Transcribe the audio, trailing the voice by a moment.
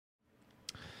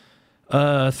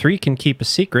Three can keep a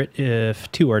secret if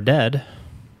two are dead.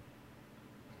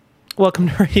 Welcome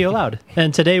to Radio Loud.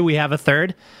 And today we have a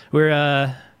third.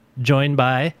 We're joined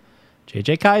by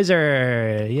JJ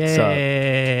Kaiser.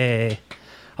 Yay.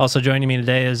 Also joining me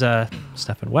today is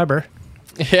Stefan Weber.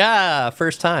 Yeah,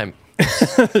 first time.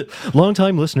 Long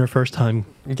time listener, first time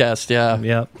guest, yeah.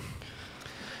 Yep.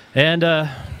 And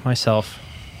myself,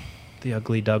 the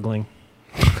ugly Dougling.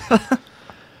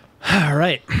 All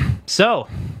right. So,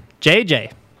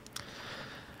 JJ,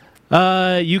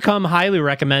 you come highly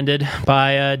recommended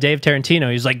by Dave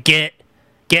Tarantino. He's like, get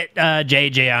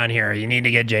JJ on here. You need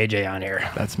to get JJ on here.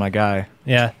 That's my guy.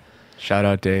 Yeah. Shout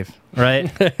out, Dave.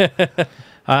 Right.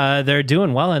 They're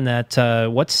doing well in that.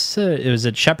 Was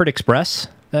it Shepherd Express,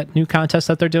 that new contest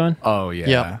that they're doing? Oh, yeah.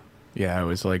 Yep. Yeah, it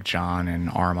was like John and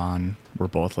Armand were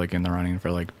both like in the running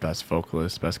for like best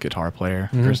vocalist, best guitar player,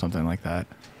 or something like that.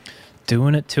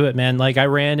 Doing it to it, man. Like, I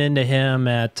ran into him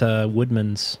at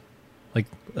Woodman's like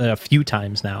a few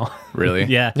times now. Really?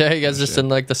 Yeah. Yeah, you guys just in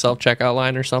like the self-checkout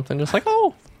line or something, just like,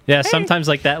 oh. Yeah, sometimes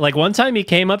like that. Like one time he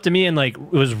came up to me and like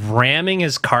was ramming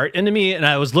his cart into me, and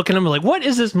I was looking at him like, "What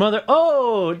is this mother?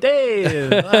 Oh, Dave!"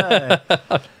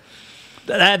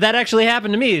 that actually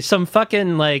happened to me. Some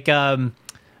fucking like well,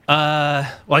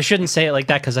 I shouldn't say it like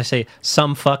that because I say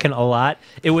some fucking a lot.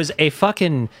 It was a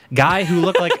fucking guy who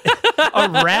looked like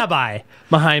a rabbi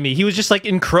behind me. He was just like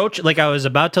encroaching, like I was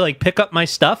about to like pick up my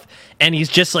stuff, and he's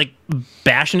just like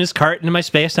bashing his cart into my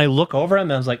space. And I look over him,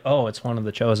 and I was like, "Oh, it's one of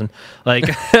the chosen." Like,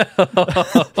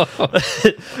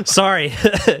 sorry,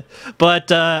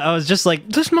 but I was just like,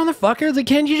 "This motherfucker! Like,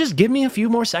 can't you just give me a few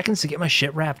more seconds to get my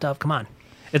shit wrapped up? Come on."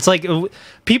 It's like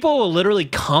people will literally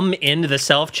come into the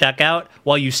self-checkout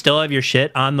while you still have your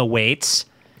shit on the weights.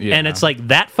 Yeah. And it's like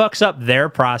that fucks up their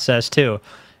process too.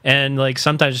 And like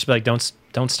sometimes just be like,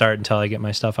 don't start until I get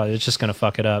my stuff out. It's just going to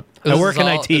fuck it up. I work in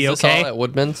IT, is this okay? all at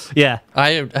Woodman's? Yeah.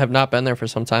 I have not been there for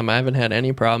some time. I haven't had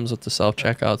any problems with the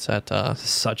self-checkouts at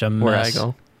such a mess. where I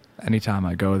go. Anytime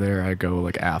I go there, I go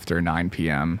like after 9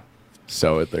 p.m.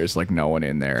 So there's like no one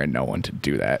in there and no one to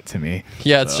do that to me.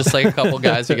 Yeah, it's just like a couple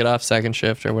guys who get off second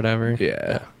shift or whatever.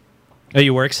 Yeah. Oh,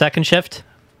 you work second shift?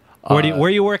 Where are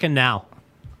you working now?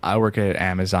 I work at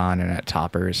Amazon and at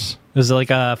Toppers. Is it like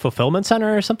a fulfillment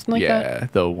center or something like that? Yeah,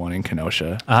 the one in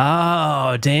Kenosha.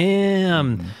 Oh,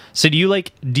 damn. So do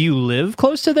you live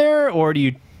close to there, or do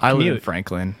you I live commute? in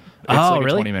Franklin. It's Oh, like a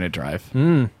really? 20-minute drive.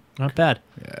 Not bad.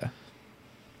 Yeah.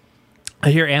 I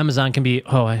hear Amazon can be.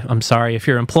 Oh, I'm sorry. If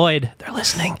you're employed, they're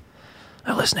listening.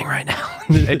 They're listening right now.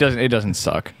 It doesn't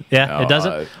suck. Yeah, No, it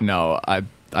doesn't? No,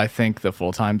 I think the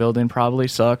full-time building probably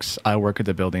sucks. I work at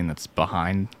the building that's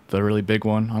behind the really big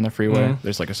one on the freeway.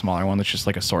 There's like a smaller one that's just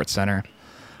like a sort center.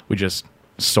 We just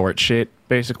sort shit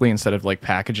basically instead of like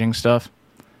packaging stuff.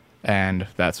 And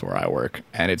that's where I work.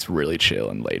 And it's really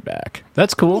chill and laid back.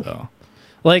 That's cool. So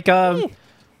Like,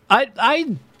 I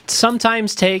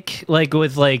sometimes take like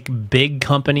with like big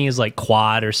companies like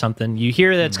Quad or something. You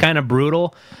hear that's kind of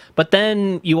brutal, but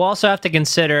then you also have to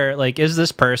consider like, is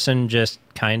this person just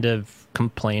kind of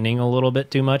complaining a little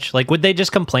bit too much? Like, would they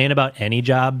just complain about any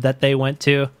job that they went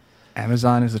to?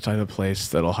 Amazon is the type of place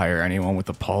that'll hire anyone with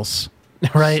a pulse.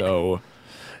 Right. So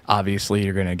obviously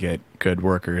you're going to get good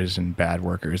workers and bad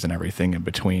workers and everything in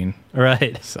between.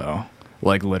 Right. So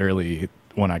like literally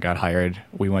when I got hired,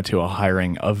 we went to a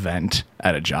hiring event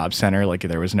at a job center. Like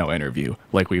there was no interview.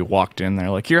 Like we walked in there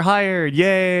like, you're hired.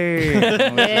 Yay.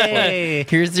 Hey.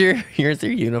 Here's your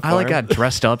uniform. I like got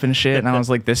dressed up and shit. And I was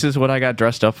like, this is what I got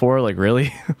dressed up for? Like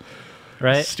really?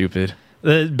 Right. Stupid.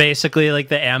 Basically, like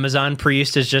the Amazon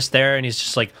priest is just there, and he's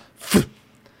just like,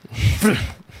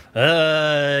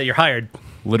 you're hired.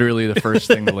 Literally the first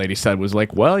thing the lady said was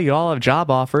like, well, you all have job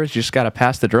offers. You just got to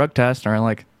pass the drug test. And I'm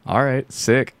like, all right,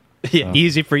 sick. Yeah,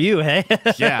 easy for you, hey?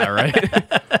 Yeah,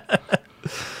 right?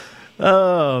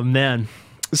 Oh, man.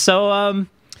 So,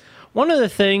 one of the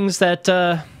things that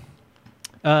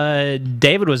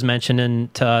David was mentioning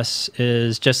to us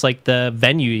is just like the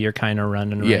venue you're kind of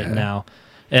running right now.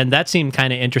 And that seemed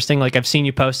kind of interesting. Like I've seen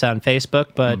you post that on Facebook,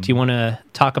 but do you want to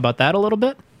talk about that a little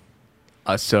bit?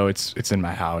 So it's in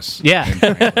my house.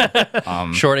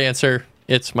 Yeah. Short answer,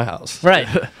 it's my house. Right.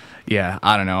 Yeah,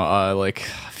 I don't know. Like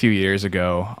a few years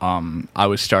ago, I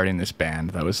was starting this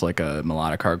band that was like a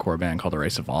melodic hardcore band called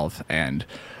Erase Evolve, and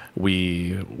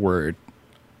I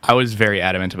was very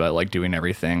adamant about like doing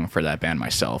everything for that band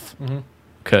myself,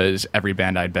 because every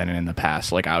band I'd been in the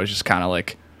past, like I was just kind of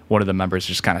like one of the members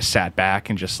just kind of sat back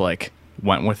and just like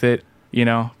went with it, you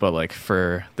know. But like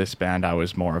for this band, I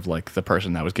was more of like the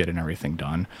person that was getting everything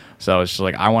done. So I was just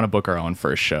like, I want to book our own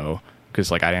first show, because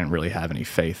like I didn't really have any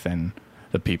faith in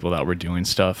the people that were doing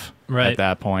stuff Right. at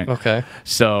that point. Okay.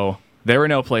 So there were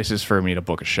no places for me to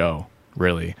book a show,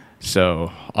 really.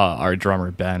 So our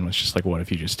drummer Ben was just like, "What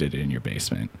if you just did it in your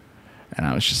basement?" And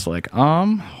I was just like,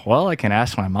 well, I can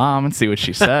ask my mom and see what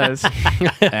she says."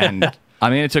 And I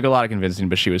mean, it took a lot of convincing,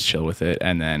 but she was chill with it.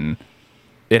 And then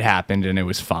it happened, and it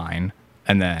was fine.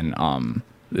 And then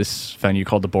this venue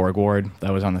called the Borg Ward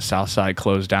that was on the south side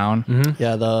closed down.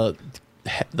 Yeah,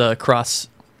 the Cross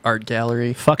Art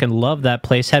Gallery. Fucking love that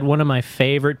place. Had one of my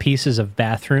favorite pieces of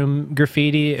bathroom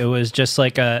graffiti. It was just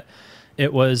like a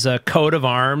coat of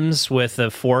arms with a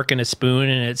fork and a spoon,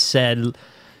 and it said,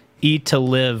 "Eat to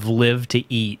live, live to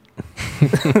eat."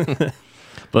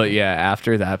 But yeah,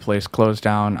 after that place closed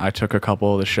down, I took a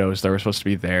couple of the shows that were supposed to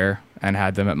be there and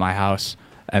had them at my house.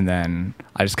 And then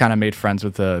I just kind of made friends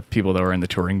with the people that were in the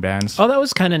touring bands. Oh, that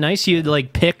was kind of nice. You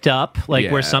like picked up like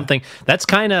where Yeah. something. That's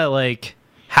kind of like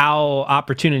how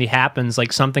opportunity happens.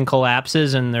 Like something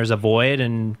collapses and there's a void,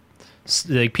 and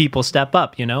like people step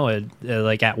up. You know,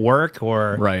 like at work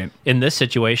or Right. in this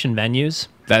situation, venues.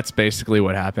 That's basically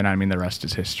what happened. I mean, the rest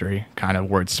is history. Kind of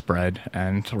word spread,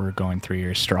 and we're going 3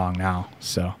 years strong now.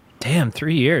 So Damn,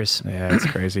 3 years. yeah, it's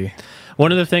crazy.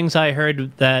 One of the things I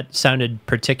heard that sounded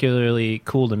particularly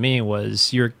cool to me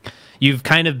was you've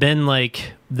kind of been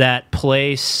like that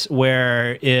place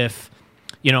where if,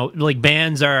 you know, like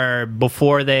bands are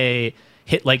before they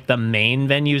hit like the main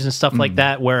venues and stuff like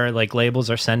that, where like labels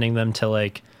are sending them to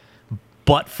like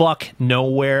buttfuck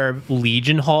nowhere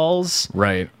Legion halls.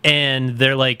 Right. And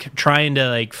they're like trying to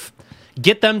like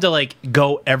get them to like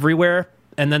go everywhere,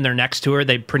 and then their next tour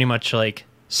they pretty much like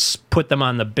put them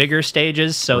on the bigger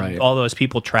stages so Right. all those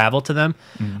people travel to them.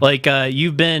 Like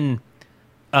you've been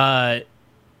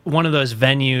one of those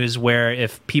venues where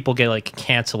if people get like a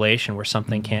cancellation where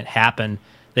something can't happen,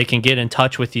 they can get in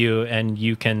touch with you and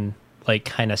you can like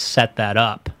kind of set that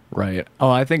up. Right. Oh,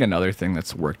 I think another thing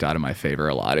that's worked out in my favor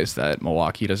a lot is that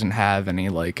Milwaukee doesn't have any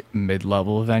like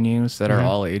mid-level venues that are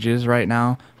all ages right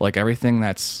now. Like everything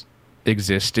that's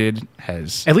existed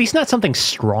has At least not something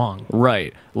strong.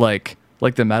 right.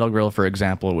 Like the Metal Grill, for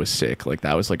example, was sick. Like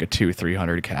that was like a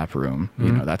 200-300 cap room.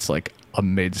 You know, that's like a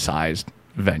mid-sized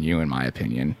venue in my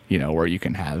opinion. You know, where you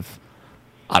can have,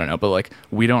 I don't know, but like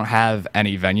we don't have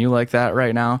any venue like that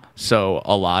right now. So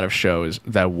a lot of shows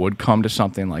that would come to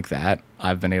something like that,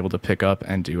 I've been able to pick up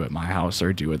and do at my house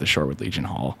or do at the Shorewood Legion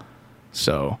Hall.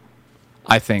 So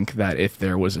I think that if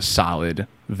there was a solid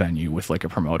venue with like a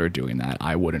promoter doing that,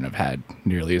 I wouldn't have had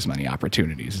nearly as many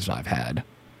opportunities as I've had.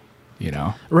 You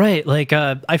know? Right. Like,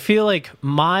 I feel like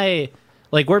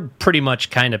we're pretty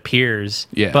much kind of peers.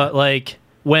 Yeah. But like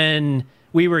when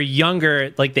we were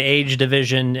younger, like the age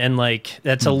division and like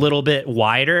that's a little bit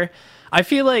wider, I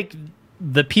feel like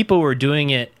the people who were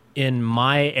doing it in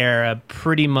my era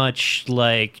pretty much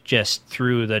like just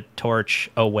threw the torch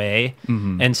away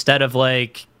instead of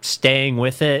like staying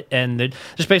with it, and they're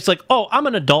just basically like, oh, I'm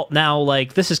an adult now,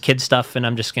 like this is kid stuff and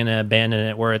I'm just gonna abandon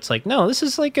it, where it's like, no, this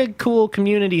is like a cool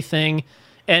community thing,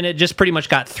 and it just pretty much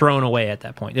got thrown away at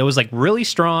that point. It was like really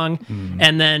strong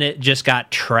and then it just got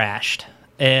trashed.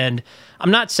 And I'm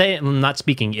not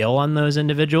speaking ill on those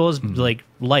individuals. Like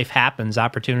life happens,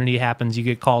 opportunity happens, you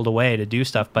get called away to do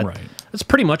stuff, but Right. that's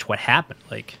pretty much what happened.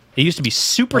 Like it used to be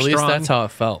super At least strong. that's how it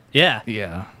felt. Yeah.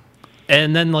 Yeah.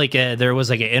 And then like there was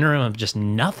like an interim of just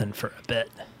nothing for a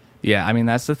bit. Yeah, I mean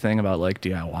that's the thing about like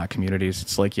DIY communities.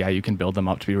 It's like, yeah, you can build them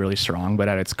up to be really strong, but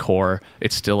at its core,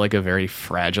 it's still like a very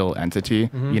fragile entity,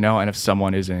 you know, and if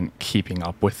someone isn't keeping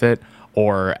up with it,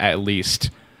 or at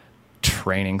least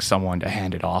training someone to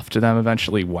hand it off to them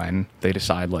eventually when they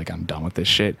decide like I'm done with this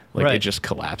shit, like Right. it just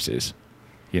collapses,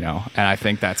 you know. And I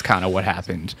think that's kind of what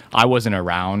happened. I wasn't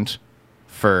around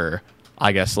for,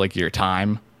 I guess, like your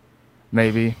time,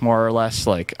 maybe more or less.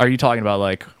 Like, are you talking about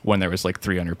like when there was like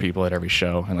 300 people at every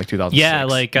show in like 2006? Yeah,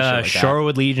 like and shit that?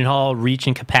 Shorewood Legion Hall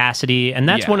reaching capacity. And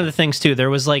that's Yeah. one of the things too.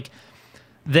 There was like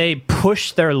they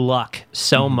pushed their luck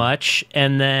so much,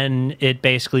 and then it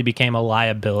basically became a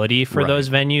liability for Right.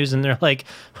 those venues, and they're like,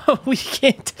 oh, we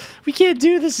can't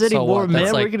do this So anymore, what? man.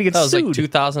 That's We're like, gonna get that was sued. like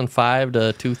 2005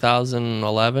 to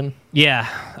 2011. Yeah,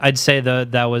 I'd say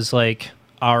that was like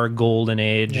our golden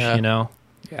age, Yeah. you know.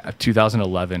 Yeah,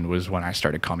 2011 was when I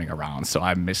started coming around, so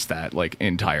I missed that like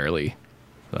entirely.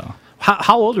 So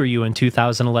How old were you in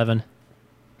 2011?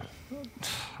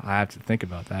 I have to think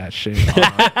about that shit.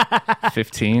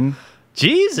 15.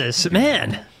 Jesus,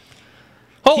 man.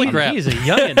 Holy crap. He's a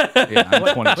youngin'. Yeah,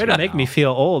 I'm 22 Way to make now. me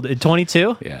feel old.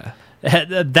 22? Yeah.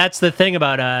 That's the thing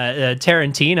about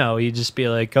Tarantino. He'd just be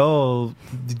like, oh,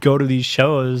 go to these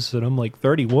shows, and I'm like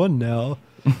 31 now.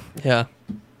 Yeah.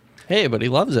 Hey, but he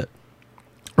loves it.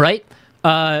 Right?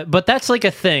 But that's like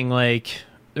a thing. Like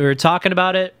we were talking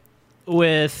about it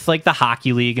with like the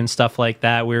hockey league and stuff like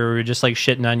that. We were just like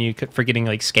shitting on you for getting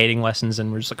like skating lessons,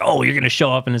 and we're just like, oh, you're gonna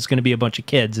show up and it's gonna be a bunch of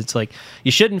kids. It's like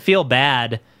you shouldn't feel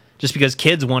bad just because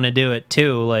kids want to do it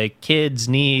too. Like kids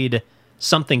need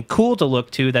something cool to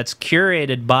look to that's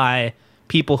curated by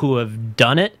people who have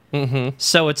done it. Mm-hmm.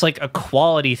 So it's like a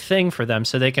quality thing for them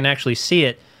so they can actually see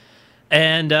it.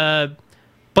 And,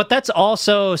 but that's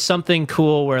also something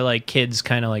cool where like kids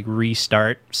kind of like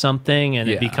restart something and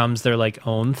it becomes their like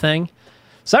own thing.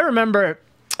 So I remember,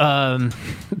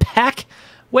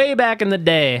 way back in the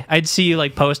day, I'd see you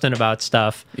like posting about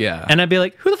stuff. Yeah. And I'd be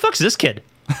like, who the fuck's this kid?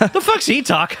 The fuck's he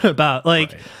talking about?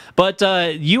 Like, right. But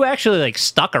you actually like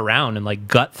stuck around and like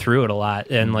gut through it a lot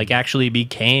and like actually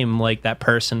became like that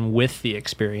person with the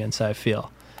experience, I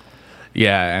feel.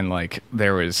 Yeah, and like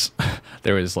there was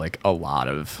like a lot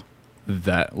of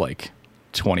that like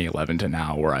 2011 to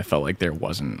now where I felt like there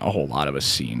wasn't a whole lot of a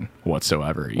scene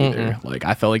whatsoever either. Mm-hmm. Like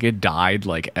I felt like it died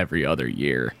like every other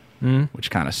year,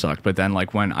 which kind of sucked. But then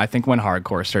like when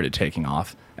hardcore started taking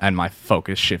off and my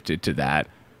focus shifted to that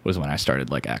was when I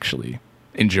started like actually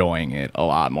enjoying it a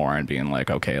lot more and being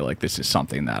like, okay, like this is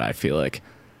something that I feel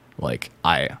like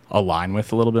I align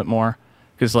with a little bit more.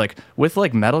 Because like with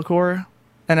like metalcore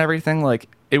and everything, like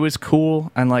it was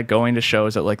cool and like going to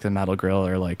shows at like the Metal Grill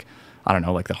or like I don't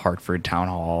know, like the Hartford Town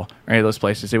Hall or any of those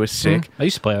places, it was sick. I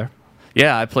used to play there.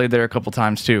 Yeah, I played there a couple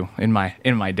times too in my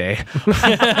day.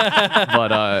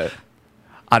 But I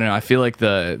don't know, I feel like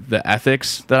the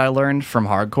ethics that I learned from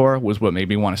hardcore was what made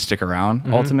me want to stick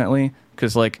around ultimately.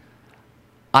 Because like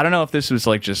I don't know if this was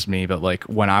like just me, but like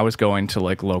when I was going to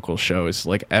like local shows,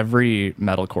 like every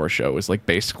metalcore show was like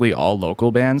basically all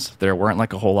local bands. There weren't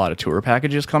like a whole lot of tour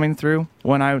packages coming through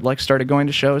when I like started going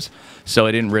to shows. So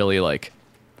it didn't really like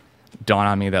dawn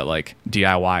on me that like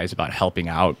DIY is about helping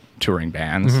out touring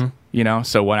bands, you know?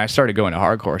 So when I started going to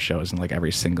hardcore shows and like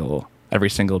every single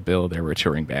bill there were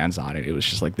touring bands on it, it was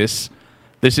just like this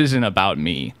isn't about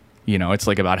me, you know? It's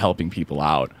like about helping people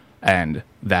out. And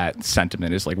that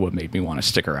sentiment is like what made me want to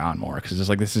stick around more because it's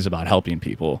like this is about helping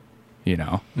people, you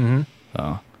know.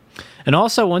 So. And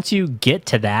also, once you get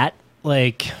to that,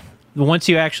 like once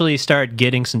you actually start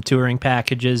getting some touring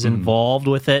packages involved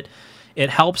with it, it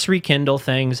helps rekindle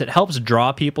things. It helps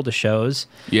draw people to shows.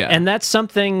 Yeah, and that's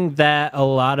something that a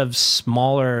lot of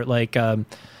smaller like the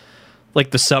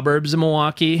suburbs of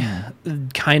Milwaukee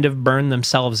kind of burn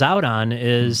themselves out on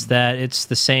is that it's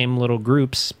the same little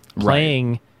groups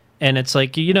playing. Right. And it's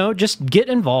like, you know, just get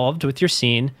involved with your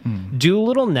scene, do a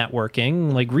little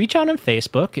networking, like reach out on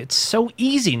Facebook. It's so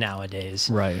easy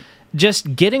nowadays. Right.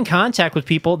 Just get in contact with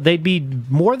people. They'd be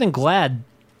more than glad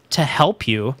to help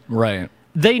you. Right.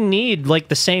 They need like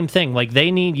the same thing. Like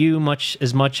they need you much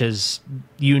as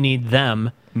you need them.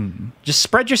 Just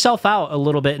spread yourself out a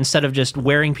little bit instead of just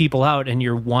wearing people out in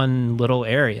your one little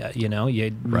area. You know,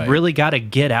 you really got to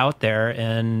get out there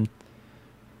and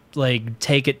like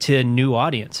take it to new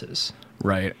audiences.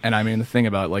 Right. And I mean the thing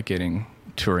about like getting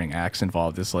touring acts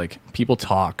involved is like people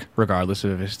talk regardless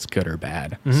of if it's good or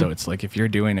bad. So it's like if you're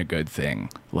doing a good thing,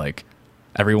 like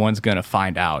everyone's gonna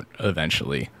find out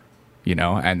eventually, you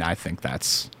know. And I think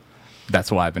that's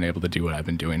why I've been able to do what I've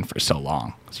been doing for so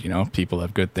long. You know, people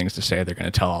have good things to say, they're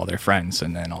gonna tell all their friends,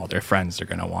 and then all their friends are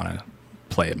gonna want to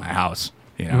play at my house,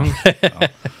 you know. So,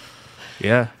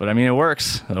 yeah, but I mean it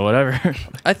works. So whatever.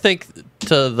 I think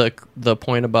to the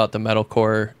point about the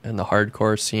metalcore and the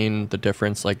hardcore scene, the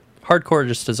difference, like hardcore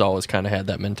just has always kind of had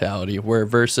that mentality where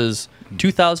versus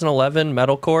 2011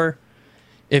 metalcore,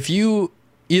 if you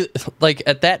like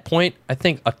at that point, I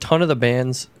think a ton of the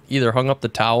bands either hung up the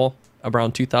towel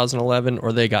around 2011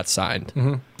 or they got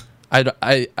signed.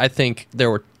 I think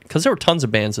there were tons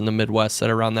of bands in the Midwest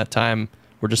that around that time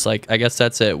were just like, I guess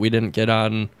that's it. We didn't get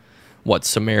on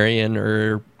Sumerian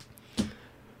or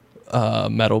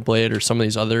Metal Blade or some of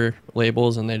these other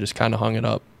labels, and they just kind of hung it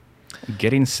up.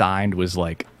 Getting signed was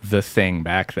like the thing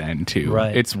back then too.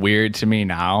 Right. It's weird to me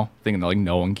now thinking that like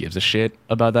no one gives a shit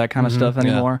about that kind of stuff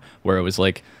anymore. Where it was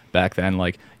like back then,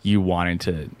 like you wanted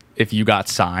to, if you got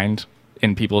signed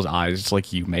in people's eyes, it's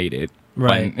like you made it.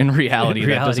 Right. But in reality,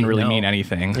 that doesn't really mean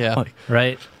anything. Yeah. Like,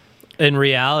 right. In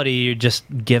reality, you're just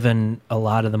given a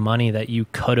lot of the money that you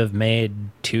could have made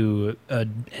to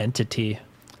an entity.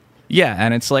 Yeah,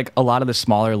 and it's like a lot of the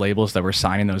smaller labels that were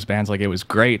signing those bands, like it was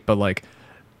great, but like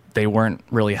they weren't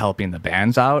really helping the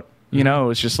bands out. You know, it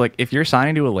was just like if you're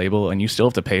signing to a label and you still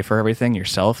have to pay for everything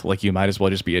yourself, like you might as well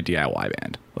just be a DIY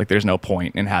band. Like there's no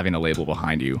point in having a label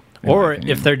behind you. Or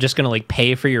if they're just going to like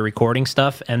pay for your recording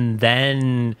stuff and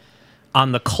then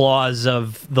on the clause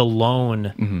of the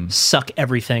loan suck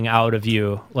everything out of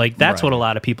you. Like that's what a Right.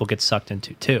 lot of people get sucked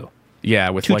into too. Yeah,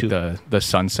 with Tutu. like the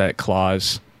sunset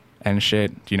clause and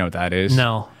shit. Do you know what that is?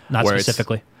 No, not Where it's-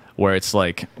 specifically. Where it's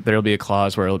like there'll be a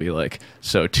clause where it'll be like,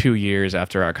 so 2 years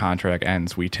after our contract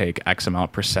ends, we take X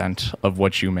amount % of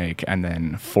what you make, and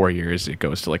then 4 years it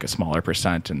goes to like a smaller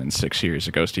 %, and then 6 years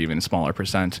it goes to even smaller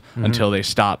 % until they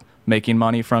stop making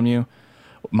money from you.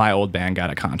 My old band got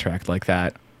a contract like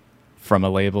that from a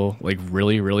label like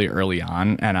really, really early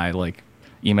on, and I like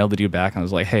emailed the dude back and I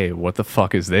was like, hey, what the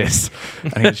fuck is this?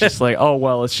 And he was just like, oh,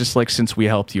 well, it's just like, since we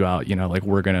helped you out, you know, like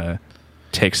we're gonna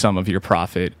take some of your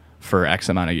profit for X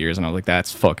amount of years. And I was like,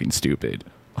 that's fucking stupid.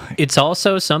 It's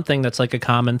also something that's like a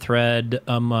common thread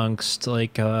amongst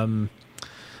like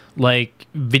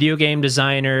video game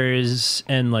designers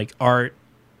and like art,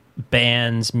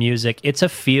 bands, music. It's a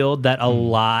field that a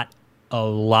lot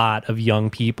of young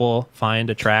people find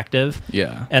attractive.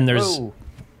 Yeah. And there's Whoa.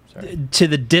 Sorry. to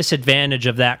the disadvantage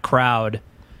of that crowd,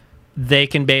 they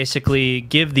can basically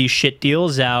give these shit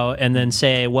deals out and then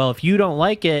say, well, if you don't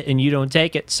like it and you don't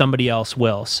take it, somebody else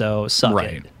will. So suck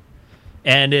Right. it.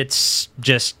 And it's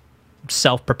just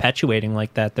self-perpetuating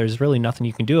like that. There's really nothing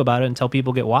you can do about it until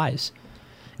people get wise.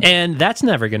 And that's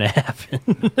never going to happen.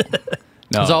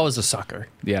 No. There's always a sucker.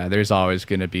 Yeah, there's always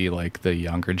going to be like the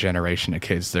younger generation of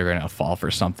kids. They're going to fall for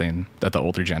something that the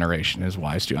older generation is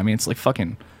wise to. I mean, it's like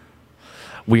fucking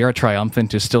We Are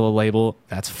Triumphant is still a label.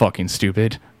 That's fucking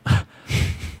stupid.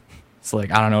 It's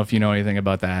like, I don't know if you know anything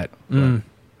about that. But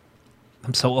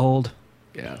I'm so old.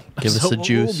 yeah. Give us So the old.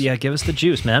 juice. Yeah, give us the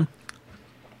juice, man.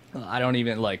 I don't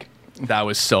even like, that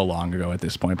was so long ago at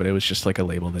this point, but it was just like a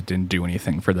label that didn't do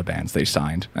anything for the bands they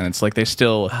signed. And it's like they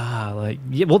still,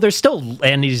 Well, there's still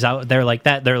Andy's out there like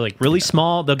that. They're like really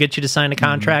small. They'll get you to sign a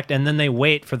contract, and then they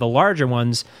wait for the larger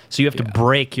ones. So you have to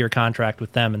break your contract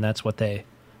with them, and that's what they.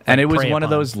 and it was prey one of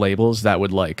upon. those labels that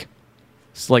would like,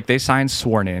 it's like they signed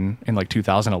Sworn in like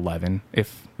 2011,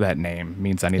 if that name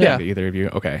means anything Yeah. to either of you.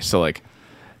 Okay. So like,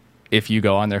 if you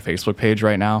go on their Facebook page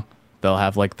right now, they'll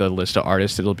have like the list of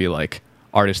artists. It'll be like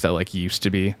artists that like used to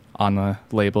be on the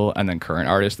label, and then current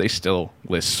artists. They still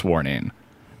list Sworn in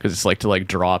because it's like to like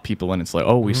draw people in. It's like,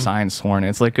 oh, we signed Sworn in.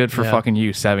 It's like good for Yeah. fucking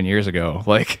you 7 years ago.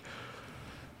 Like,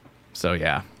 so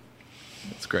yeah,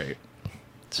 it's great.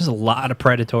 There's a lot of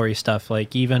predatory stuff,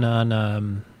 like even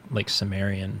on like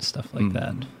Sumerian stuff like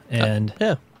that. And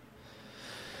Yeah.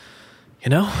 you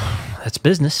know, that's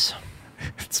business.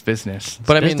 It's business.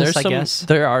 But I mean, business, I there's guess.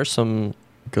 there are some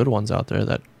good ones out there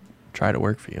that try to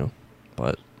work for you,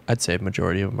 but I'd say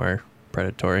majority of them are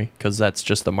predatory because that's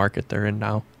just the market they're in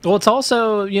now. Well, it's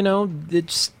also, you know,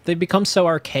 they become so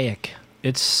archaic.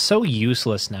 It's so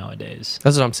useless nowadays.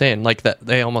 That's what I'm saying. Like that,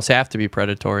 they almost have to be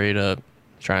predatory to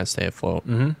try and stay afloat.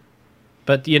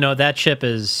 But you know, that ship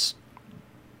is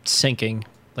sinking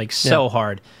like so Yeah.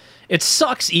 hard. It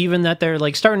sucks even that they're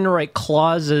like starting to write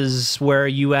clauses where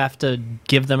you have to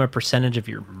give them a percentage of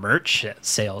your merch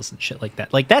sales and shit like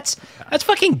that. Like that's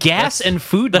fucking gas and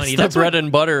food That's money. the That's bread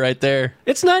and butter right there.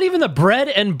 It's not even the bread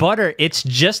and butter. It's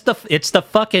just the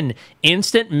fucking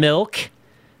instant milk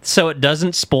so it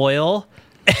doesn't spoil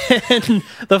and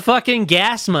the fucking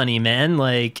gas money, man.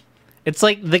 Like it's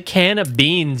like the can of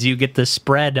beans you get to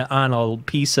spread on a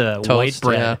piece of white Toast,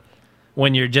 bread yeah.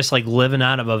 when you're just like living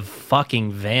out of a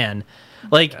fucking van.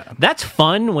 Like that's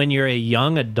fun when you're a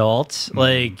young adult.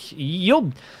 Like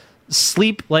you'll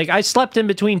sleep, like I slept in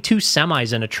between two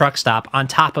semis in a truck stop on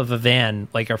top of a van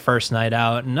like our first night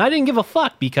out, and I didn't give a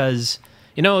fuck because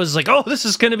you know it was like, oh, this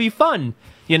is gonna be fun,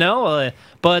 you know.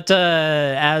 But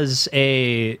as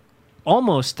a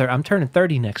I'm turning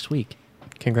 30 next week.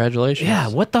 Congratulations. Yeah,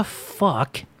 what the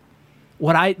fuck?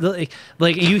 What I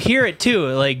like you hear it too,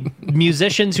 like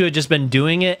musicians who have just been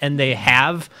doing it and they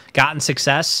have gotten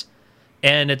success,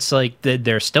 and it's like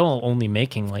they're still only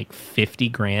making like 50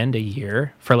 grand a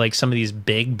year for like some of these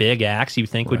big acts you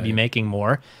think would be Right. making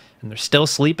more, and they're still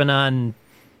sleeping on,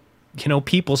 you know,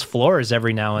 people's floors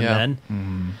every now and Yeah.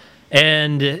 then.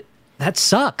 And that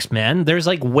sucks, man. There's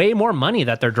like way more money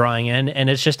that they're drawing in, and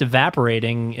it's just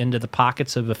evaporating into the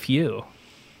pockets of a few.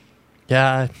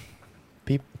 Yeah.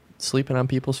 Sleeping on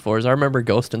people's floors. I remember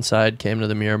Ghost Inside came to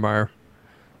the Miramar.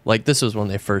 Like, this was when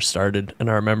they first started. And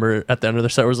I remember at the end of their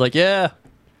set was like, yeah,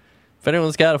 if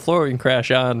anyone's got a floor we can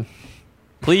crash on,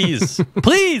 please,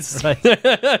 please. We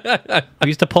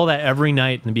used to pull that every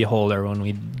night in the Beholder when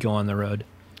we'd go on the road.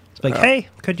 It's like, hey,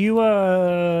 could you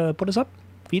put us up,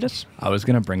 feed us? I was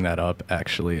gonna bring that up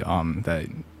actually.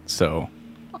 So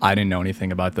I didn't know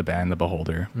anything about the band The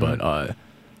Beholder, but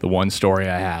the one story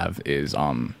I have is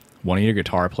one of your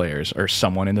guitar players or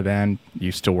someone in the band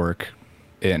used to work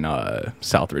in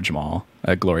Southridge Mall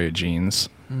at Gloria Jeans.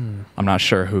 I'm not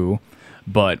sure who,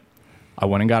 but I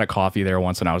went and got a coffee there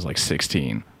once when I was like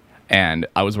 16, and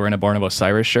I was wearing a Born of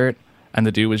Osiris shirt, and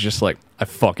the dude was just like, I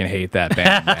fucking hate that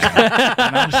band, man.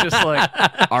 And I was just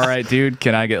like, all right, dude,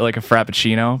 can I get like a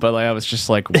Frappuccino? But like, I was just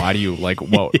like, why do you like,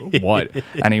 what?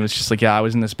 And he was just like, yeah, I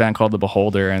was in this band called The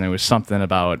Beholder, and there was something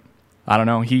about, I don't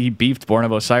know, he beefed Born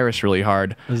of Osiris really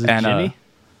hard. Was it and, Jimmy?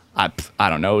 I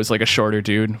don't know. It was like a shorter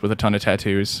dude with a ton of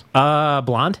tattoos.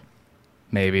 Blonde?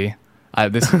 Maybe. I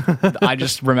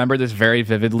just remember this very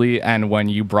vividly, and when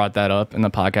you brought that up in the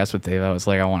podcast with Dave, I was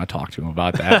like, I want to talk to him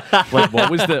about that. Like,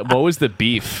 what was the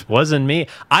beef? Wasn't me.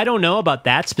 I don't know about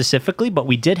that specifically, but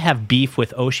we did have beef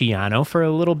with Oceano for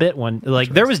a little bit.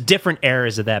 There was different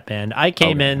eras of that band. I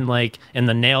came in like in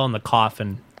the Nail in the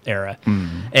Coffin era,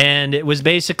 and it was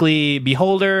basically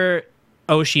Beholder,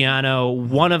 Oceano.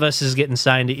 One of us is getting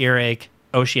signed to Earache.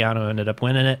 Oceano ended up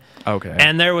winning it. Okay.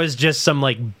 And there was just some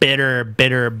like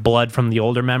bitter blood from the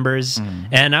older members.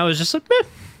 And I was just like, man,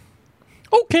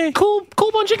 okay, cool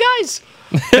bunch of guys.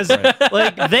 Because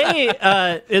like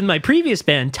they, in my previous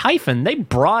band, Typhon, they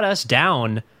brought us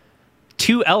down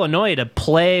to Illinois to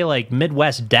play like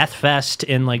Midwest Death Fest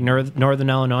in like Northern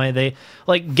Illinois. They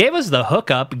like gave us the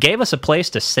hookup, gave us a place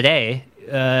to stay,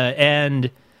 and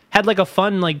had like a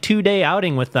fun like 2-day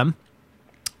outing with them.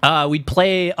 We'd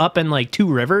play up in like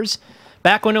Two Rivers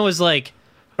back when it was like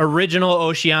original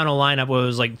Oceano lineup where it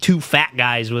was like two fat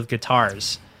guys with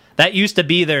guitars. That used to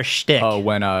be their shtick. Oh,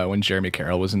 when Jeremy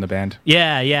Carroll was in the band.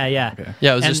 Yeah. Okay.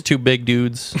 Yeah, it was just two big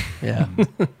dudes. Yeah.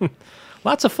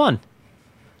 Lots of fun.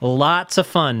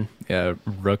 Yeah,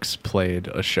 Rooks played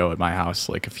a show at my house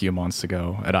like a few months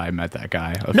ago, and I met that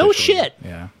guy. No officially. shit.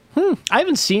 Yeah. I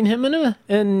haven't seen him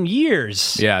in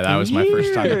years. Yeah, that was my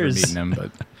first time ever Years. meeting him,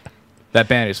 but that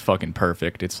band is fucking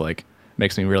perfect. It's like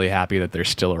makes me really happy that they're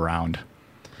still around.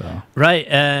 So. Right,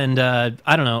 and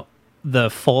I don't know the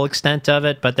full extent of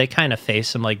it, but they kind of face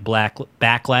some like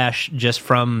backlash just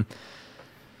from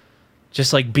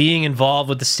like being involved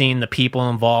with the scene, the people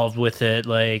involved with it.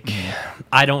 Like,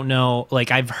 I don't know.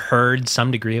 Like, I've heard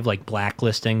some degree of like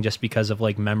blacklisting just because of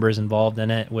like members involved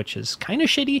in it, which is kind of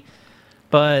shitty.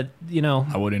 But you know,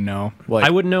 I wouldn't know. Like, I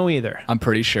wouldn't know either. I'm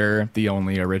pretty sure the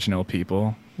only original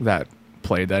people that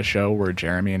played that show were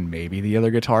Jeremy and maybe the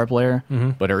other guitar player,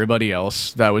 but everybody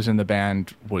else that was in the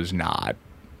band was not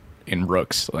in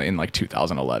Rooks in like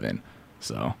 2011.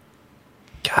 So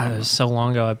God, it was so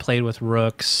long ago. I played with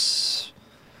Rooks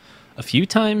a few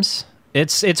times.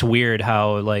 It's weird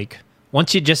how like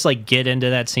once you just like get into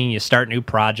that scene, you start new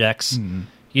projects.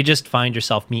 You just find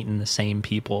yourself meeting the same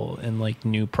people in like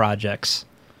new projects.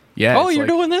 yeah, Oh, it's you're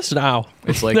like, doing this now.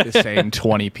 it's like the same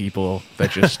 20 people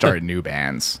that just started new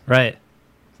bands, Right.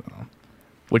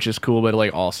 which is cool, but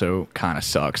like also kind of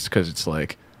sucks because it's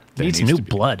like there Needs needs new to be-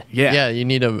 blood. Yeah, you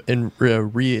need a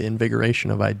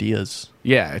reinvigoration of ideas.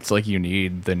 Yeah, it's like you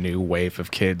need the new wave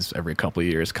of kids every couple of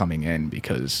years coming in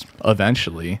because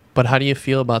eventually, But how do you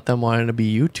feel about them wanting to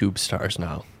be YouTube stars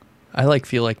now? I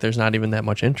feel like there's not even that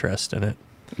much interest in it.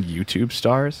 YouTube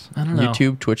stars. I don't know.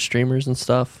 YouTube, Twitch streamers and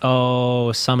stuff.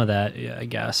 Oh, some of that, yeah, I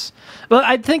guess. But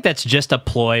I think that's just a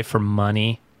ploy for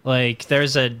money. Like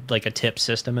there's a tip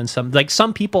system and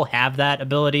some people have that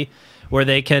ability where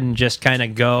they can just kind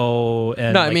of go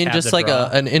and No, I mean have just the like draw.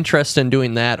 an interest in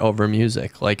doing that over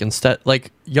music. Like instead,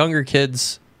 like younger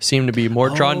kids seem to be more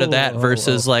drawn to that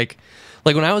versus like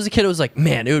when I was a kid, it was like,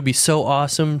 man, it would be so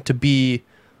awesome to be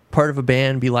part of a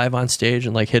band, be live on stage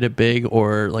and like hit it big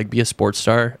or like be a sports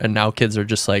star. And now kids are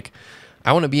just like,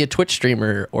 I want to be a Twitch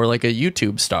streamer or like a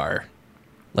YouTube star.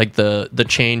 Like the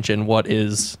change in what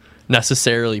is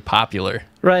necessarily popular.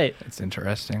 Right. It's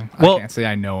interesting. Well- I can't say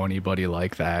I know anybody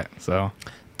like that. So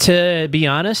To be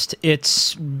honest,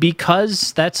 it's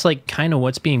because that's like kind of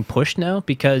what's being pushed now.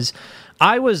 Because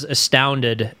I was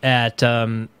astounded at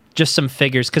just some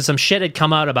figures because some shit had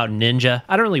come out about Ninja.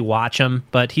 I don't really watch him,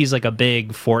 but he's like a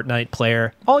big Fortnite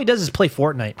player. All he does is play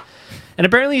Fortnite, and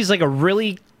apparently he's like a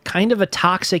really kind of a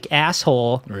toxic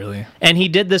asshole. really, And he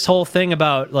did this whole thing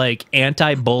about like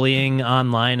anti-bullying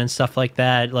online and stuff like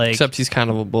that. Like, Except he's kind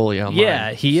of a bully online.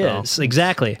 yeah, he so is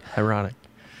exactly. ironic.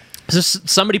 So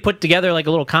somebody put together like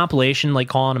a little compilation, like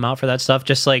calling him out for that stuff,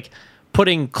 just like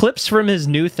putting clips from his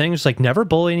new things, like never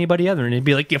bully anybody other, and he'd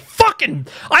be like, "You fucking,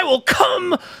 I will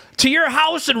come to your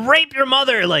house and rape your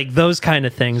mother," like those kind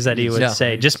of things that he would Yeah.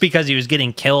 say, just because he was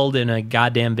getting killed in a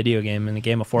goddamn video game in the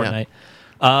game of Fortnite.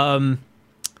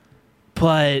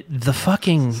 But the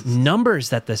fucking numbers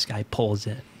that this guy pulls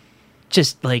in,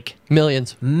 just like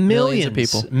Millions millions of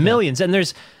people. millions. And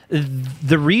there's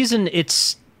the reason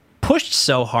it's pushed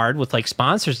so hard with like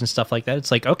sponsors and stuff like that. It's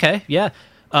like, okay, yeah,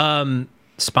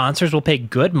 Sponsors will pay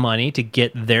good money to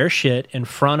get their shit in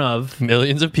front of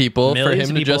Millions of people Millions for of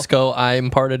him to people. just go,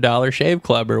 I'm part of Dollar Shave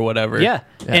Club or whatever. Yeah.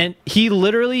 And he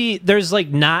literally, there's like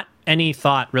not any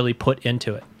thought really put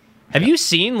into it. Have you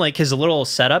seen like his little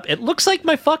setup? It looks like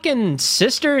my fucking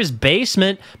sister's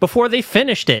basement before they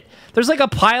finished it. There's like a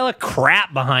pile of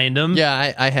crap behind him.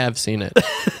 Yeah, I have seen it.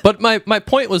 But my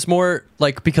point was more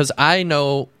like, because I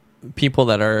know people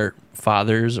that are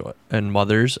fathers and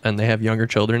mothers and they have younger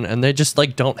children and they just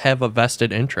like don't have a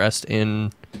vested interest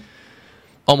in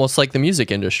almost like the music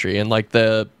industry and like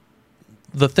the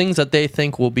things that they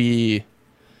think will be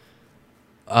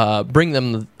bring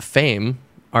them fame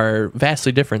are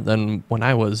vastly different than when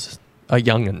I was a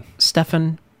youngin'.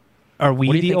 Stefan, are we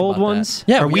What do you the think old about ones? that?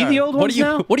 Yeah, are we the old ones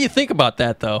now? What do you think about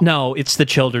that though? No, it's the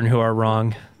children who are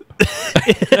wrong.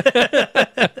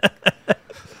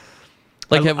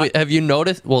 Like, have you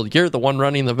noticed? Well, you're the one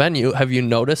running the venue. Have you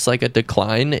noticed like a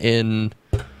decline in,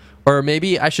 or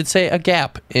maybe I should say a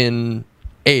gap in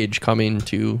age coming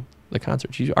to the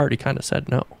concerts? You already kind of said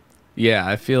no. Yeah,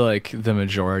 I feel like the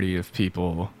majority of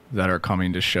people that are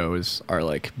coming to shows are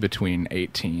like between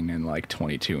 18 and like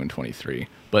 22 and 23.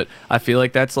 But I feel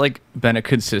like that's like been a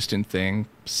consistent thing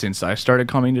since I started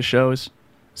coming to shows.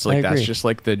 So like I that's agree. just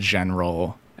like the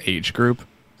general age group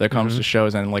that comes to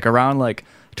shows, and like around like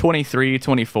 23,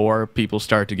 24, people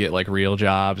start to get like real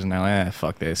jobs and they're like,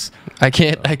 fuck this. I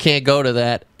can't go to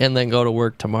that and then go to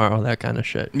work tomorrow. That kind of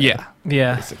shit. Yeah,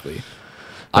 Yeah. basically.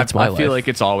 That's my I feel life. like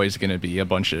it's always going to be a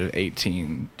bunch of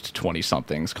 18 to 20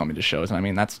 somethings coming to shows. And I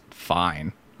mean, that's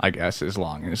fine, I guess, as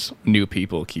long as new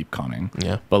people keep coming.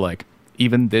 Yeah. But like,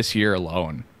 even this year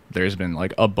alone, there's been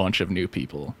like a bunch of new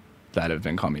people that have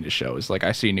been coming to shows. Like,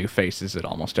 I see new faces at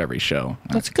almost every show.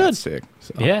 That's good. That's sick.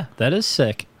 So, Yeah, that is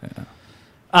sick.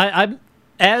 I'm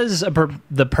as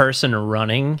the person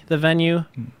running the venue,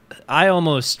 I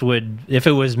almost would, if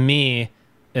it was me,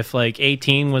 if like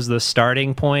 18 was the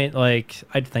starting point, like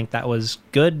I'd think that was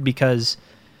good because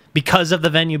of the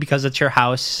venue, because it's your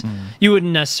house. You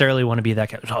wouldn't necessarily want to be that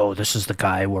guy. Oh, this is the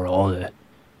guy where all the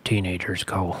teenagers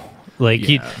go. Like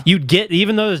Yeah. you'd get,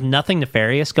 even though there's nothing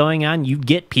nefarious going on, you'd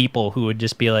get people who would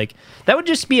just be like, that would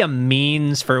just be a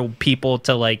means for people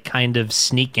to like kind of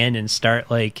sneak in and start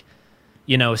like,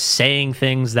 you know, saying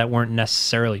things that weren't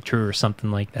necessarily true or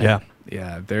something like that.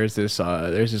 Yeah, there's this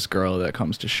girl that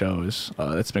comes to shows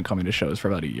that's been coming to shows for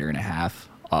about a year and a half,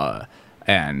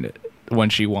 and when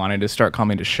she wanted to start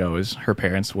coming to shows, her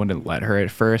parents wouldn't let her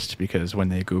at first because when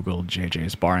they Googled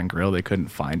JJ's Bar and Grill, they couldn't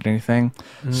find anything.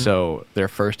 So their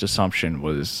first assumption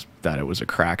was that it was a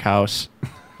crack house,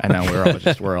 and then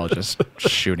we're all just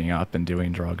shooting up and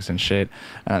doing drugs and shit.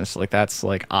 And it's like, that's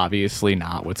like obviously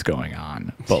not what's going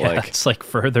on. But Yeah, like, it's like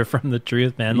further from the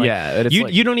truth, man. Like, Yeah, it's you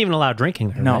like- you don't even allow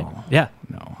drinking there, No. right? Yeah.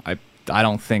 no, I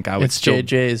don't think I would It's still.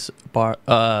 JJ's bar,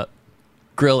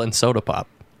 grill and soda pop.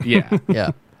 Yeah.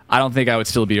 Yeah. I don't think I would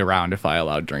still be around if I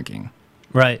allowed drinking.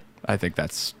 Right. I think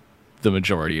that's the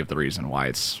majority of the reason why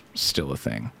it's still a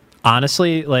thing.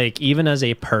 Honestly, like even as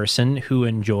a person who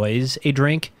enjoys a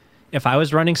drink, if I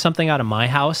was running something out of my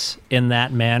house in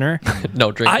that manner,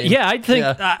 No drinking. I'd think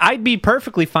Yeah. I'd be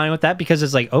perfectly fine with that because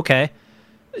it's like, okay,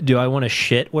 do I want to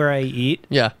shit where I eat?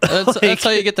 Yeah, that's how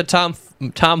you get the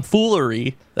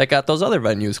tomfoolery that got those other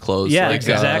venues closed. Yeah, like,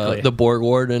 exactly. The Borg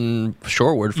Ward and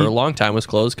Shoreward for a long time was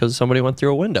closed because somebody went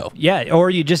through a window. Yeah, or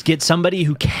you just get somebody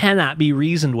who cannot be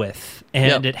reasoned with,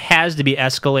 and Yep. it has to be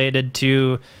escalated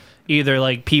to either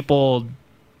like people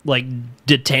like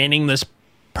detaining this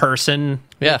person,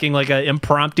 Yeah. making like an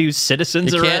impromptu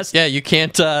citizen's You can't, arrest. yeah, you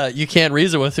can't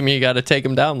reason with him. You got to take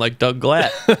him down like Doug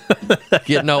Glatt.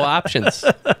 Get no options.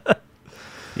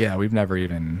 Yeah, we've never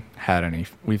even had any.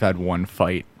 We've had one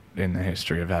fight in the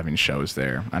history of having shows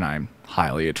there, and I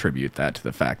highly attribute that to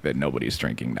the fact that nobody's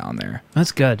drinking down there.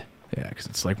 That's good. Yeah, because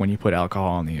it's like when you put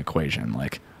alcohol in the equation,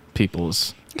 like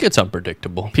people's It gets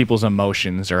unpredictable.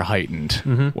 emotions are heightened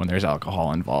when there's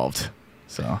alcohol involved.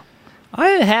 So I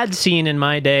had seen in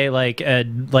my day like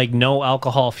no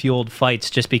alcohol fueled fights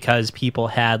just because people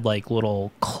had like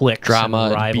little cliques Drama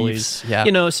and and rivalries. beefs, yeah.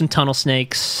 You know, some tunnel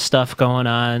snakes stuff going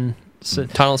on. So,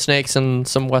 Tunnel Snakes and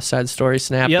some West Side Story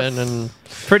snapping Yep. and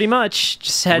pretty much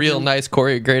just had real nice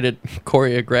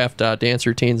choreographed dance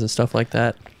routines and stuff like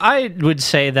that. I would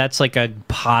say that's like a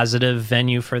positive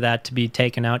venue for that to be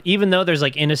taken out. Even though there's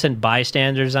like innocent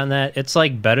bystanders on that, it's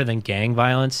like better than gang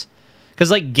violence. Because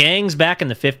like gangs back in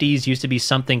the 50s used to be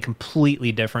something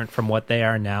completely different from what they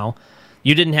are now.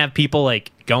 You didn't have people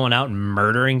like going out and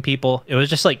murdering people. It was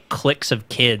just like cliques of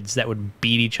kids that would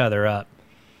beat each other up.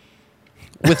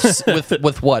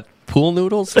 With what pool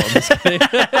noodles? No, I'm just kidding.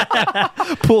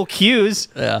 Pool cues.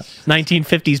 Yeah.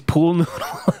 1950s pool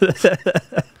noodle.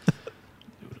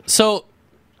 So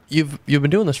you've been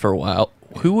doing this for a while.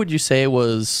 Who would you say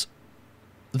was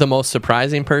the most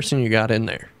surprising person you got in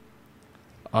there?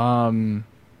 I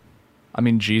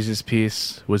mean, Jesus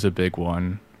Piece was a big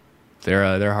one. They're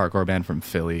a hardcore band from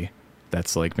Philly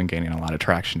that's like been gaining a lot of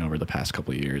traction over the past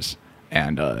couple of years,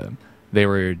 and they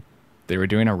were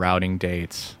doing a routing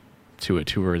date to a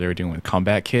tour they were doing with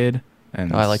Comeback Kid,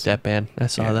 and Oh, I like that band. I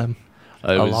saw them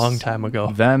It a was long time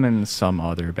ago. Them and some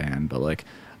other band, but like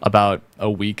about a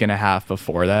week and a half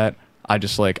before that,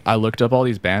 I looked up all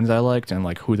these bands I liked and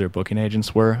like who their booking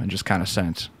agents were, and just kind of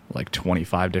sent like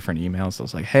 25 different emails. I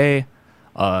was like, hey,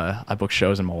 I book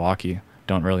shows in Milwaukee.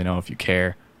 Don't really know if you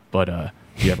care, but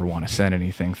if you ever want to send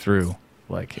anything through,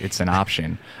 like it's an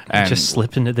option. And Just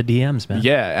slip into the DMs, man.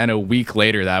 yeah, and a week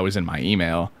later that was in my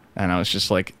email, and I was just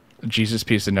like, Jesus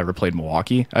Piece had never played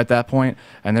Milwaukee at that point,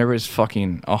 and there was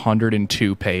fucking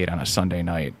 102 paid on a Sunday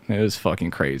night. It was fucking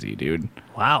crazy, dude.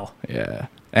 Wow. Yeah.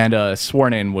 And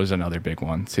Sworn In was another big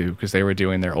one too, because they were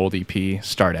doing their old EP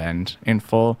Start End in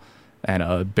full,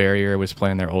 and Barrier was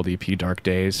playing their old EP Dark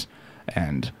Days,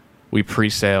 and we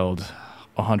pre-sailed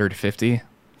 150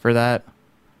 for that.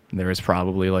 And there was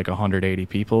probably like 180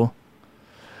 people,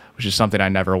 which is something I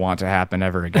never want to happen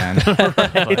ever again.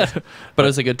 But it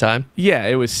was a good time. Yeah,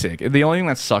 it was sick. The only thing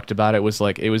that sucked about it was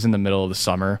like it was in the middle of the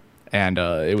summer, and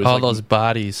it was All like, those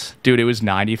bodies. dude, it was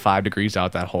 95 degrees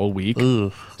out that whole week.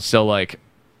 Ugh. So like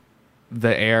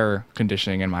the air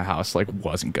conditioning in my house like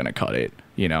wasn't gonna cut it.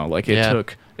 You know, like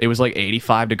it was like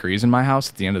 85 degrees in my house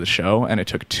at the end of the show, and it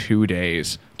took 2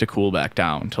 days to cool back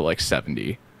down to like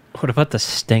 70. What about the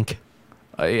stink?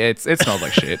 It smelled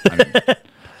like shit. I mean,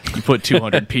 you put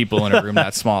 200 people in a room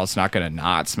that small, it's not gonna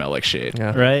not smell like shit.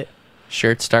 Yeah. Right?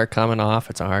 Shirts start coming off.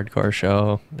 It's a hardcore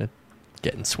show. It's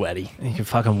getting sweaty. You can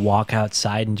fucking walk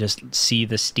outside and just see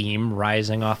the steam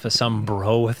rising off of some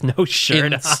bro with no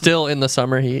shirt on. Still in the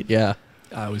summer heat. Yeah.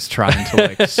 I was trying to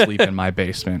like sleep in my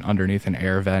basement underneath an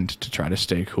air vent to try to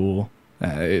stay cool.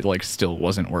 It like still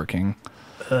wasn't working.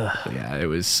 But yeah, it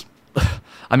was.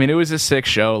 I mean, it was a sick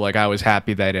show. Like I was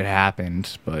happy that it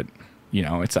happened, but you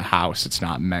know, it's a house. It's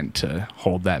not meant to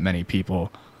hold that many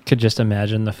people. Could just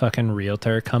imagine the fucking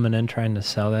realtor coming in trying to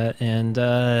sell that, and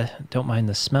don't mind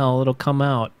the smell, it'll come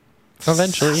out.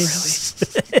 Eventually.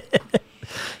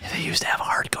 They used to have a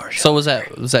hardcore show. So was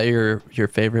that your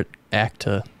favorite act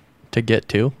to get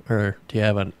to, or do you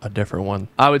have a different one?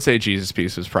 I would say Jesus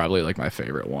Piece was probably like my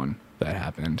favorite one that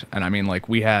happened. And I mean, like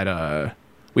we had a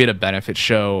benefit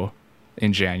show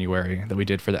in January that we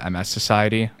did for the MS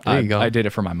Society. There you go. I did it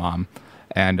for my mom,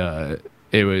 and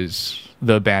it was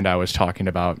the band I was talking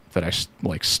about that I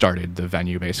like started the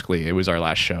venue. Basically, it was our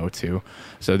last show too,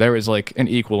 so there was like an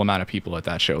equal amount of people at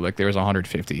that show. Like there was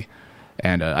 150,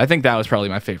 and I think that was probably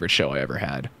my favorite show I ever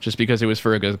had, just because it was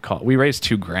for a good cause. We raised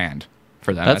 $2,000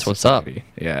 for that. That's what's up.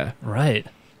 Yeah, Right.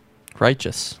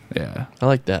 Righteous. yeah. I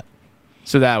like that.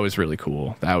 So that was really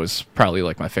cool. That was probably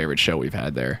like my favorite show we've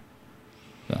had there.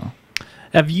 So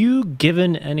Have you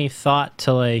given any thought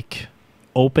to like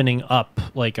opening up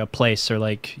like a place, or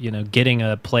like, you know, getting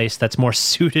a place that's more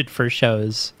suited for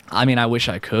shows? I mean, I wish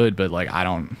I could, but like I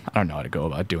don't know how to go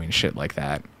about doing shit like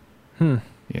that.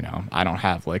 You know, I don't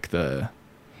have like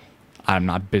I'm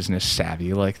not business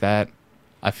savvy like that.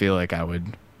 I feel like I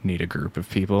would need a group of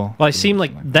people. Well, I to do seem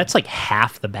like something that's like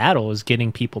half the battle is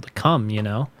getting people to come, you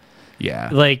know? yeah.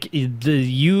 Like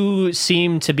you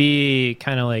seem to be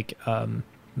kind of like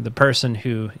the person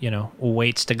who, you know,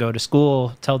 waits to go to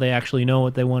school till they actually know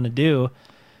what they want to do,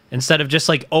 instead of just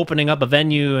like opening up a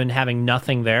venue and having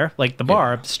nothing there, like the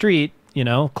bar up the street, you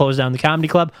know, close down the comedy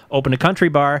club, open a country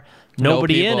bar,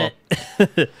 nobody in it.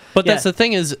 But Yeah. that's the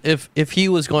thing is, if he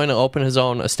was going to open his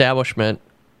own establishment,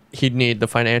 he'd need the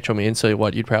financial means. So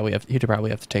what he'd probably have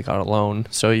to take out a loan.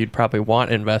 So you'd probably want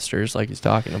investors, like he's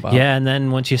talking about. Yeah, and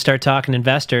then once you start talking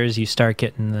investors, you start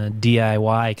getting the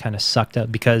DIY kind of sucked up,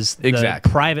 because the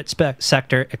Exactly. private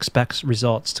sector expects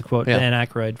results, to quote Yeah. Dan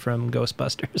Aykroyd from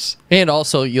Ghostbusters. And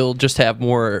also, you'll just have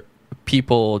more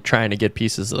people trying to get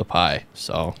pieces of the pie.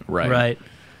 So Right.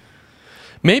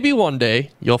 maybe one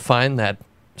day you'll find that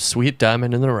sweet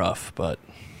diamond in the rough. But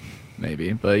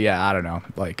Maybe, but yeah, I don't know.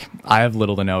 Like, I have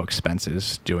little to no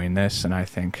expenses doing this, and I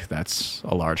think that's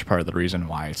a large part of the reason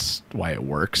why it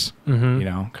works. Mm-hmm. You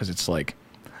know, because it's like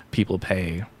people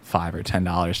pay $5 or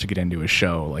 $10 to get into a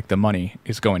show. Like the money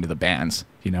is going to the bands.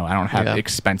 You know, I don't have Yeah.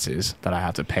 expenses that I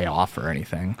have to pay off or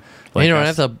anything. you don't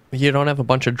that's- have a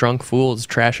bunch of drunk fools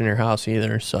trashing your house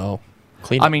either. So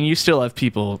Clean. I mean, you still have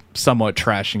people somewhat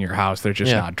trashing your house. They're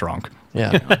just Yeah. not drunk.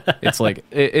 yeah. It's like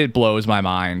it blows my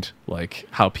mind, like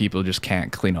how people just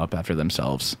can't clean up after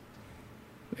themselves.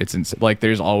 It's like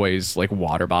there's always like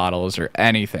water bottles or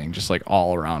anything just like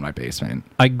all around my basement.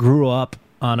 I grew up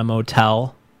on a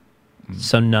motel,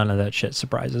 so none of that shit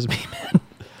surprises me, man.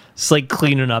 It's like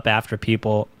cleaning up after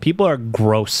people. People are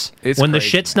gross. It's when the crazy,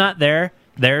 shit's man. not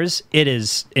theirs, it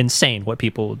is insane what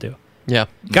people will do. Yeah.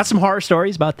 Got some horror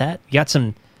stories about that? You got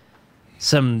some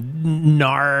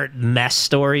gnar mess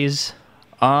stories?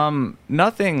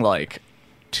 Nothing like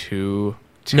too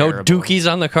No terrible.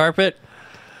 dookies on the carpet.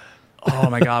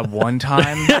 Oh my god! One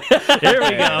time, Here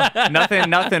we go.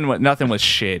 nothing was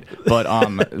shit.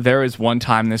 But there was one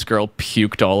time this girl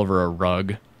puked all over a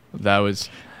rug. That was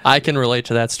I can relate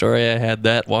to that story. I had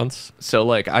that once. so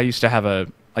like I used to have a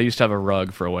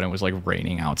rug for when it was like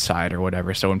raining outside or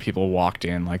whatever. So when people walked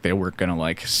in, like they weren't gonna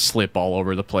like slip all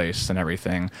over the place and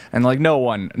everything. And like no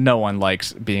one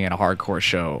likes being at a hardcore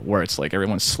show where it's like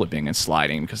everyone's slipping and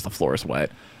sliding because the floor is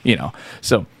wet. You know,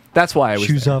 so. That's why I was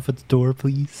there. off at the door,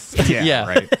 please. Yeah.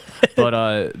 Right.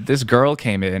 But this girl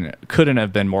came in, couldn't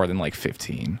have been more than like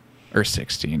 15 or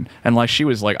 16, and like she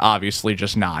was like obviously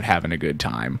just not having a good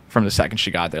time from the second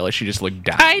she got there. Like she just looked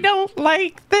down. I don't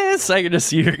like this. I could just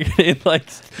see her getting like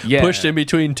Yeah. pushed in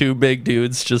between two big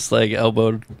dudes, just like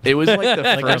elbowed. It was like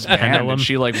the a first band, pendulum. and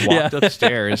she like walked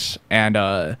upstairs and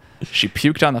she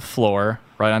puked on the floor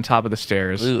right on top of the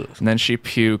stairs, Ugh. and then she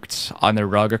puked on the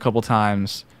rug a couple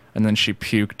times, and then she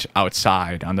puked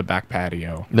outside on the back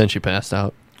patio. Then she passed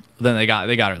out. Then they got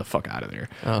her the fuck out of there.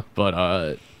 Oh.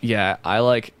 But yeah, I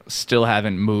like still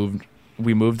haven't moved.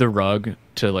 We moved the rug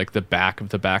to like the back of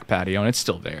the back patio, and it's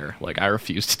still there. Like I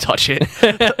refuse to touch it.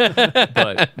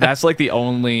 But that's like the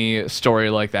only story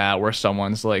like that where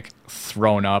someone's like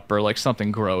thrown up or like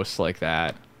something gross like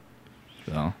that.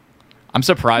 So I'm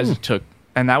surprised it took,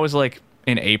 and that was like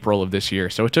in April of this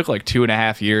year. So it took like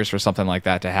 2.5 years for something like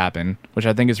that to happen, which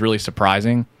I think is really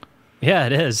surprising. Yeah,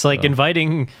 it is. Like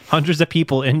inviting hundreds of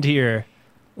people into your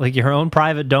own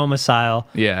private domicile.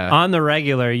 Yeah. On the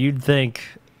regular, you'd think,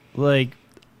 like,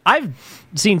 I've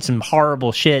seen some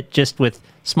horrible shit just with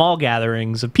small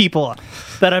gatherings of people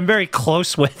that I'm very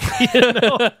close with, you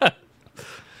know?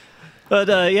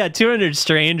 But yeah, 200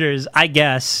 strangers, I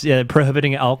guess,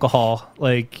 prohibiting alcohol,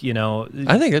 like, you know.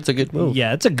 I think it's a good move.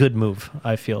 Yeah, it's a good move,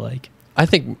 I feel like. I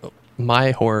think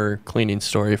my horror cleaning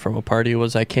story from a party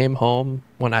was I came home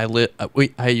when I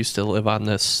used to live on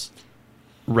this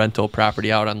rental property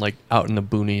out in the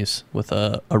boonies with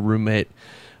a roommate.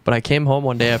 But I came home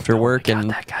one day after work God, and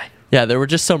that guy. yeah, there were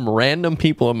just some random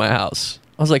people in my house.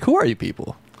 I was like, "Who are you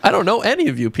people? I don't know any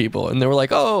of you people." And they were like,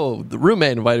 "Oh, the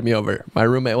roommate invited me over." My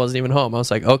roommate wasn't even home. I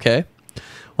was like, "Okay."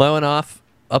 Well, I went off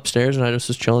upstairs and I just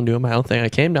was chilling doing my own thing. I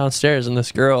came downstairs and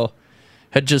this girl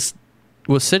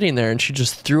was sitting there and she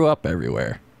just threw up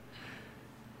everywhere.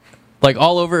 Like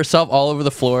all over herself, all over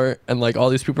the floor, and like all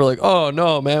these people are like, "Oh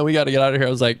no, man, we got to get out of here."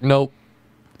 I was like, "Nope."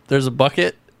 There's a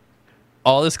bucket,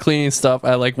 all this cleaning stuff.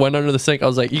 I like went under the sink. I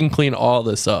was like, "You can clean all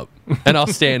this up, and I'll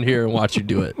stand here and watch you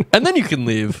do it, and then you can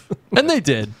leave." And they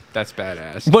did. That's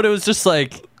badass. But it was just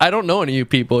like, I don't know any of you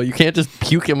people. You can't just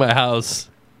puke in my house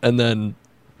and then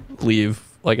leave.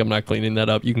 Like I'm not cleaning that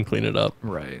up. You can clean it up.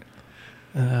 Right.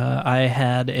 I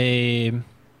had a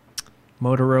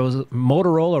Motorola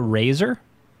Razr,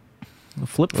 a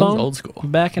flip That was phone, old school.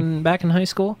 back in high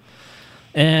school,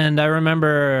 and I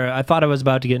remember I thought I was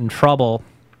about to get in trouble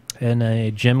in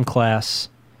a gym class,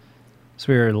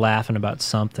 so we were laughing about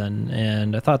something,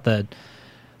 and I thought that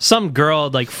some girl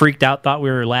had, like, freaked out, thought we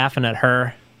were laughing at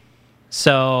her,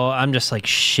 so I'm just like,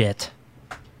 shit.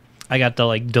 I got to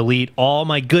like delete all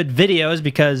my good videos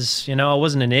because, you know, I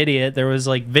wasn't an idiot. There was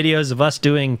like videos of us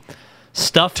doing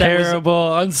stuff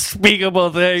Terrible, unspeakable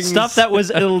things. stuff that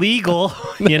was illegal,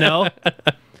 you know.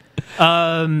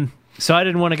 So I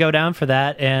didn't want to go down for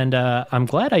that, and I'm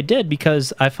glad I did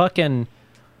because I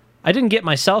didn't get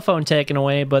my cell phone taken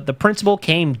away, but the principal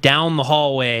came down the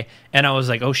hallway, and I was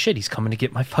like, oh shit, he's coming to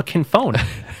get my fucking phone.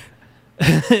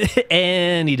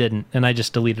 And he didn't, and I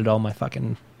just deleted all my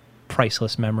fucking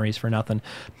priceless memories for nothing.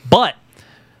 But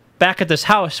back at this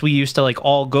house we used to like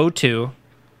all go to,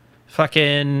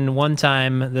 fucking one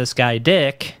time this guy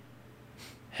Dick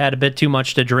had a bit too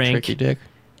much to drink. Tricky dick.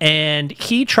 And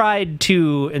he tried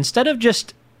to, instead of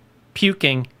just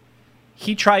puking,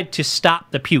 he tried to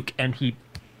stop the puke, and he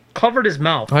covered his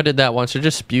mouth. I did that once. It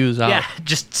just spews out. Yeah,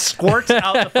 just squirts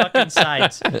out the fucking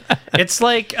sides. It's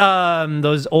like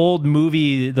those old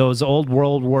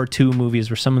World War II movies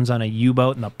where someone's on a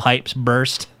U-boat and the pipes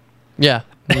burst. Yeah.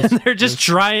 And they're just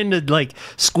trying to like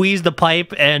squeeze the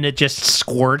pipe and it just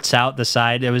squirts out the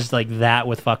side. It was like that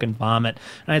with fucking vomit.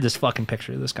 And I had this fucking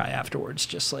picture of this guy afterwards,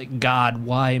 just like, God,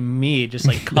 why me? Just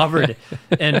like covered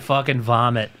in fucking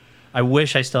vomit. I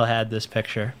wish I still had this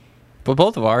picture. But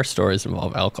both of our stories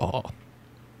involve alcohol.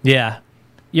 Yeah.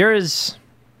 Yours,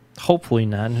 hopefully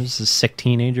not. Who's a sick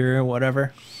teenager or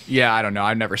whatever. Yeah, I don't know.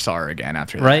 I never saw her again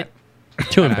after that. Right?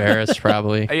 Too embarrassed,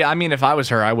 probably. Yeah, I mean, if I was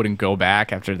her, I wouldn't go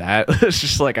back after that. It's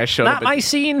just like I showed Not up. my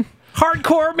scene.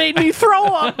 Hardcore made me throw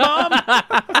up, Mom.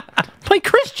 My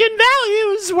Christian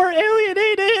values were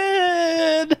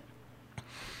alienated.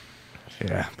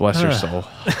 Yeah, bless her soul.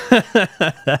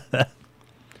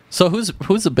 So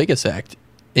who's the biggest act,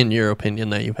 in your opinion,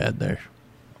 that you've had there?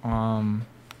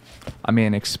 I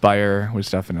mean, Expire was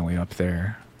definitely up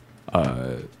there.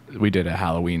 We did a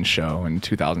Halloween show in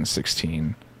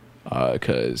 2016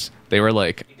 because they were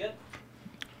like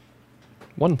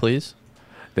One, please.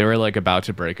 they were like about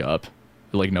to break up.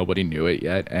 Like nobody knew it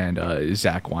yet, and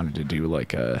Zach wanted to do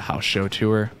like a house show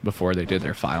tour before they did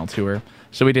their final tour.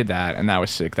 So we did that, and that was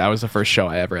sick. That was the first show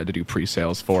I ever had to do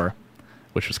pre-sales for,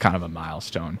 which was kind of a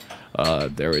milestone.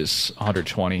 There was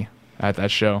 120 at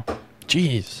that show.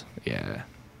 Jeez. Yeah,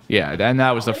 yeah, and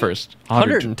that was the first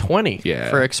 120 Yeah.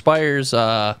 for Expire's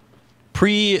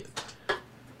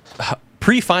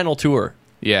pre-final tour,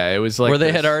 Yeah, it was like where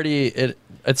they had this- already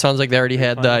it sounds like they already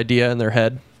had the idea in their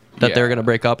head that they were Yeah. going to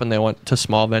break up, and they went to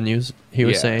small venues, he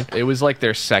was saying. It was like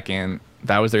their second.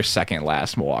 That was their second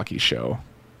last Milwaukee show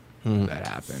that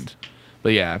happened.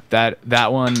 But yeah,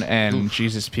 that one and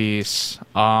Jesus Peace.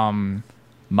 Mom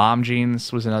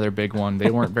Jeans was another big one. They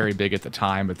weren't very big at the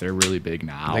time, but they're really big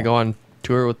now. They go on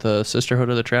tour with the Sisterhood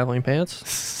of the Traveling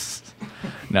Pants.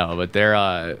 No, but they're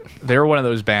one of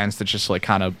those bands that just like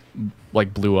kind of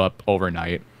like blew up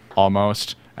overnight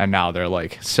almost, and now they're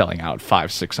like selling out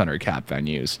 500-600 cap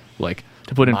venues. Like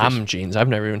to put in, Mom Jeans. I've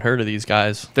never even heard of these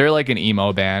guys. they're like an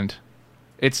emo band.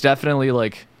 It's definitely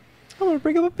like I'm going to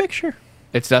bring up a picture.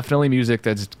 it's definitely music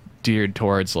that's geared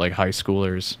towards like high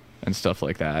schoolers and stuff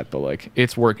like that. But like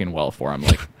it's working well for them.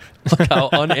 Like Look how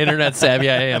un-internet savvy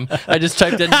I am. I just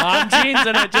typed in Mom Jeans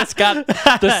and I just got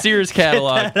the Sears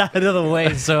catalog. Out of the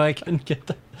way so I can get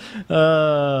the.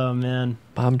 Oh, man.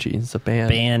 Mom Jeans, the band.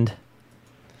 Band.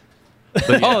 but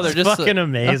yeah, Oh, they're just fucking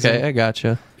amazing. Okay, I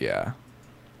gotcha. yeah,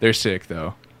 they're sick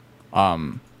though.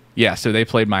 Yeah, so they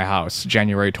played my house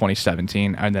January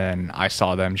 2017, and then I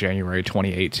saw them January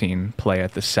 2018 play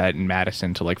at the Set in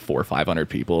Madison to like 400 or 500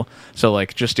 people. So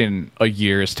like just in a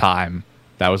year's time,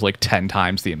 that was like 10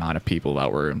 times the amount of people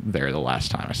that were there the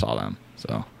last time I saw them.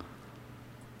 So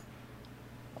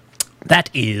That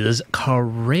is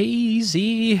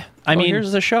crazy. I mean,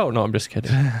 here's the show. No, I'm just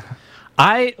kidding.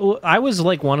 I was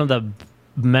like one of the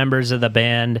members of the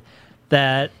band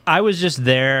that I was just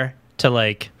there to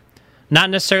like, not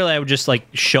necessarily I would just like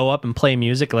show up and play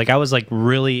music. Like I was like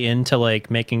really into like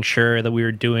making sure that we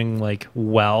were doing like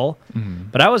well,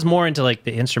 but I was more into like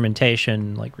the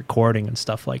instrumentation, like recording and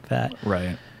stuff like that.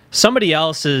 right. Somebody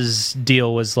else's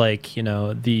deal was like, you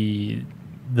know, the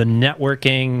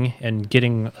networking and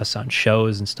getting us on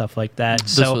shows and stuff like that.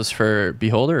 This was for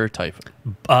Beholder or Typhoon?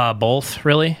 Both,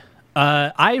 really.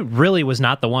 I really was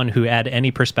not the one who had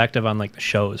any perspective on like the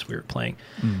shows we were playing,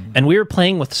 and we were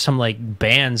playing with some like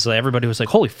bands that everybody was like,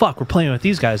 "Holy fuck, we're playing with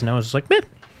these guys!" And I was just like, "Man,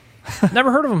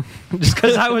 never heard of them," just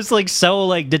because I was like so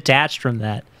like detached from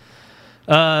that.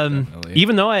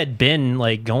 Even though I had been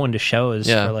like going to shows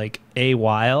Yeah. for like a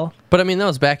while. But I mean, that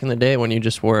was back in the day when you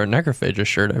just wore a Necrophagia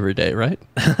shirt every day, right?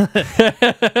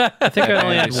 I think I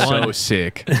only had That is one. so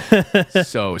sick.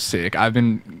 So sick. I've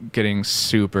been getting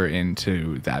super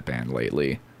into that band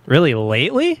lately. Really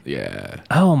lately? Yeah.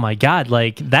 Oh my god!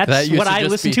 Like That that's used what to I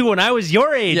just listened be- to when I was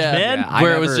your age, Yeah, man. yeah, I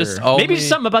Where it was never- just only, Maybe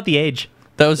something about the age.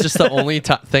 that was just the only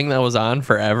thing that was on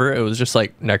forever. It was just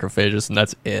like Necrophagus, and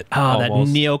that's it. Oh,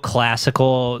 almost. that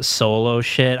neoclassical solo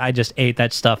shit. I just ate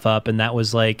that stuff up, and that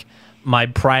was like my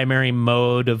primary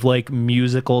mode of like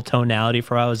musical tonality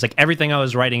for I was like everything I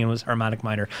was writing was harmonic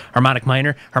minor, harmonic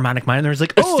minor, harmonic minor. There's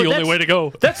like, oh, the only that's- way to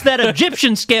go. That's that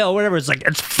Egyptian scale, whatever. It's like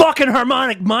it's fucking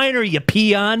harmonic minor, you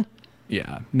peon.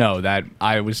 Yeah. No, that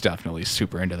I was definitely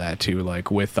super into that too.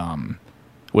 Like with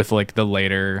like the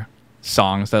later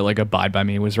songs that like Abide by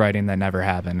Me was writing that never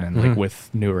happened, and like with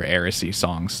newer Heresy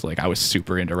songs, like I was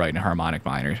super into writing harmonic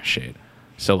minor shit.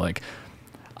 So like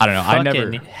I don't know. I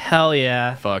Fucking never hell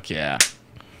yeah. fuck yeah.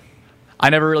 I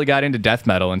never really got into death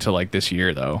metal until like this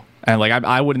year though. And like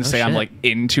I wouldn't say I'm shit. like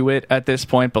into it at this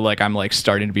point, but like I'm like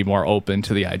starting to be more open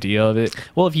to the idea of it.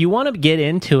 Well, if you want to get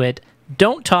into it,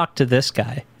 don't talk to this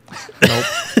guy. Nope.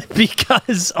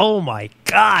 Because oh my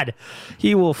god,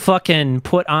 he will fucking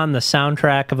put on the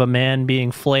soundtrack of a man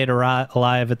being flayed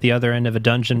alive at the other end of a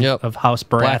dungeon Yep. of House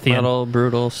Black Baratheon. metal,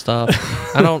 brutal stuff.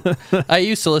 I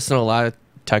used to listen to a lot of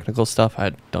technical stuff.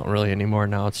 I don't really anymore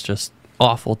now. It's just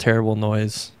awful, terrible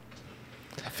noise.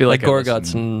 I feel Like I gore guts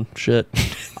listen- and shit.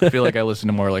 I feel like I listen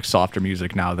to more like softer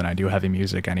music now than I do heavy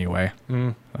music anyway.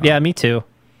 Yeah, me too.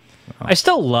 I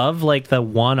still love like the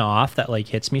one-off that like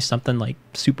hits me. Something like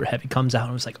super heavy comes out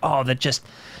and it's like, oh, that just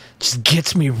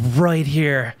gets me right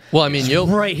here. Well, I mean, you'll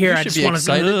right here, You I should just be wanna-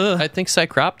 excited. Ugh. I think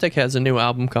Psychroptic has a new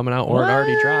album coming out, or it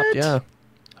already dropped. What? Yeah.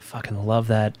 I fucking love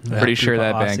that. Pretty sure group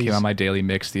that of band came Aussies. on my daily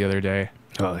mix the other day.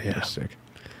 Oh They're sick.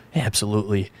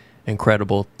 Absolutely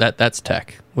incredible. That's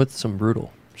tech with some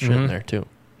brutal shit in there too.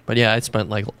 But yeah, I spent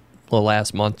like the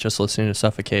last month just listening to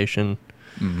Suffocation.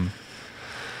 Mm-hmm.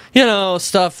 You know,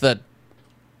 stuff that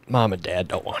mom and dad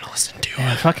don't want to listen to.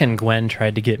 Yeah, fucking Gwen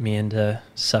tried to get me into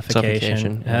Suffocation.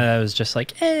 Suffocation, yeah. I was just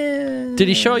like, eh. Did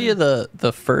he show you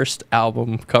the first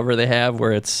album cover they have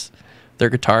where it's their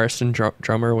guitarist and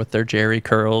drummer with their Jerry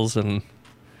curls and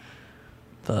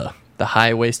the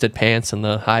high waisted pants and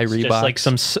the high Reeboks?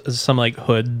 Just like some like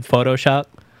hood Photoshop.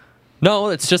 No,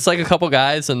 it's just like a couple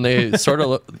guys and they sort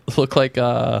of look like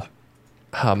oh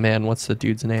man, what's the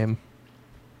dude's name?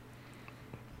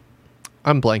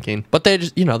 I'm blanking. But they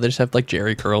just have like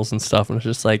Jerry curls and stuff, and it's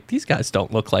just like these guys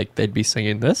don't look like they'd be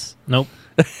singing this. Nope.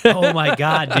 Oh my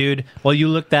god, dude. Well, you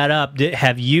look that up.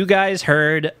 Have you guys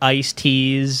heard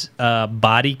Ice-T's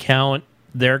Body Count,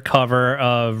 their cover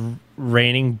of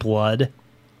Raining Blood?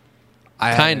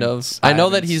 Kind of. I know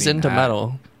that he's into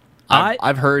metal.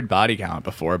 I've heard Body Count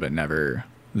before, but never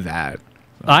that.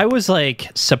 I was like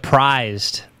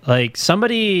surprised. Like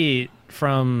somebody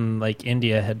from like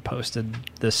India had posted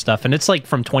this stuff, and it's like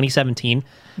from 2017.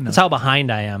 That's how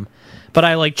behind I am. But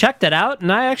I like checked it out,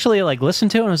 and I actually like listened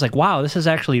to it, and I was like, wow, this is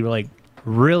actually like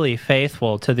really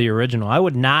faithful to the original. I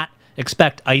would not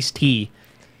expect Ice-T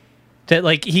to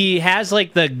like, he has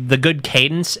like the good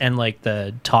cadence and like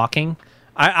the talking.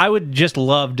 I would just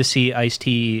love to see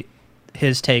Ice-T,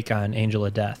 his take on Angel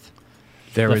of Death.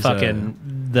 There was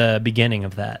The beginning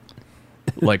of that.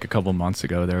 like a couple months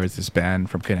ago, there was this band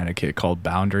from Connecticut called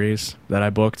Boundaries that I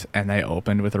booked, and they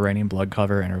opened with a Raining Blood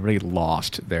cover, and everybody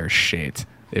lost their shit.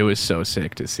 It was so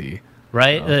sick to see.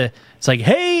 Right? It's like,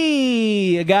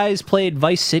 hey, a guy's played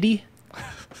Vice City.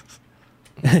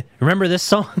 Remember this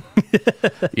song?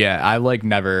 Yeah, I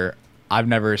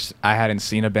hadn't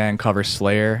seen a band cover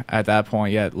Slayer at that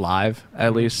point yet, live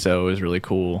at least, so it was really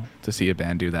cool to see a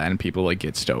band do that, and people like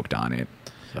get stoked on it.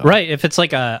 So. Right. If it's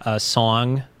like a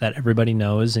song that everybody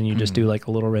knows and you just do like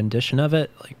a little rendition of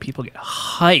it, like people get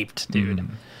hyped, dude.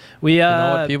 We You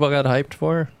know what people got hyped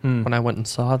for? When I went and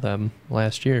saw them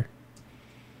last year.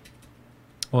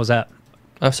 what was that?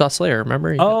 I saw Slayer,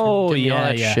 remember? Oh, Gave me all yeah,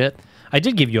 that yeah. shit. I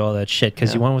did give you all that shit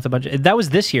because Yeah. you went with a bunch of... That was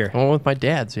this year. I went with my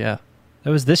dad's, yeah. That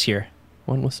was this year.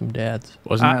 Went with some dads.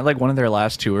 Wasn't that like one of their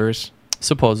last tours?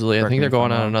 Supposedly. I Correct think me they're if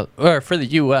going I'm on wrong. another... Or for the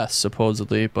U.S.,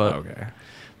 supposedly, but... Okay.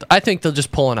 I think they'll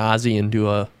just pull an Ozzy and do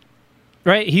a...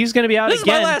 Right? He's going to be out This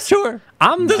again. is my last tour!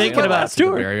 I'm This is thinking my about... last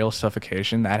tour. The Burial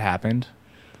Suffocation, that happened.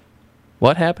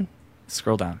 What happened?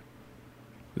 Scroll down.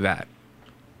 That.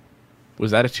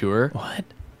 Was that a tour? What?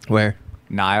 Where?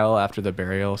 Nile after the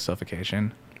Burial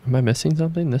Suffocation. Am I missing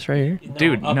something? This right here?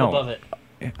 Dude, up no. above it.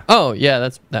 Oh, yeah,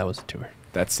 that was a tour.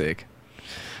 That's sick.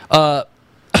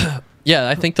 Yeah,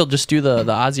 I think they'll just do the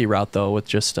Ozzy route, though, with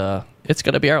just, it's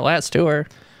going to be our last tour.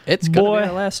 It's going to Boy. be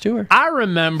our last tour. I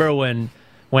remember when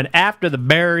After the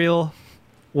Burial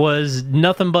was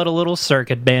nothing but a little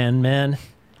circuit band, man.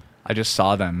 I just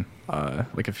saw them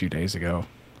like a few days ago.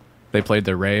 They played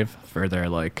the rave for their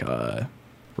like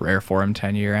Rare Forum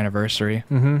 10-year anniversary.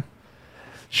 Mm-hmm.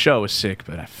 Show was sick,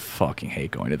 but I fucking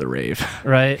hate going to the rave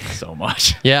Right? so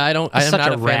much. Yeah, I'm such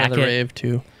not a a fan of the racket. rave,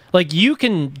 too. Like, you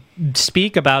can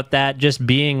speak about that just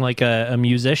being like a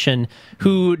musician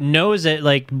who knows it.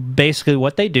 Like, basically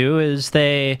what they do is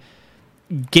they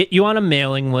get you on a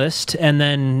mailing list and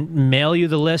then mail you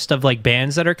the list of like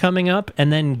bands that are coming up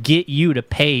and then get you to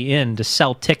pay in to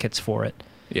sell tickets for it.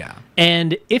 Yeah.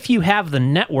 And if you have the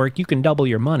network, you can double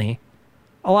your money.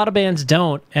 A lot of bands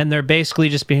don't, and they're basically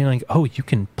just being like, oh, you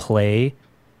can play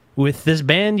with this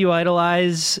band you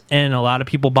idolize, and a lot of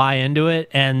people buy into it,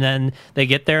 and then they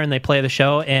get there and they play the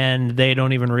show, and they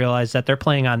don't even realize that they're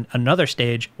playing on another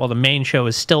stage while the main show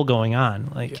is still going on.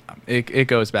 Like, It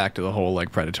goes back to the whole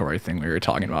like predatory thing we were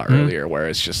talking about earlier, where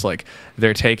it's just like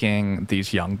they're taking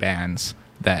these young bands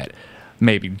that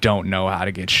maybe don't know how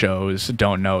to get shows,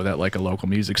 don't know that like a local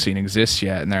music scene exists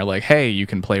yet, and they're like, hey, you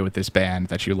can play with this band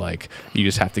that you like, you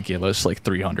just have to give us like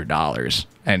 $300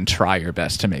 and try your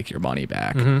best to make your money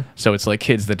back. So it's like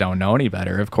kids that don't know any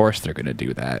better, of course they're going to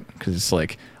do that, because it's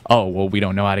like, oh well, we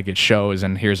don't know how to get shows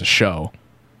and here's a show.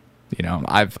 You know,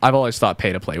 I've always thought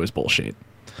pay to play was bullshit.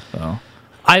 So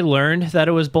I learned that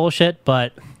it was bullshit,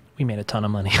 but we made a ton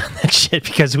of money on that shit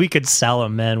because we could sell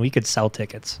them, man. We could sell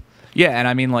tickets. yeah, and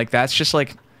I mean, like, that's just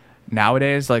like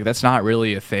nowadays, like, that's not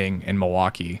really a thing in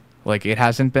Milwaukee. Like, it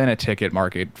hasn't been a ticket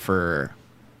market for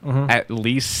at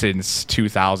least since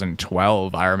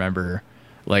 2012. I remember,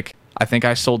 like, I think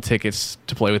I sold tickets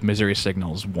to play with Misery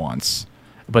Signals once,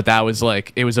 but that was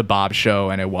like, it was a Bob show,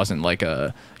 and it wasn't like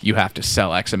a you have to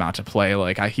sell X amount to play.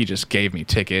 Like, he just gave me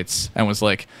tickets and was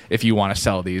like, if you want to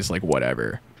sell these, like,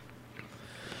 whatever.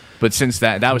 But since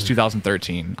that was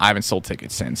 2013, I haven't sold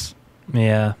tickets since.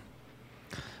 Yeah.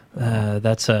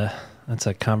 That's a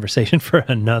conversation for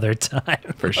another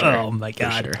time. For sure. Oh my For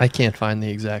god. sure. I can't find the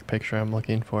exact picture I'm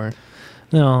looking for.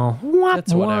 No.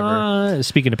 That's whatever.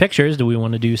 Speaking of pictures, do we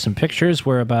want to do some pictures?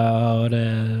 We're about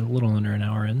a little under an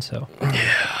hour in, so.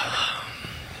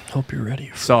 Hope you're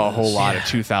ready. Saw a whole lot of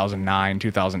 2009,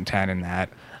 2010 in that.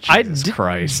 Jesus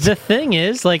Christ. The thing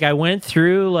is, like, I went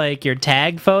through like your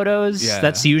tag photos. Yeah.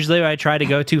 That's usually what I try to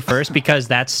go to first because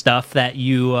that's stuff that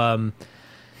you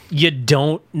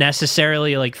don't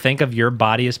necessarily like think of your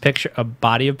body as a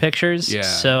body of pictures. Yeah.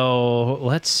 So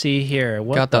let's see here.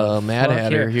 What Got the Mad fuck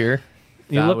Hatter here.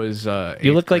 You That look, was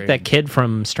you look like that grade. kid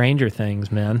from Stranger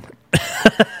Things, man.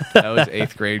 That was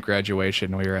 8th grade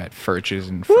graduation. We were at Furch's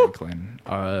in Franklin.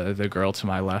 The girl to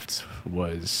my left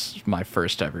was my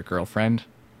first ever girlfriend.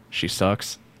 She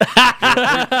sucks.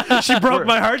 She broke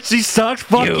my heart. She sucks.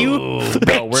 Fuck you.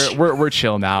 No, we're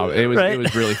chill now. It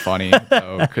was really funny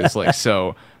though, because like,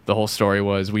 so the whole story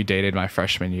was we dated my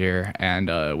freshman year,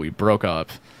 and we broke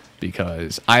up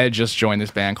because I had just joined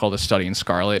this band called A Study in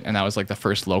Scarlet, and that was like the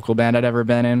first local band I'd ever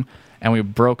been in. And we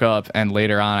broke up, and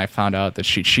later on I found out that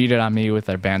she cheated on me with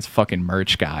their band's fucking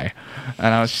merch guy. And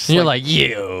I was just You're like, like,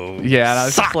 you. yeah, and I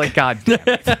was just like, God damn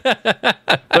it.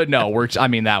 But no, I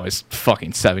mean, that was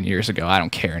fucking 7 years ago. I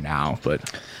don't care now,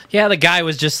 but Yeah, the guy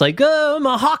was just like, oh, I'm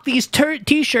going to hawk these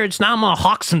t-shirts. Now I'm going to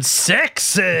hawk some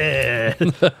sex. yeah,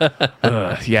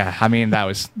 I mean,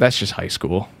 that's just high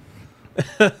school.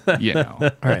 You know.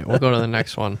 All right, we'll go to the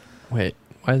next one. Wait,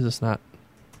 why is this not?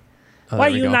 Oh, Why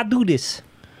there we you go. not do this?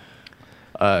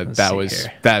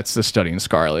 That's The Study in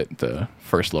Scarlet, the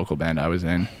first local band I was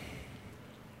in.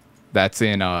 That's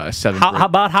in Seven.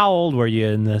 How old were you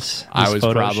in this I was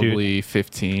photo shoot? probably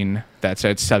 15. That's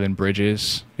at Seven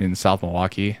Bridges in South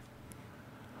Milwaukee.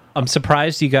 I'm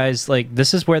surprised you guys, like,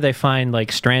 this is where they find,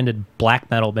 like, stranded black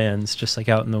metal bands just, like,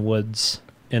 out in the woods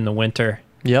in the winter.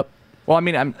 Yep. Well, I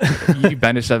mean, you've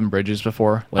been to Seven Bridges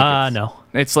before? Like, No.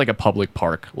 It's like a public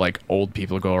park. Like, old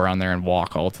people go around there and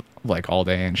walk all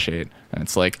day and shit. And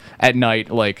it's like at night,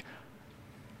 like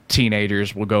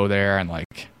teenagers will go there and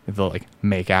like they'll like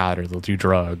make out or they'll do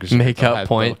drugs. Make out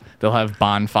point. They'll have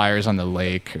bonfires on the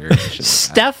lake. Or shit like that.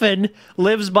 Stefan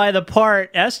lives by the part,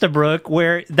 Estabrook,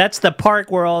 where that's the park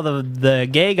where all the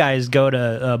gay guys go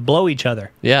to blow each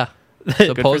other. Yeah.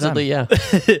 Supposedly, yeah.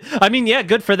 I mean, yeah,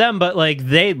 good for them, but like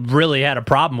they really had a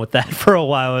problem with that for a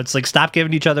while. It's like, stop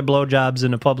giving each other blowjobs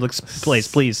in a public place,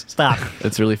 please stop.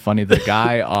 It's really funny. The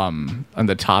guy on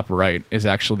the top right is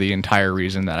actually the entire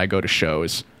reason that I go to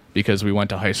shows, because we went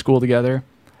to high school together,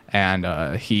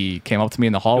 and he came up to me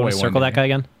in the You hallway. want to circle one that guy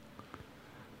again?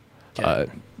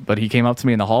 But he came up to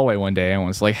me in the hallway one day and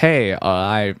was like, "Hey,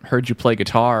 I heard you play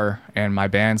guitar, and my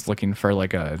band's looking for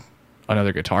like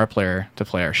another guitar player to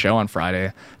play our show on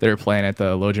Friday. They were playing at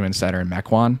the Logeman Center in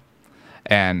Mequon,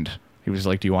 and he was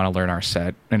like, "Do you want to learn our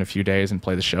set in a few days and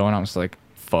play the show?" And I was like,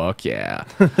 "Fuck yeah!"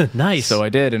 Nice. So I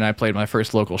did, and I played my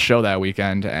first local show that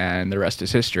weekend, and the rest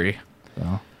is history.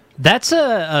 So. That's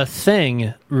a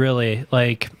thing, really.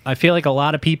 Like, I feel like a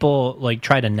lot of people like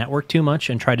try to network too much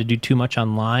and try to do too much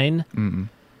online.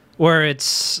 Where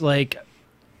it's like,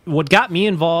 what got me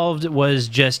involved was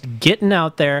just getting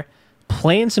out there,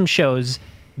 playing some shows,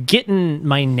 getting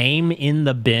my name in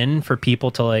the bin for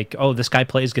people to like, oh, this guy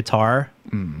plays guitar,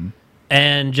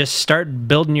 and just start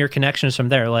building your connections from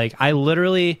there. Like, I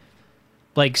literally,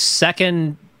 like,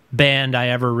 second band I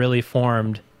ever really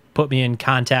formed put me in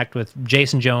contact with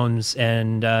Jason Jones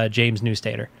and James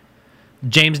Newstater.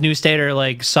 James Newstater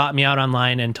like sought me out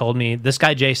online and told me, this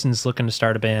guy Jason's looking to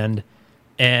start a band,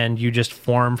 and you just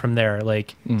form from there.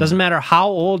 Like, doesn't matter how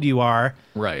old you are,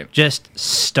 Right. just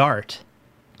start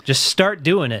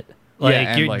doing it. Like,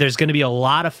 Yeah, and, like, there's going to be a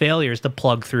lot of failures to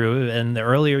plug through, and the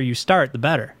earlier you start, the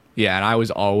better. Yeah, and I was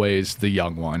always the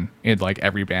young one in like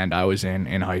every band I was in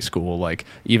high school. Like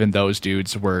even those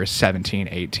dudes were 17,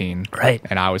 18. Right.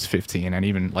 And I was 15. And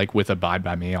even like with Abide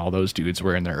by Me, all those dudes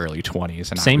were in their early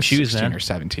 20s. And I Same was shoes, 16 man. or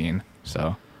 17.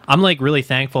 So I'm like really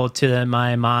thankful to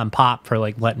my mom and pop for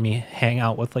like letting me hang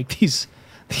out with like these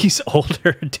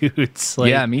older dudes.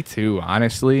 Like, yeah, me too.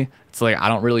 Honestly, it's like I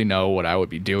don't really know what I would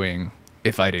be doing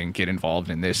if I didn't get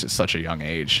involved in this at such a young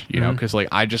age, you know, because like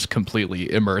I just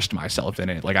completely immersed myself in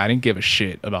it. Like I didn't give a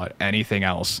shit about anything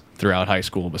else throughout high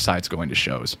school besides going to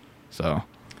shows. So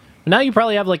now you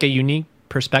probably have like a unique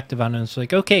perspective on it. It's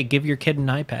like, okay, give your kid an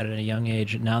iPad at a young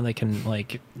age, and now they can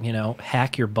like, you know,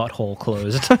 hack your butthole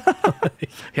closed.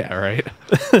 yeah, right.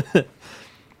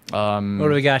 What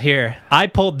do we got here? I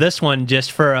pulled this one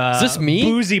just for Is this me?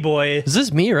 Boozy Boy. Is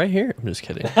this me right here? I'm just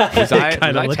kidding. Was I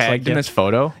kinda looks tagged like in you. this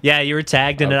photo? Yeah, you were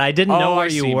tagged in it. I didn't know Oh, where I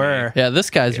you see me. were. Yeah, this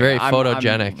guy's very I'm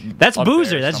photogenic. That's up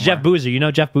Boozer. there That's somewhere. Jeff Boozer. You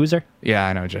know Jeff Boozer? Yeah,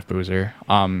 I know Jeff Boozer.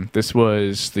 This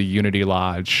was the Unity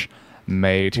Lodge,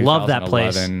 May 2011. Love that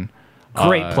place.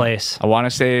 Great place. I want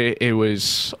to say it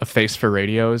was a Face for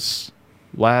Radio's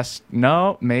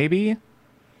maybe.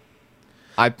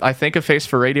 I think a Face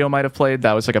for Radio might have played.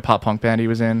 That was like a pop punk band he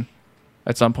was in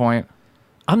at some point.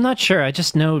 I'm not sure. I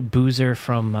just know Boozer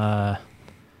from.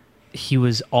 He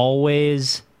was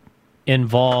always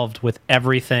involved with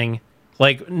everything.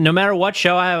 Like no matter what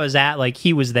show I was at, like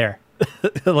he was there.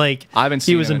 Like I haven't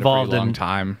seen he was him involved in a pretty long in.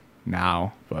 time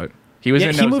now, but he was Yeah,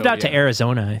 in. he No moved out to Zodiac.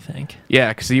 Arizona, I think. Yeah,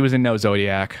 because he was in No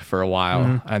Zodiac for a while,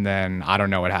 Mm-hmm. and then I don't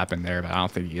know what happened there, but I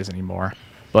don't think he is anymore.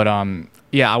 But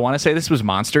yeah, I want to say this was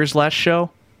Monsters' last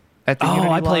show at the Oh,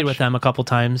 Unity I played Lodge. with them a couple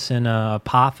times in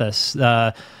Apophis.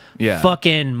 Yeah,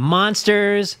 Fucking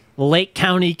Monsters, Lake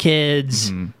County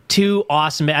Kids, Mm-hmm. two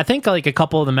awesome. I think like a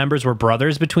couple of the members were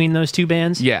brothers between those two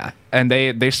bands. yeah, and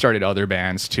they started other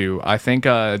bands too. I think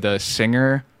the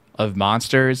singer of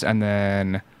Monsters and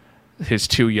then his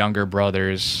two younger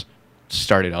brothers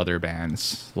started other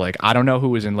bands. Like I don't know who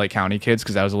was in Lake County Kids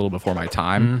because that was a little before my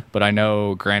time, Mm-hmm. but I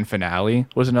know Grand Finale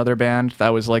was another band that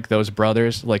was like those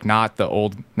brothers, like not the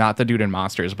dude in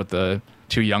Monsters, but the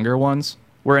two younger ones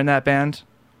were in that band.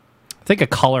 I think a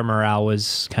Color Morale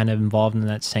was kind of involved in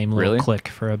that same little Really? clique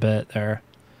for a bit there.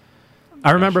 I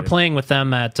remember Gotcha. playing with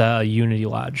them at Unity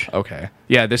Lodge. Okay.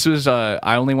 Yeah, this was I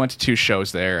only went to 2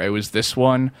 shows there. It was this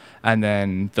one and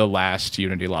then the last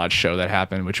Unity Lodge show that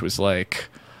happened, which was like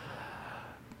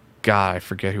God, I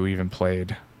forget who even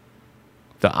played.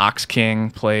 The Ox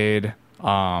King played,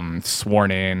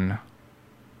 Sworn In,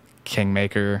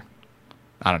 Kingmaker.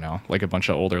 I don't know, like a bunch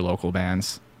of older local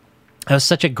bands. It was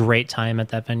such a great time at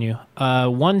that venue.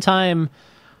 One time,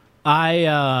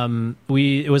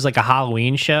 it was like a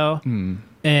Halloween show,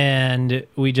 and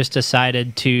we just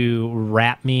decided to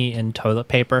wrap me in toilet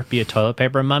paper, be a toilet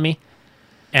paper mummy,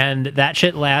 and that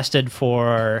shit lasted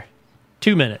for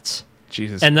 2 minutes.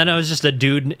 Jesus. And then I was just a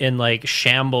dude in like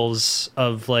shambles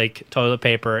of like toilet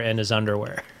paper and his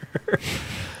underwear.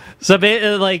 So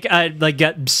I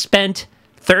got spent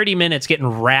 30 minutes getting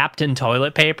wrapped in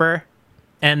toilet paper,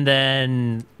 and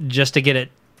then just to get it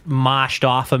moshed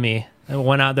off of me, I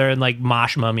went out there and like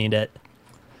mosh mummied it.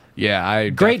 yeah, I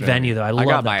Great definitely- venue, though. I love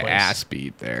got that my place. ass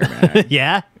beat there, man.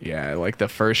 Yeah, Yeah, like the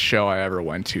first show I ever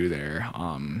went to there,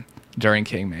 during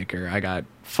Kingmaker, I got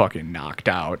fucking knocked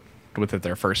out with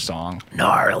their first song.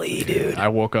 gnarly, dude. I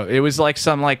woke up. It was like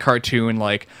some like cartoon.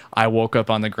 Like I woke up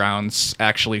on the ground,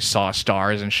 actually saw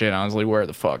stars and shit. I was like, "Where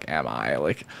the fuck am I?"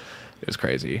 Like, it was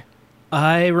crazy.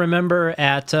 I remember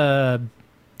at a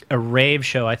rave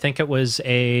show. I think it was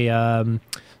a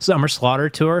Summer Slaughter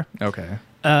tour. Okay.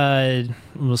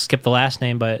 We'll skip the last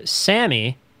name, but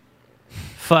Sammy,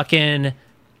 fucking,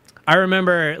 I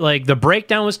remember like the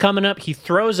breakdown was coming up. He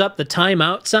throws up the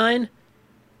timeout sign,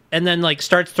 and then like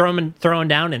starts throwing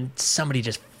down, and somebody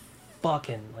just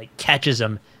fucking like catches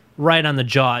him right on the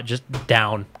jaw, just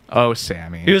down. Oh,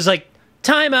 Sammy. He was like,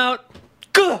 timeout.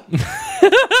 Gah!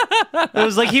 It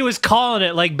was like he was calling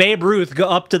it like Babe Ruth, go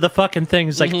up to the fucking thing.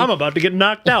 He's like, I'm about to get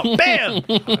knocked out.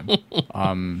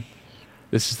 Bam!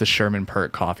 This is the Sherman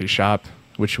Pert Coffee Shop,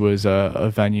 which was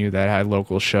a venue that had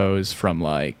local shows from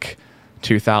like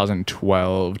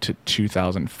 2012 to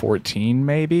 2014,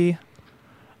 maybe.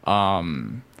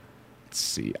 Let's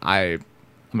see.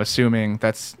 I'm assuming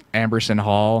that's Amberson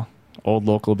Hall, old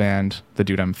local band. The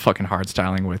dude I'm fucking hard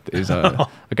styling with is a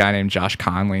guy named Josh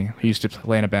Conley. He used to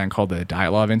play in a band called the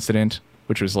Dialogue Incident,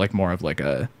 which was like more of like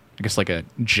I guess like a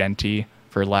genty,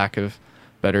 for lack of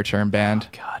better term, band.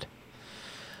 God.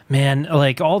 Man,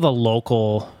 like all the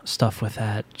local stuff with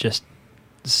that, just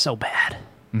so bad.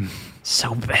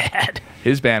 So bad.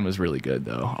 His band was really good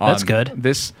though. That's good.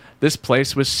 This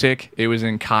place was sick. It was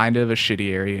in kind of a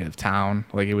shitty area of town.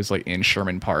 Like it was like in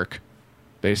Sherman Park,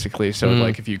 basically. So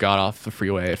like if you got off the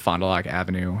freeway at Fond du Lac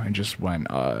Avenue and just went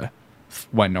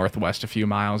northwest a few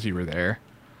miles, you were there.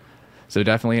 So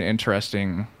definitely an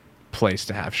interesting place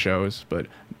to have shows. But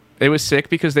it was sick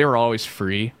because they were always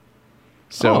free.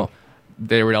 So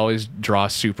they would always draw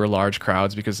super large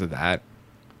crowds because of that.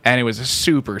 And it was a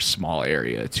super small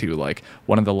area too. Like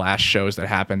one of the last shows that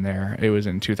happened there, it was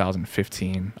in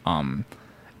 2015.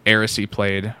 Heresy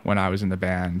played when I was in the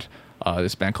band.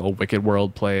 This band called Wicked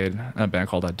World played. A band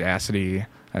called Audacity.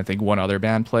 I think one other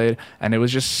band played. And it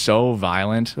was just so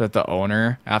violent that the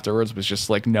owner afterwards was just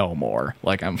like, no more.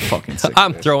 Like, I'm fucking sick of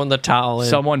I'm this. throwing the towel in.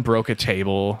 Someone broke a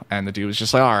table and the dude was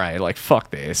just like, all right, like, fuck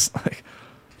this. Like,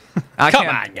 Come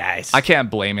on, guys. I can't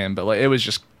blame him, but like, it was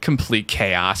just complete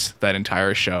chaos that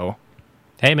entire show.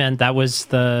 Hey, man, that was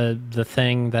the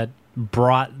thing that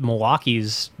brought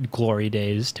Milwaukee's glory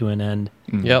days to an end.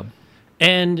 Yep.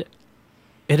 And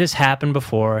it has happened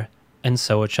before, and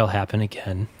so it shall happen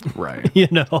again. Right. You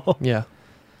know? Yeah.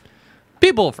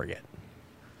 People will forget.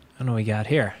 I don't know what we got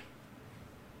here.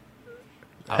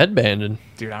 Headbanding.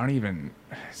 Dude, I don't even.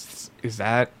 Is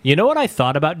that. You know what I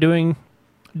thought about doing,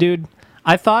 dude?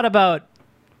 I thought about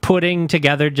putting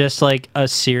together just like a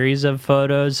series of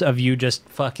photos of you just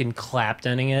fucking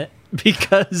Claptoning it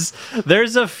because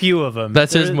there's a few of them.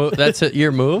 That's his move. That's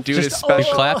your move, Dude, Just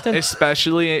especially, Clapton.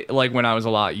 especially like when I was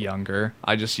a lot younger,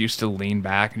 I just used to lean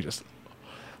back and just.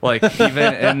 Like,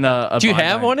 even in the. Do you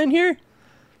have one in here?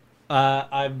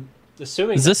 I'm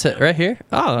assuming. Is this it right here?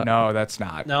 Oh, No, that's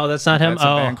not. No, that's not him. That's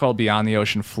a band called Beyond the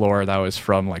Ocean Floor that was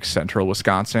from like central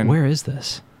Wisconsin. Where is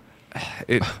this?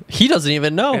 It he doesn't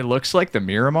even know. it looks like the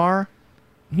Miramar.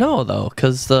 No, though,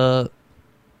 because this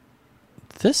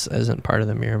isn't part of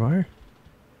the Miramar.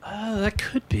 That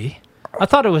could be. I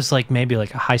thought it was like maybe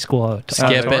like a high school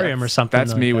Skip it. auditorium or something.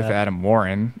 That's like me with that. Adam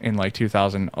Warren in like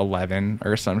 2011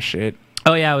 or some shit.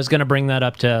 Oh yeah, I was gonna bring that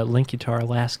up to link you to our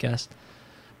last guest.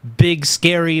 Big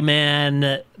scary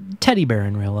man, teddy bear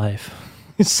in real life.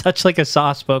 He's such like a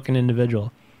soft-spoken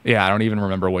individual. Yeah, I don't even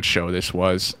remember what show this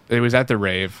was. It was at the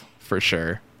rave for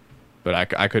sure,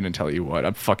 but I couldn't tell you what.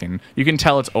 I'm fucking. You can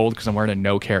tell it's old because I'm wearing a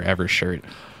No Care Ever shirt.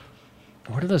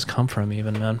 Where do those come from,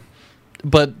 even, man?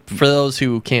 But for those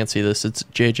who can't see this, it's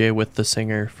JJ with the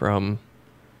singer from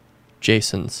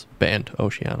Jason's band,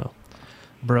 Oceano.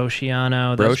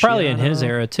 Brociano. That's probably in his Brociano.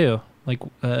 era too. Like,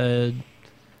 let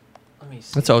me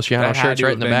see. That's Oceano That had shirts to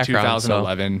right have in the been background. So.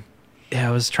 2011. Yeah,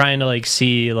 I was trying to like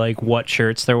see like what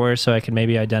shirts there were so I could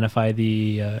maybe identify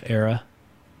the era.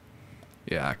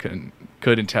 Yeah, I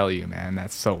couldn't tell you, man.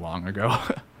 That's so long ago.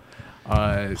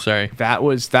 Sorry. That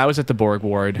was at the Borg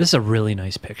Ward. This is a really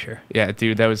nice picture. Yeah,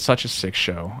 dude, that was such a sick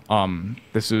show.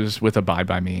 This was with Abide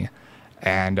by Me,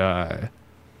 and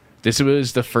this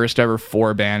was the first ever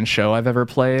 4-band show I've ever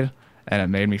played, and it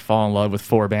made me fall in love with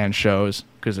 4-band shows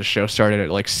because the show started at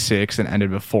like 6 and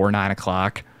ended before 9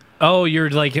 o'clock. Oh,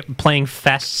 you're like playing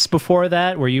fests before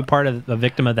that? Were you part of a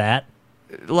victim of that?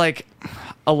 Like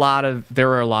there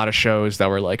were a lot of shows that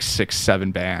were like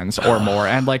 6-7 bands or more,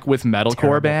 and like with metalcore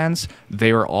Terrible. bands,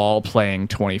 they were all playing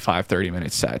 25-30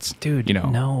 minute sets. Dude, you know,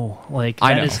 no. Like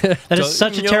I that know. is that is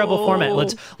such a terrible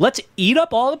format. Let's eat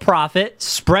up all the profit,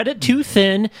 spread it too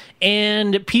thin,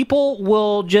 and people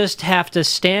will just have to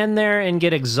stand there and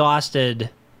get exhausted.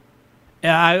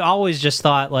 I always just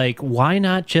thought like, why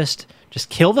not just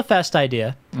kill the fest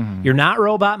idea? You're not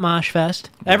Robot Mosh Fest.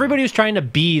 Everybody was trying to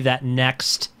be that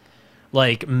next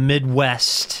like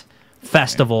Midwest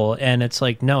festival, and it's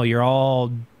like,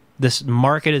 no, this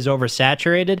market is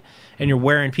oversaturated, and you're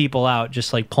wearing people out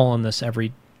just like pulling this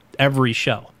every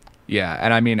show. Yeah,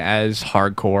 and I mean, as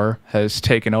hardcore has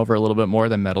taken over a little bit more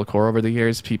than metalcore over the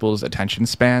years, people's attention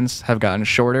spans have gotten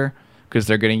shorter because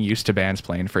they're getting used to bands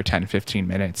playing for 10-15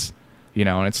 minutes. You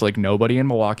know, and it's like nobody in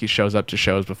Milwaukee shows up to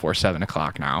shows before 7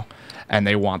 o'clock now, and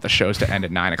they want the shows to end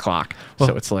at 9 o'clock.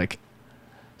 So it's like,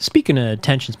 Speaking of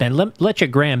attention span, let your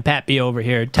grandpappy over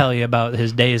here tell you about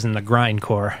his days in the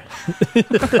grindcore.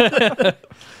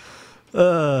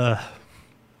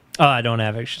 I don't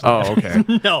have it. oh, okay.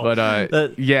 No.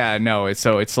 But yeah, no. It's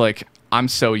like I'm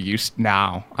so used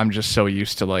now. I'm just so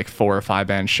used to like 4 or 5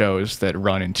 band shows that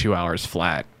run in 2 hours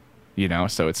flat. You know,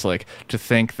 so it's like to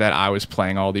think that I was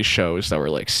playing all these shows that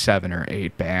were like 7 or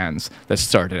 8 bands that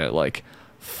started at like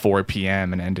 4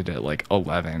 p.m. and ended at like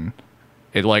 11.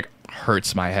 It like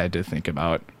hurts my head to think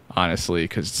about, honestly,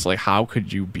 because it's like, how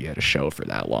could you be at a show for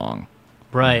that long?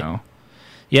 Right. You know?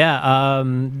 Yeah.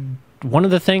 One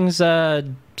of the things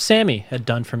Sammy had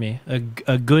done for me.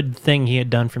 A good thing he had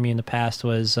done for me in the past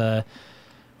was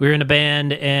we were in a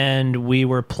band and we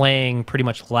were playing pretty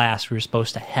much last. We were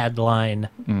supposed to headline,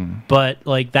 but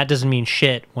like that doesn't mean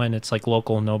shit when it's like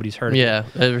local and nobody's heard of it. Yeah,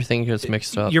 everything gets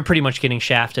mixed up. You're pretty much getting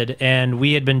shafted, and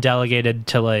we had been delegated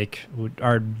to like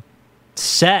our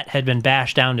set had been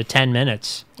bashed down to 10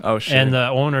 minutes. Oh shit. And the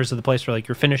owners of the place were like,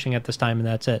 you're finishing at this time and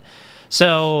that's it.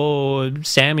 So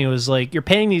Sammy was like, you're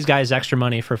paying these guys extra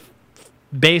money for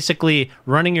basically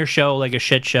running your show like a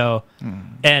shit show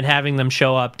and having them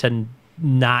show up to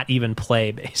not even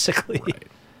play, basically. Right.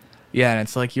 Yeah, and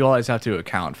it's like you always have to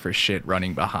account for shit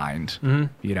running behind,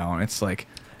 you know, and it's like,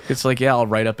 yeah, I'll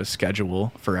write up a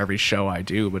schedule for every show I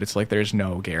do, but it's like there's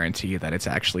no guarantee that it's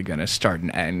actually going to start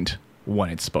and end when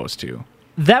it's supposed to.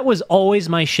 That was always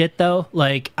my shit, though.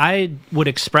 Like, I would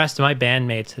express to my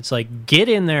bandmates, it's like, get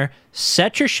in there,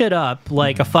 set your shit up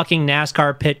like a fucking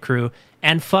NASCAR pit crew,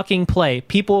 and fucking play.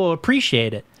 People will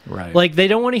appreciate it. Right. Like, they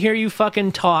don't want to hear you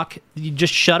fucking talk. You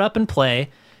just shut up and play,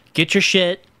 get your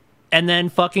shit, and then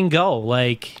fucking go.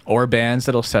 Like, or bands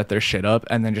that'll set their shit up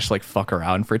and then just like fuck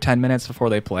around for 10 minutes before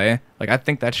they play. Like, I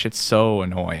think that shit's so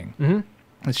annoying.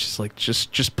 It's just like,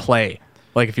 just play.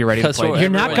 Like, if you're ready That's to play. what you're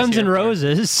not everyone's Guns N' here for.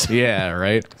 Roses. Yeah,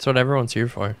 right. That's what everyone's here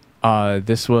for.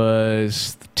 This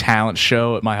was the talent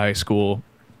show at my high school.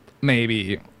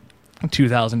 Maybe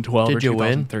 2012 Did or you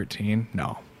win? 2013.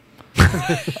 No. Look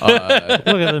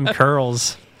at them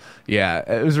curls. Yeah,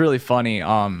 it was really funny.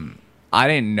 I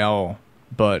didn't know,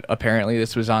 but apparently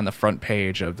this was on the front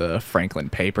page of the Franklin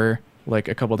paper like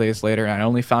a couple days later, and I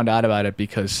only found out about it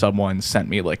because someone sent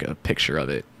me like a picture of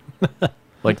it.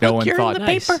 Like no one you're in thought the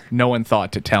paper. no one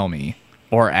thought to tell me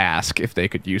or ask if they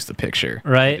could use the picture.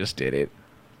 Right. They just did it.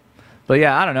 But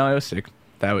yeah, I don't know, it was sick.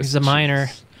 That was He's a minor.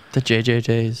 The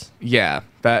JJJs. Yeah,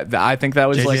 that I think that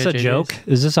was Is like this a joke?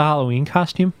 Is this a Halloween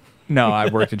costume? No, I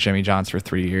worked at Jimmy John's for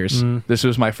 3 years. This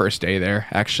was my first day there,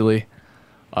 actually.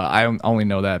 I only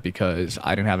know that because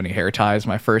I didn't have any hair ties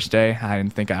my first day. I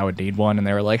didn't think I would need one, and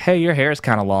they were like, "Hey, your hair is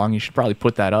kind of long. You should probably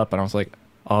put that up." And I was like,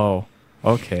 "Oh,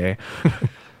 okay."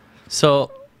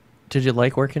 So, did you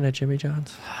like working at Jimmy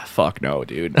John's? Fuck no,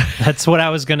 dude. That's what I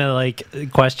was gonna like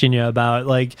question you about.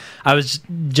 Like, I was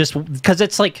just because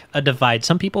it's like a divide.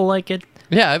 Some people like it.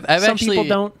 Yeah, I've Some actually. people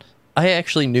don't. I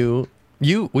actually knew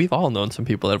you. We've all known some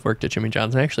people that have worked at Jimmy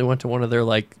John's. I actually went to one of their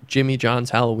like Jimmy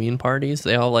John's Halloween parties.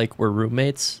 They all like were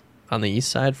roommates on the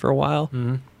east side for a while.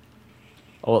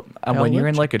 Well, and when you're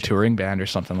in worked like a touring band or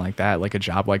something like that, like a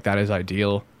job like that is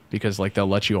ideal because like they'll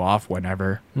let you off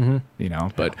whenever, you know.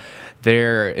 But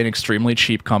they're an extremely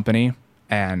cheap company,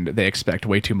 and they expect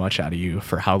way too much out of you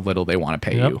for how little they want to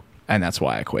pay Yep. you, and that's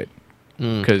why I quit.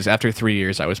 Because after 3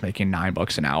 years, I was making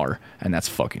 $9 an hour, and that's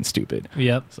fucking stupid.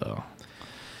 Yep. So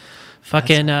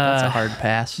Fucking That's a hard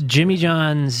pass. Jimmy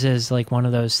John's is like one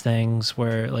of those things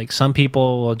where like some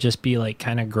people will just be like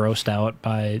kind of grossed out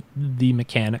by the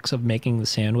mechanics of making the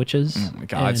sandwiches. oh my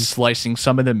God, And slicing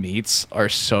some of the meats are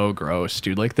so gross,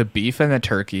 dude. Like the beef and the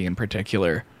turkey in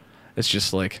particular, it's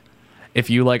just like if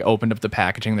you like opened up the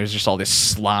packaging, there's just all this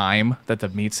slime that the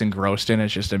meat's engrossed in.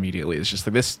 It's just immediately, it's just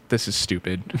like this is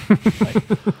stupid.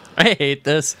 I hate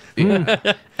this.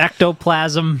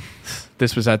 ectoplasm.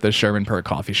 This was at the Sherman Perk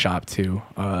coffee shop too.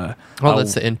 Oh,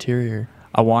 that's the interior.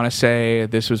 I want to say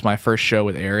this was my first show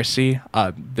with Heresy.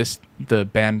 The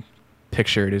band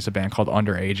pictured is a band called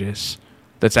Underages.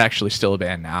 That's actually still a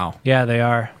band now. Yeah, they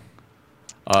are.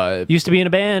 Used to be in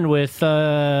a band with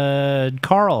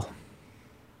Carl.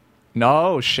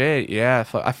 No shit,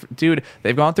 yeah, dude.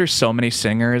 They've gone through so many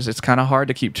singers. It's kind of hard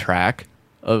to keep track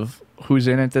of who's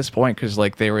in at this point because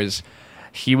like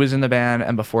he was in the band,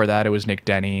 and before that it was Nick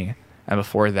Denny, and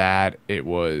before that it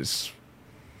was,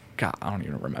 God, I don't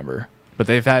even remember. But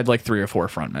they've had like 3 or 4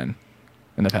 frontmen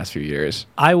in the past few years.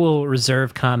 I will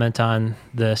reserve comment on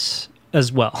this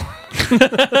as well.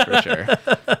 For sure.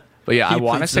 But yeah, I He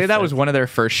want to pleads say the that was fifth. one of their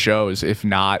first shows, if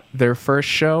not their first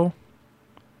show.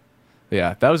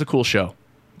 Yeah, that was a cool show.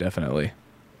 Definitely.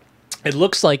 It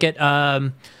looks like it.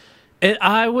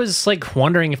 I was like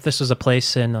wondering if this was a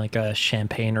place in like a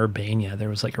Champaign, Urbana. There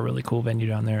was like a really cool venue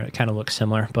down there. It kind of looks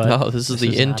similar, but No, this is the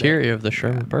not it. interior of the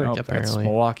Sherman Perk, Nope, that's apparently.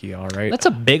 Milwaukee, all right. That's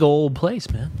a big old place,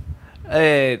 man.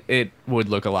 It would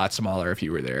look a lot smaller if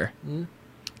you were there.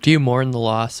 Do you mourn the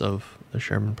loss of the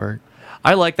Sherman Perk?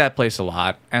 I like that place a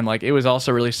lot, and like it was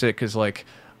also really sick because like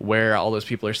where all those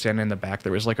people are standing in the back,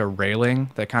 there was like a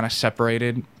railing that kind of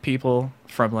separated people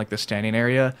from like the standing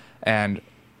area, and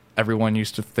everyone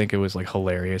used to think it was like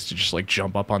hilarious to just like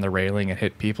jump up on the railing and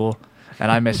hit people,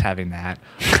 and I miss having that.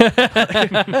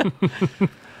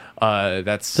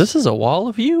 That's This is a wall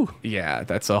of you. yeah,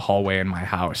 that's a hallway in my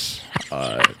house.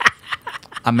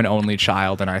 I'm an only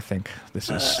child, and I think this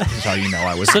is how you know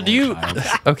I was. So an do only you? child.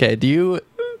 Okay. Do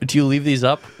you leave these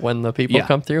up when the people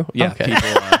come through? Yeah, Okay.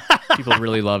 people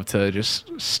really love to just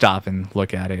stop and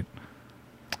look at it.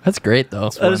 That's great though.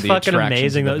 That one is of the fucking attractions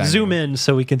amazing, of the though. Zoom venue. in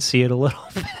so we can see it a little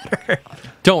better.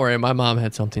 Don't worry, my mom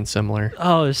had something similar.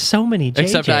 Oh, there's so many JJs.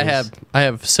 Except I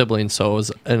have siblings, so it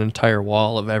was an entire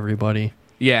wall of everybody.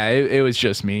 Yeah, it was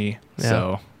just me. Yeah.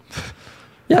 So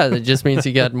Yeah, that just means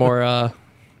you get more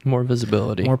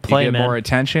visibility. more you play, get man. more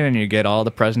attention, and you get all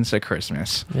the presents at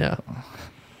Christmas. Yeah.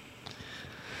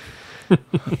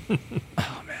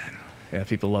 Yeah,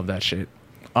 people love that shit.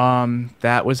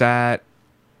 That was at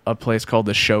a place called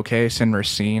the Showcase in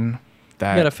Racine. You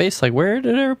got a face like, where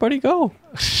did everybody go?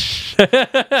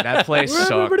 That place Where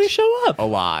sucked everybody show up? a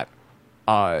lot.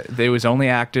 They was only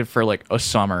active for like a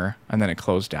summer, and then it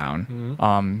closed down.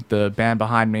 The band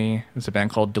behind me is a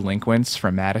band called Delinquents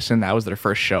from Madison. That was their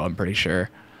first show, I'm pretty sure.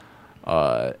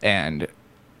 And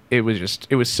it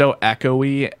was so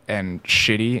echoey and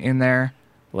shitty in there.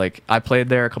 Like, I played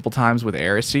there a couple times with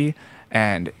Heresy,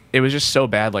 and it was just so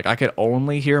bad. Like, I could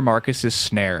only hear Marcus's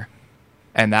snare,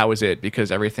 and that was it,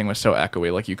 because everything was so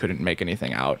echoey. Like, you couldn't make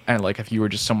anything out. And like, if you were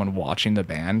just someone watching the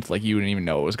band, like, you wouldn't even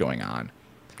know what was going on.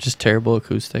 Just terrible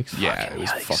acoustics. Yeah, it was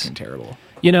yikes. fucking terrible.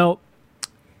 You know,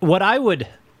 what I would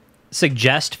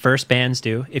suggest first bands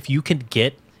do, if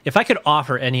I could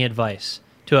offer any advice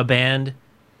to a band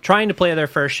trying to play their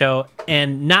first show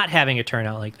and not having it turn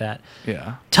out like that.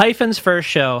 Yeah. Typhon's first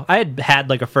show, I had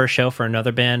like a first show for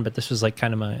another band, but this was like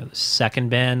kind of my second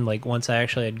band. Like once I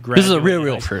actually had graduated. This is a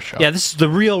real first show. Yeah, this is the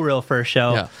real first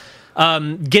show. Yeah.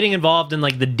 Getting involved in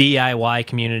like the DIY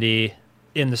community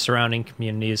in the surrounding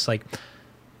communities, like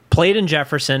played in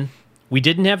Jefferson. We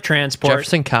didn't have transport.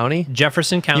 Jefferson County?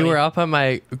 Jefferson County. You were up at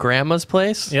my grandma's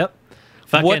place? Yep.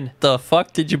 Fucking. What the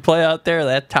fuck did you play out there?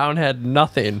 That town had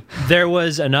nothing. There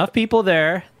was enough people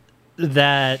there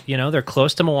that, you know, they're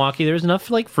close to Milwaukee. There's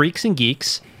enough like freaks and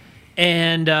geeks.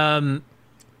 And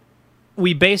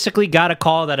we basically got a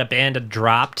call that a band had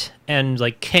dropped and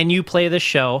like, can you play this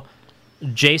show?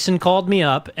 Jason called me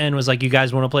up and was like, you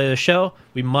guys want to play the show?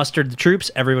 We mustered the troops.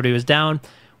 Everybody was down.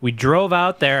 We drove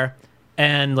out there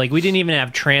and like, we didn't even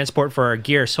have transport for our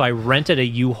gear. So I rented a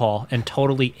U-Haul and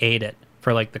totally ate it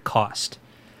for like the cost.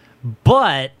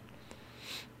 But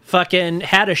fucking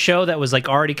had a show that was like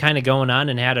already kind of going on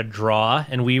and had a draw,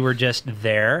 and we were just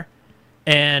there,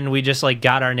 and we just like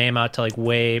got our name out to like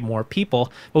way more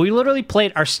people. But we literally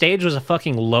played, our stage was a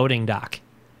fucking loading dock.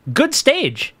 Good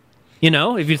stage, you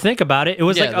know, if you think about it. It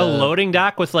was Yeah, like a loading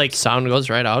dock with like Sound goes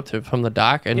right out from the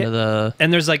dock into the...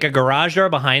 and there's like a garage door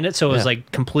behind it, so it was Yeah.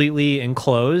 like completely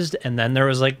enclosed, and then there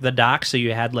was like the dock, so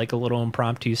you had like a little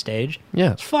impromptu stage.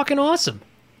 Yeah. It's fucking awesome.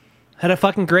 Had a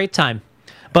fucking great time.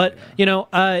 But, you know,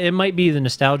 it might be the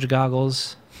nostalgia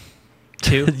goggles,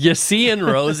 too. You see in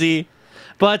Rosie...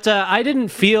 But I didn't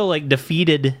feel, like,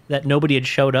 defeated that nobody had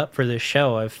showed up for this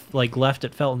show. I've, like, left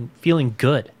it feeling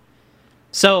good.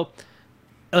 So,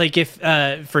 like, if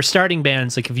for starting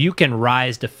bands, like, if you can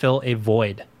rise to fill a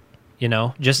void, you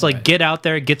know? Just, like, Right. get out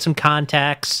there, get some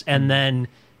contacts, and then,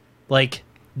 like,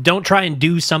 don't try and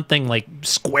do something, like,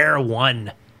 square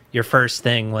one. Your first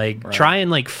thing, like Right. try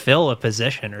and like fill a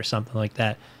position or something like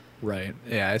that. Right.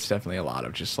 Yeah, it's definitely a lot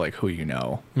of just like who you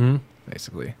know, Mhm.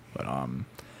 basically. But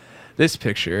this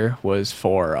picture was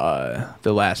for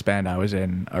the last band I was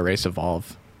in, Erase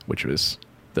Evolve, which was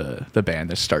the band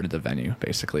that started the venue,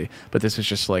 basically. But this was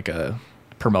just like a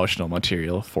promotional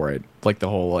material for it. Like the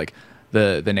whole like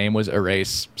the name was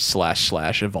Erase /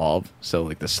 Evolve, so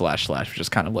like the / was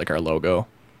just kind of like our logo,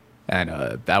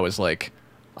 and that was like.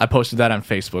 I posted that on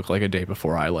Facebook like a day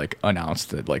before I like announced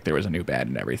that like there was a new band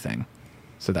and everything.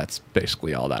 So that's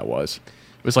basically all that was.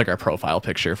 It was like our profile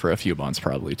picture for a few months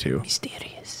probably too.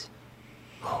 Mysterious.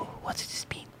 Oh, what does this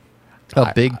mean?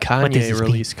 A big what does Kanye this mean?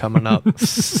 release coming up.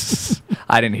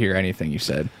 I didn't hear anything you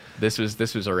said. This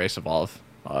was Erase Evolve.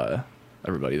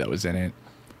 Everybody that was in it.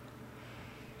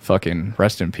 Fucking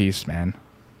rest in peace, man.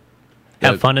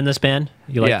 Have fun in this band?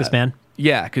 You like Yeah. this band?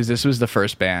 Yeah, because this was the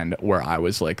first band where I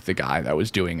was like the guy that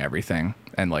was doing everything,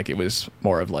 and like it was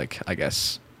more of like I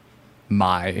guess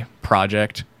my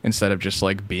project instead of just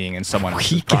like being in someone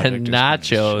else's Weekend project. just kinda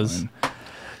nachos. chilling.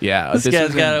 Yeah, This guy's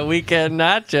was got in- a weekend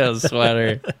nachos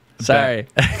sweater. Sorry.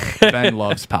 Ben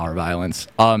loves Power Violence.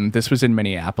 This was in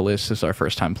Minneapolis. This is our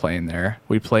first time playing there.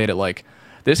 We played at like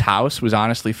this house was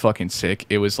honestly fucking sick.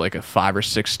 It was like a 5 or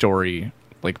 6 story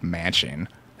like mansion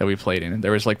that we played in.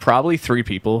 There was like probably 3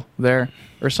 people there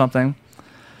or something.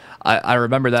 I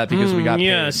remember that because we got paid.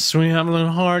 Yes, we have a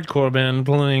hardcore band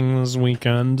playing this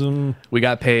weekend. We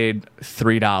got paid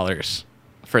 $3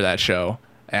 for that show,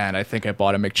 and I think I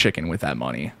bought a McChicken with that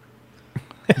money.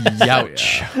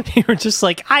 Youch. You were just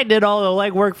like, I did all the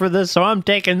legwork for this, so I'm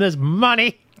taking this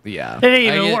money. Yeah. It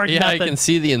ain't even worth I nothing. can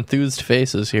see the enthused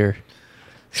faces here.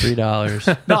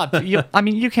 $3. No, I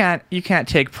mean you can't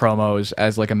take promos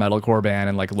as like a metalcore band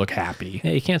and like look happy.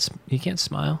 Yeah, you can't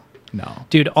smile, No.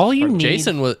 dude. All you need.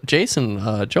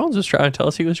 Jason Jones was trying to tell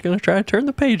us he was going to try to turn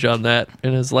the page on that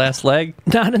in his last leg.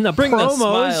 Not in the Bring the promos.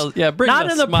 smiles. Yeah, bring Not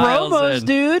the in the smiles promos, in.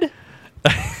 dude.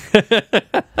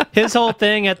 His whole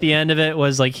thing at the end of it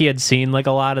was like he had seen like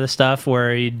a lot of the stuff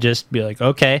where he'd just be like,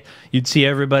 okay, you'd see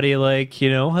everybody like,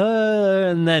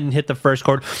 and then hit the first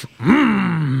chord.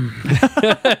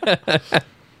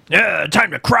 Yeah,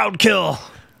 time to crowd kill.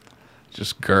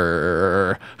 Just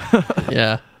grrr.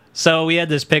 Yeah. So we had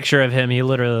this picture of him. He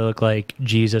literally looked like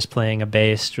Jesus playing a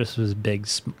bass, just with his big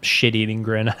shit-eating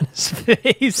grin on his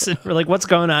face. And we're like, what's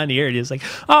going on here? And he's like,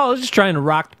 oh, I was just trying to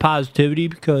rock the positivity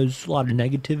because a lot of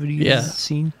negativity in that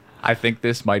scene. I think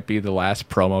this might be the last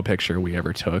promo picture we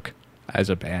ever took as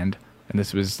a band. And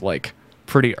this was like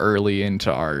pretty early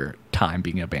into our time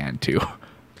being a band too.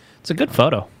 It's a good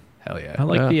photo. Hell yeah. I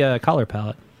like the color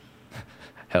palette.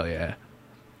 Hell yeah.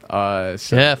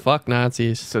 Yeah, fuck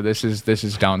Nazis. So this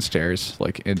is downstairs,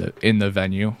 like in the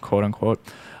venue, quote unquote.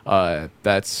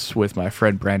 That's with my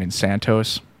friend Brandon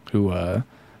Santos, who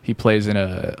he plays in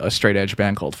a straight edge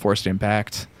band called Forced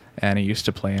Impact, and he used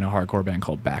to play in a hardcore band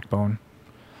called Backbone.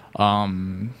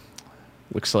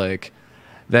 Looks like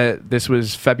that this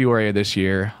was February of this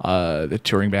year. The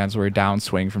touring bands were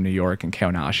Downswing from New York and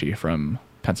Kaonashi from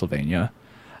Pennsylvania.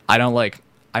 I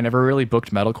never really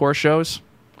booked metalcore shows.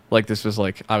 Like this was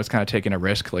like I was kind of taking a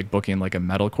risk, like booking like a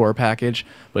metalcore package,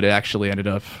 but it actually ended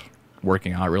up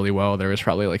working out really well. There was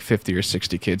probably like 50 or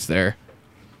 60 kids there,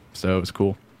 so it was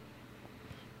cool.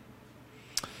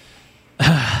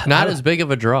 Not as big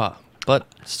of a draw, but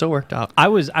still worked out. I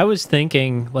was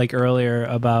thinking like earlier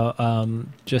about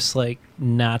just like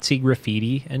Nazi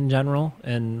graffiti in general,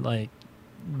 and like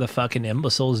the fucking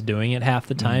imbeciles doing it half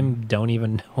the time don't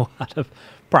even know how to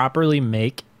properly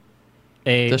make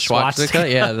a The swastika,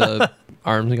 yeah, the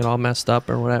arms get all messed up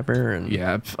or whatever. And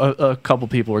Yeah, a couple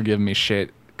people were giving me shit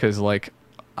because like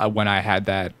when I had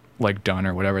that like done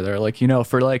or whatever, they're like,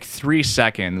 for like 3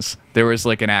 seconds there was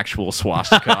like an actual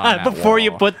swastika on that before you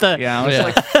wall. put the I was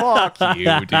like, fuck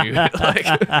you, dude. Like,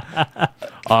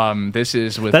 this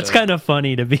is with That's kind of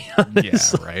funny, to be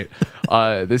honest. Yeah, right.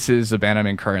 This is a band I'm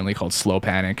in currently called Slow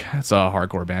Panic. It's a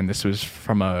hardcore band. This was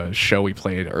from a show we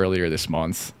played earlier this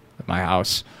month at my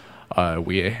house.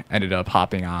 We ended up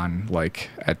hopping on like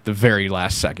at the very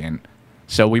last second.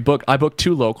 So I booked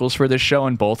 2 locals for this show,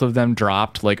 and both of them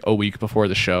dropped like a week before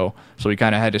the show. So we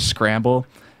kind of had to scramble.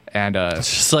 And it's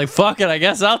just like, fuck it, I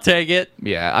guess I'll take it.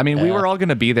 yeah, I mean, we were all going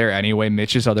to be there anyway.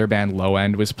 Mitch's other band, Low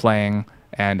End, was playing,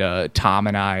 and Tom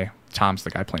and I, Tom's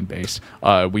the guy playing bass,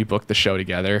 we booked the show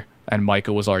together, and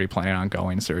Michael was already planning on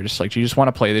going. So we're just like, do you just want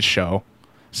to play this show?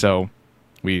 So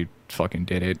we fucking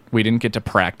did it. We didn't get to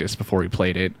practice before we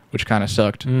played it, which kind of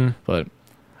sucked, but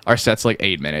our set's like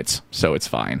 8 minutes, so it's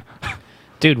fine.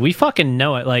 Dude, we fucking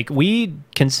know it. Like, we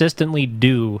consistently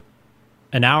do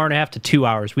an hour and a half to 2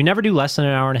 hours. We never do less than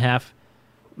an hour and a half.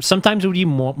 Sometimes we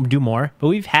do more, but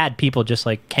we've had people just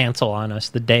like cancel on us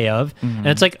the day of, and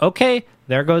it's like, okay,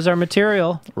 there goes our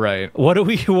material. Right. What are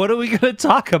we going to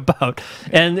talk about?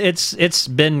 And it's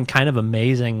been kind of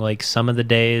amazing. Like some of the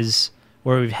days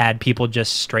where we've had people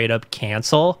just straight up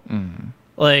cancel.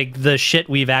 Like the shit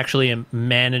we've actually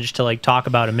managed to like talk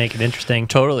about and make it interesting.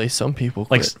 Totally. Some people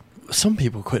quit. Some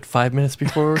people quit 5 minutes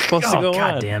before we're supposed to go on.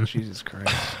 Goddamn. Jesus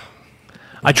Christ.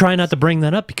 I try not to bring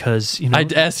that up because, I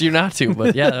asked you not to,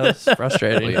 but yeah, that was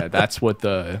frustrating. Well, yeah, that's what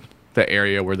the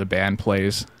area where the band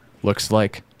plays looks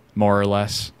like, more or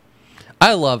less.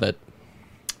 I love it.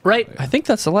 Right. I think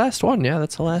that's the last one. Yeah,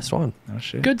 that's the last one. Oh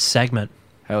shit. Good segment.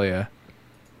 Hell yeah.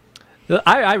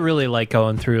 I really like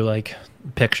going through like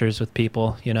pictures with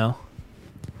people,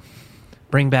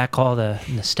 bring back all the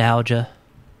nostalgia.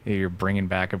 Yeah, you're bringing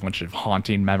back a bunch of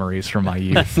haunting memories from my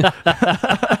youth.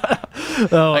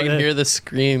 Oh, I can hear the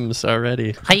screams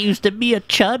already. I used to be a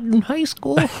chud in high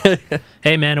school.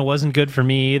 Hey man, it wasn't good for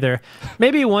me either.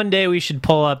 Maybe one day we should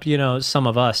pull up, some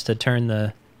of us to turn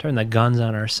the guns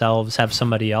on ourselves, have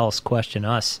somebody else question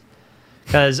us.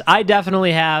 Because I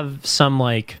definitely have some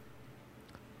like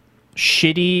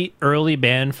shitty early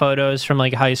band photos from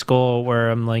like high school where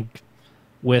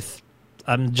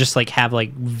I'm just like have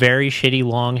like very shitty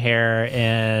long hair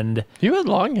and You had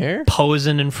long hair?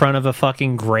 posing in front of a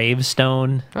fucking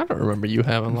gravestone. I don't remember you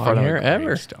having In long front of hair a ever.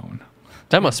 gravestone.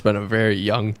 That must have been a very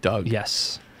young Doug.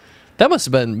 Yes. That must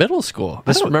have been middle school.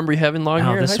 I don't remember you having long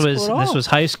hair. this in high was school at this all. was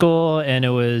high school, and it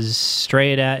was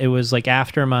it was like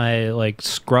after my like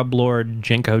Scrub Lord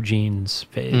Jinko jeans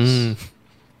phase.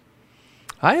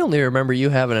 I only remember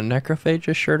you having a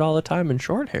Necrophagus shirt all the time and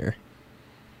short hair.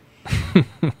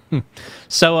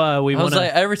 So we I was want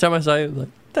like, every time I saw you, like,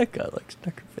 that guy likes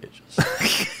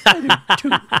Necrophagus. I do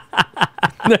too.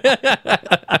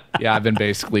 Yeah, I've been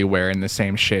basically wearing the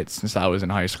same shit since I was in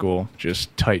high school.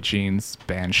 Just tight jeans,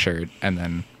 band shirt, and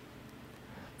then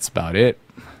that's about it.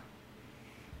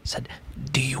 said,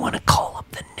 "Do you want to call up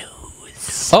the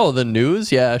news?" Oh, the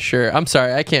news? Yeah, sure. I'm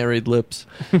sorry, I can't read lips.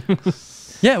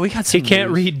 Yeah, we got some He can't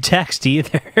news. read text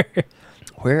either.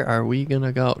 Where are we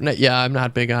gonna go? No, yeah, I'm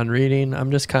not big on reading.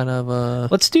 I'm just kind of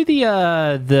Let's do the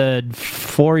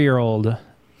 4-year-old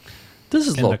this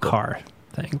is in local. the car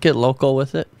thing. Get local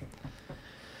with it.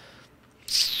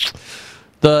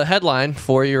 The headline: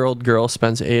 4-year-old girl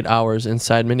spends 8 hours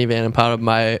inside minivan impounded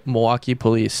by Milwaukee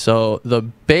police. So the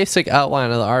basic outline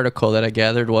of the article that I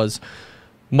gathered was: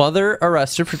 mother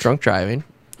arrested for drunk driving.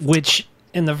 Which,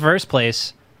 in the first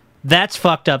place, that's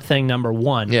fucked up thing number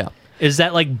one. Yeah. Is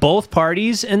that like both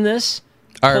parties in this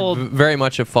Are pulled- very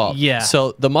much at fault. Yeah.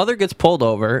 So the mother gets pulled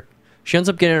over. She ends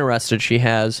up getting arrested. She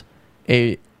has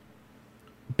a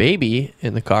baby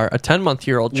in the car, a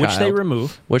 10-month-old child. which they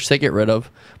remove. Which they get rid of.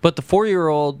 But the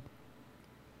 4-year-old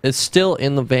is still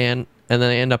in the van, and then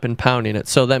they end up impounding it.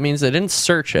 So that means they didn't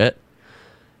search it.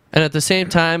 And at the same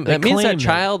time, They that means that claimed it.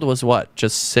 child was what?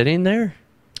 Just sitting there?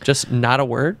 Just not a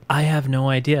word? I have no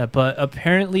idea, but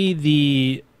apparently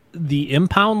the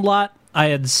impound lot I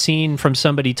had seen from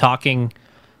somebody talking,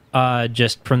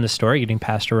 just from the story getting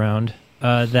passed around,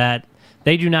 that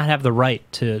they do not have the right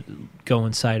to go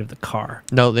inside of the car.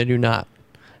 No, they do not.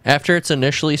 After it's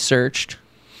initially searched,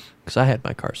 because I had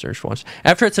my car searched once.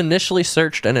 After it's initially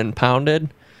searched and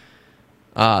impounded,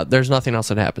 there's nothing else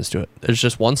that happens to it. There's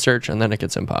just one search, and then it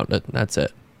gets impounded. And that's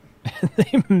it.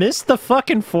 They missed the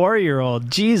fucking 4-year-old.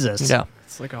 Jesus. Yeah.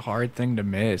 It's like a hard thing to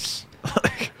miss.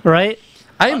 Right?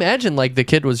 I imagine like the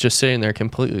kid was just sitting there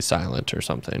completely silent or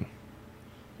something.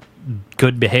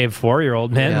 Good behaved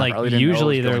 4-year-old, man. Yeah, like, probably didn't know what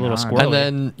usually was they're a going little on. squirrely. And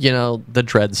then, you know, the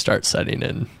dread starts setting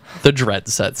in. The dread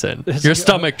sets in. Your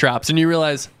stomach drops and you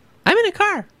realize, I'm in a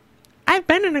car. I've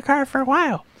been in a car for a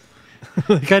while.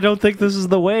 like, I don't think this is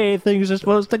the way things are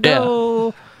supposed to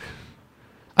go.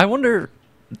 I wonder,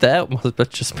 that must have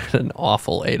just been an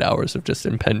awful 8 hours of just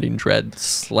impending dread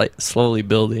slowly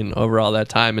building over all that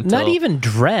time. Until, Not even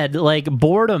dread, like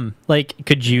boredom. Like,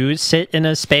 could you sit in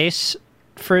a space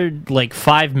for like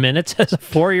 5 minutes as a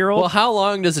 4-year-old? Well, how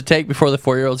long does it take before the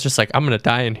 4-year-old's just like, I'm going to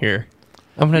die in here?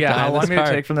 I'm going to Yeah, die how in long this did it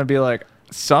car. take for them to be like,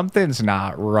 something's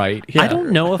not right here? I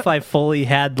don't know if I fully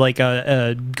had like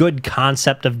a good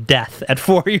concept of death at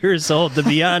 4 years old, to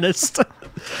be honest.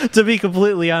 To be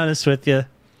completely honest with you.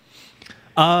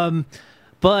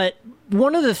 But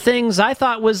one of the things I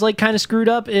thought was like kind of screwed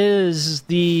up is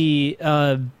the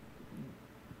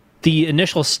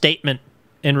initial statement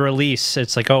in release.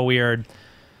 It's like, oh, we are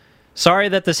sorry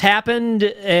that this happened,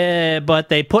 but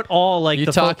they put all like You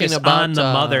the talking focus about, on the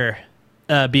mother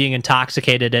being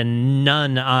intoxicated and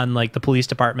none on like the police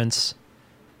department's.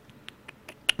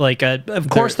 Like, of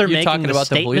course, they're You're making talking the about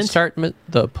statement.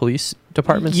 the police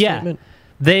department Yeah. statement?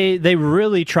 They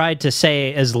really tried to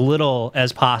say as little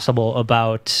as possible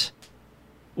about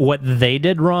what they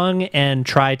did wrong and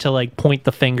try to like point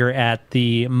the finger at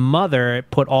the mother,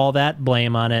 put all that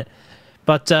blame on it.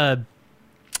 But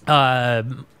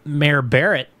Mayor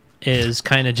Barrett is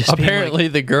kind of just being Apparently,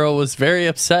 the girl was very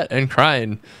upset and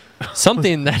crying.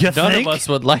 Something that You none think? of us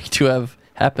would like to have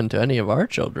happened to any of our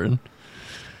children.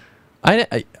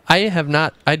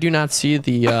 I do not see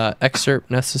the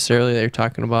excerpt necessarily that you're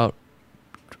talking about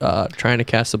trying to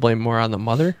cast the blame more on the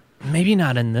mother. like, maybe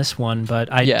not in this one,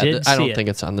 but I did see I don't it. think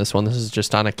it's on this one. This is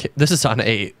just on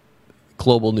a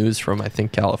global news from I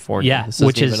think California. Yeah, this isn't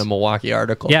which is- even a Milwaukee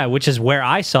article. Yeah, which is where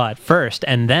I saw it first,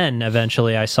 and then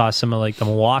eventually I saw some of like the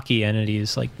Milwaukee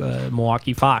entities, like the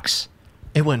Milwaukee Fox,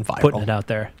 it went viral. putting it out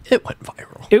there. It went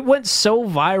viral. It went so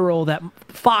viral that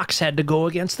Fox had to go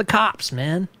against the cops,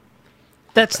 man.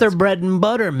 That's their bread and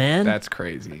butter, man. That's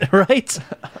crazy. Right?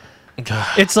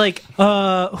 It's like, who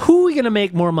are we going to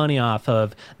make more money off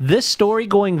of? This story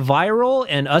going viral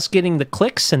and us getting the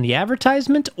clicks and the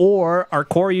advertisement, or our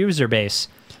core user base?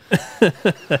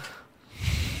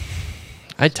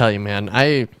 I tell you, man,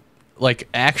 I like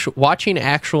watching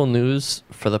actual news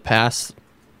for the past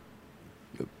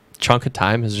chunk of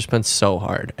time has just been so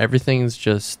hard. Everything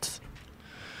just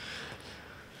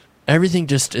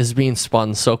is being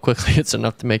spun so quickly. It's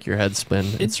enough to make your head spin.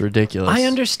 It's ridiculous. I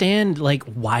understand like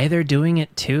why they're doing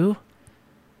it too,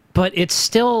 but it's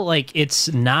still like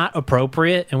it's not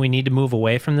appropriate, and we need to move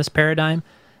away from this paradigm.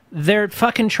 They're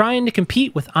fucking trying to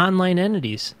compete with online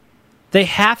entities. They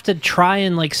have to try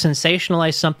and like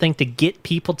sensationalize something to get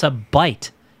people to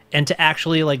bite and to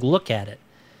actually like look at it,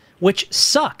 which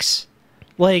sucks.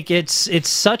 Like it's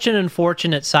such an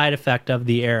unfortunate side effect of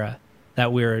the era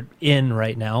that we're in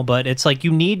right now, but it's like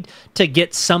you need to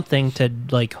get something to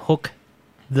like hook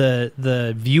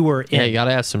the viewer in. Yeah, you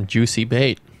gotta have some juicy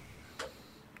bait.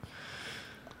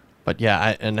 But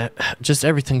yeah, just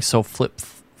everything's so flip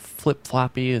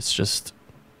floppy. It's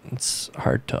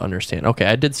hard to understand. Okay,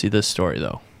 I did see this story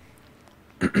though.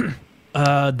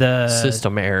 The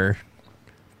System error.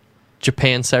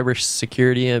 Japan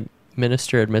cybersecurity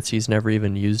minister admits he's never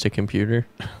even used a computer.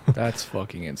 That's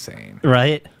fucking insane.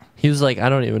 right. He was like, I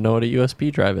don't even know what a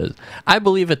USB drive is. I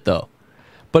believe it though.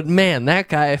 But man, that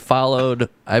guy followed,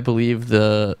 I believe,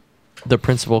 the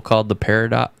principle called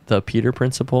the Peter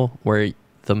principle, where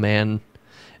the man,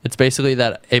 it's basically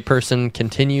that a person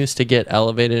continues to get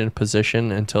elevated in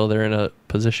position until they're in a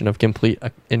position of complete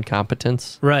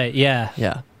incompetence. Right. Yeah.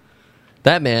 Yeah.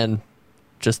 That man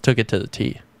just took it to the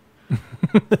T.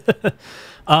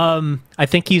 I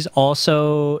think he's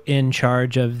also in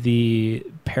charge of the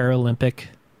Paralympic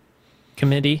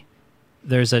committee.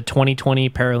 There's a 2020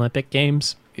 Paralympic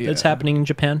Games that's happening in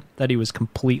Japan that he was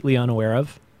completely unaware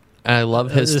of. I love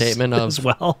his statement of as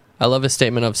well. I love his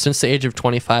statement of, since the age of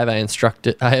 25,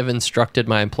 I have instructed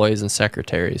my employees and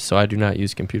secretaries, so I do not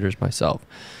use computers myself.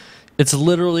 It's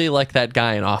literally like that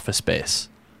guy in Office Space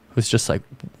who's just like,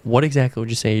 what exactly would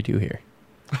you say you do here?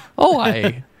 Oh,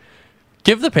 I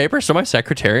give the papers to my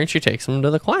secretary and she takes them to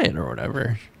the client or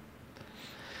whatever.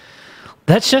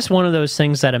 That's just one of those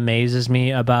things that amazes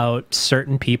me about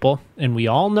certain people, and we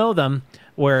all know them,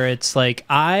 where it's like,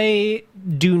 I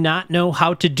do not know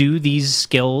how to do these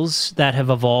skills that have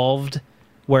evolved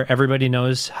where everybody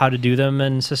knows how to do them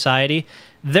in society.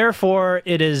 Therefore,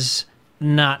 it is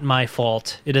not my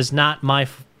fault. It is not my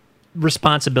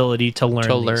responsibility to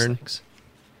learn these things.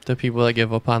 The people that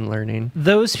give up on learning.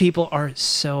 Those people are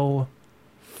so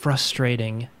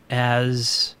frustrating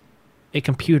as a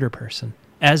computer person,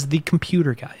 as the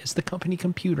computer guy, as the company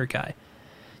computer guy.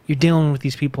 You're dealing with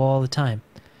these people all the time.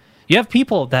 You have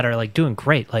people that are like doing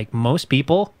great. Like most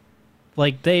people,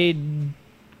 like they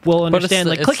will understand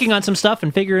like clicking on some stuff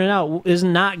and figuring it out is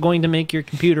not going to make your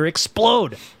computer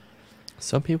explode.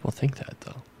 Some people think that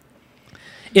though.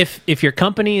 If your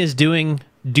company is doing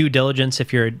due diligence,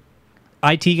 if your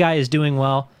IT guy is doing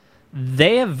well,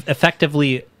 they have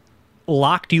effectively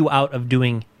locked you out of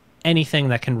doing anything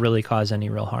that can really cause any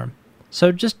real harm.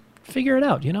 So just figure it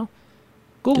out,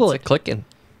 Google it. Clicking.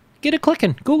 Get it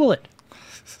clicking. Google it.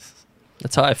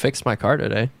 That's how I fixed my car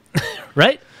today.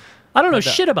 Right? I don't know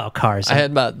shit about cars.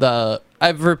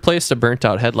 I've replaced a burnt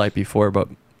out headlight before, but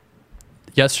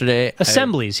yesterday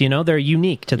assemblies, they're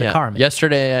unique to the car. Man.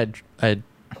 Yesterday I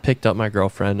picked up my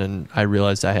girlfriend and I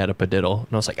realized I had a padiddle and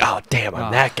I was like, oh damn,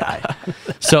 I'm that guy.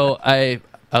 So I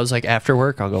was like, after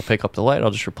work I'll go pick up the light, I'll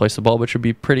just replace the bulb. It should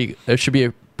be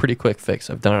a pretty quick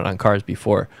fix. I've done it on cars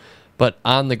before. But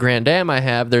on the Grand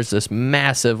Am there's this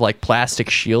massive like plastic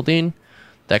shielding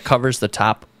that covers the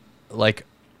top, like,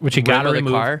 which you gotta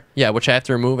remove. Car. Yeah, which I have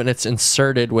to remove, and it's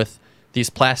inserted with these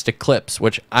plastic clips,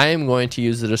 which I am going to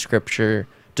use the descriptor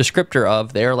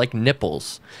of. They're like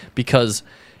nipples, because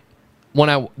when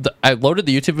I loaded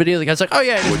the YouTube video, the guy's like, "Oh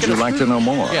yeah, would you like to know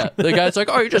more?" Yeah, the guy's like,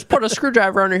 "Oh, you just put a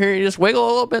screwdriver under here, you just wiggle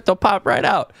a little bit, they'll pop right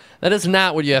out." That is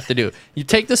not what you have to do. You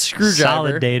take the screwdriver.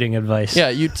 Solid dating advice. Yeah,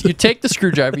 you take the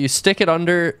screwdriver, you stick it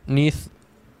underneath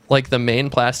like the main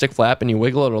plastic flap, and you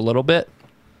wiggle it a little bit.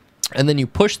 And then you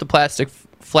push the plastic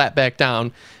flap back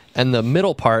down, and the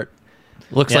middle part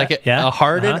looks like a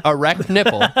hardened, erect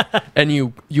nipple. And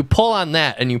you pull on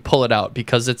that, and you pull it out,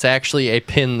 because it's actually a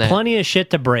pin that... Plenty of shit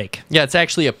to break. Yeah, it's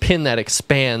actually a pin that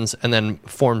expands and then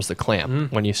forms the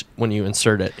clamp when you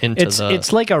insert it into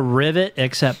It's like a rivet,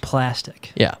 except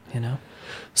plastic. Yeah.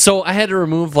 So I had to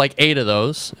remove like 8 of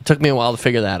those. It took me a while to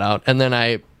figure that out. And then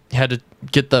I had to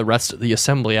get the rest of the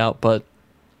assembly out, but...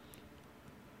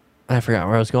 I forgot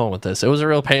where I was going with this. It was a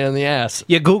real pain in the ass.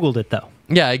 You Googled it, though.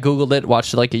 Yeah, I Googled it,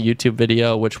 watched like a YouTube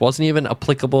video, which wasn't even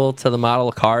applicable to the model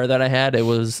car that I had. It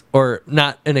was, or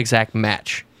not an exact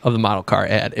match of the model car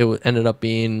I had. It ended up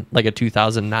being like a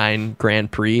 2009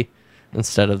 Grand Prix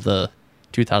instead of the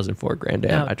 2004 Grand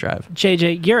Am I drive.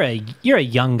 JJ, you're a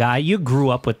young guy. You grew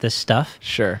up with this stuff.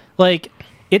 Sure. Like,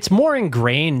 it's more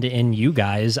ingrained in you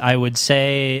guys, I would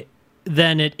say,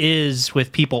 than it is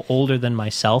with people older than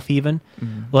myself even.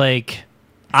 Like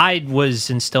I was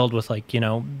instilled with like,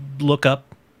 look up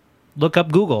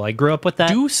Google. I grew up with that.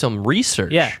 Do some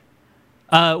research. Yeah.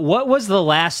 What was the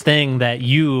last thing that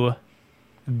you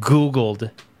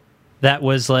Googled that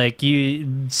was like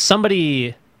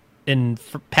somebody in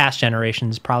past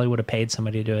generations probably would have paid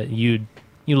somebody to do it? You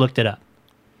looked it up.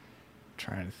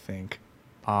 Trying to think.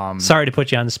 Sorry to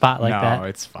put you on the spot like no, that.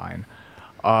 it's fine.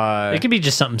 It could be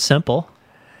just something simple.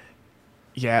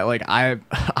 Yeah, like I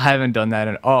haven't done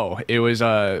that it was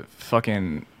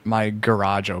fucking my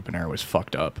garage opener was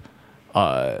fucked up.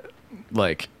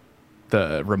 Like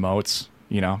the remotes,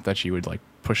 that you would like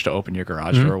push to open your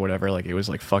garage door or whatever, like it was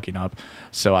like fucking up.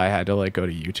 So I had to like go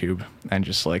to YouTube and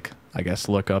just like I guess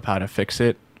look up how to fix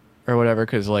it or whatever,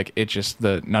 cuz like it just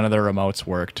none of the remotes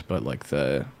worked, but like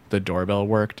the doorbell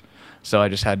worked. So I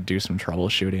just had to do some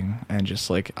troubleshooting and just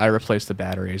like I replaced the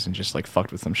batteries and just like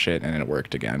fucked with some shit and it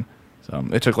worked again. So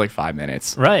it took like 5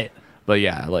 minutes. Right. But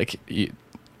yeah, like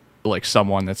like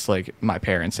someone that's like my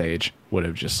parents' age would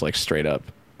have just like straight up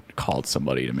called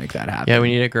somebody to make that happen. Yeah, we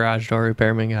need a garage door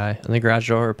repairman guy. And the garage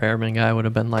door repairman guy would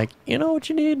have been like, you know what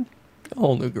you need? A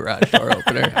whole new garage door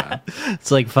opener.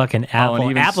 It's like fucking Apple.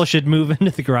 and Apple should move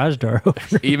into the garage door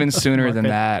opener. Even sooner than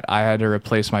that, I had to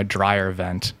replace my dryer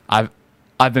vent.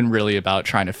 I've been really about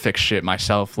trying to fix shit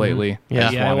myself lately. Yeah.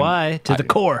 DIY to the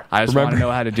core. I just want to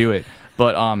know how to do it.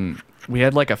 But we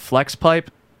had like a flex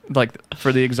pipe, like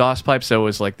for the exhaust pipe, so it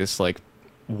was like this like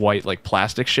white like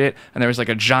plastic shit, and there was like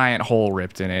a giant hole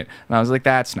ripped in it, and I was like,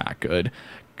 that's not good.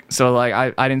 So like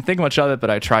I didn't think much of it, but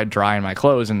I tried drying my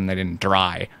clothes and they didn't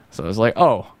dry. So I was like,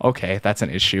 oh, okay, that's an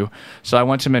issue. So I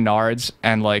went to Menards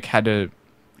and like had to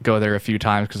go there a few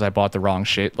times because I bought the wrong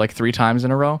shit like 3 times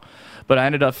in a row. But I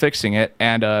ended up fixing it,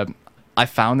 and I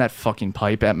found that fucking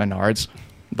pipe at Menards,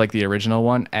 like the original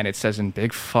one, and it says in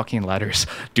big fucking letters,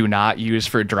 "Do not use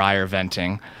for dryer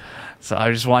venting." So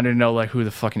I just wanted to know like who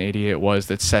the fucking idiot was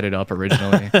that set it up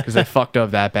originally, because they fucked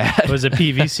up that bad. Was it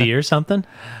PVC or something?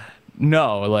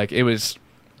 No, like it was.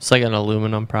 It's like an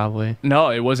aluminum, probably. No,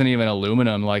 it wasn't even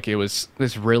aluminum. Like it was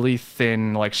this really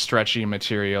thin, like stretchy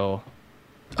material.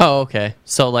 Oh, okay.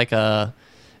 So like it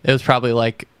was probably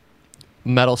like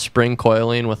metal spring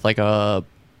coiling with like a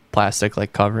plastic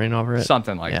like covering over it.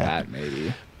 Something like Yeah. that,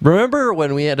 maybe. Remember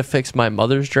when we had to fix my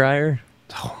mother's dryer?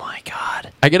 Oh my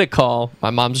god. I get a call. My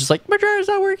mom's just like, my dryer's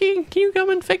not working. Can you come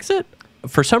and fix it?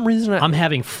 For some reason, I'm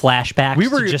having flashbacks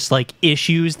to just like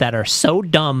issues that are so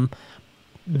dumb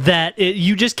that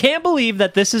you just can't believe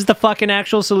that this is the fucking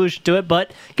actual solution to it.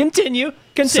 But continue.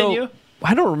 So,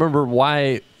 I don't remember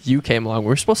why you came along. We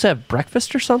were supposed to have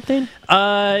breakfast or something.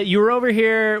 You were over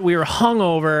here. We were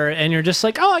hungover, and you're just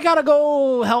like, "Oh, I gotta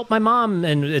go help my mom,"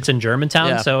 and it's in Germantown.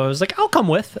 Yeah. So I was like, "I'll come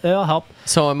with. I'll help."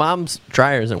 So my mom's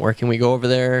dryer isn't working. We go over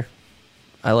there.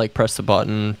 I like press the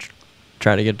button,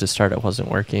 try to get it to start. It wasn't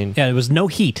working. Yeah, it was no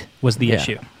heat was the Yeah.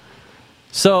 issue.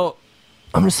 So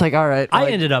I'm just like, all right. I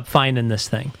like- ended up finding this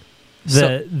thing.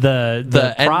 So-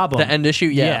 The problem, the end issue.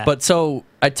 Yeah. But so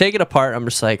I take it apart. I'm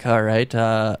just like, all right.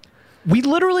 we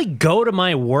literally go to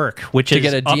my work, which To is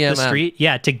get a up the DMM. street.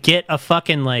 Yeah, to get a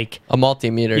fucking like A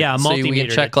multimeter. Yeah, a So we multimeter can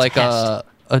check to like test.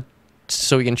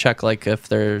 so we can check like if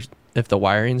the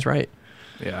wiring's right.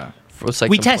 Yeah. It's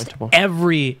like we some test pointable.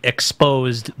 every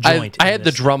exposed joint. I in had the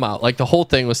this. drum out, like the whole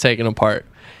thing was taken apart,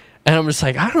 and I'm just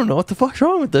like, I don't know what the fuck's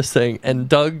wrong with this thing. And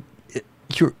Doug,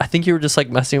 I think you were just like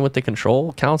messing with the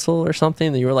control console or something.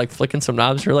 And you were like flicking some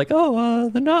knobs. You're like, oh,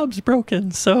 the knob's broken,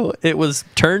 so it was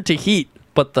turned to heat,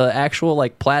 but the actual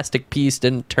like plastic piece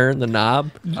didn't turn the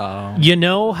knob. You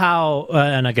know how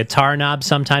on a guitar knob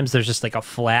sometimes there's just like a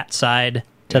flat side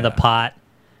to the Yeah. pot.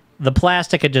 The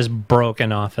plastic had just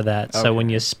broken off of that, so Okay. when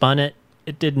you spun it,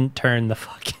 it didn't turn the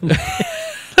fucking.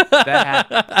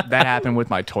 that happened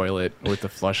with my toilet with the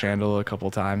flush handle a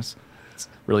couple times. It's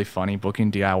really funny.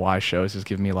 Booking DIY shows has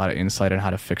given me a lot of insight on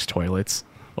how to fix toilets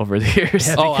over the years.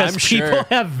 Oh, because I'm people sure.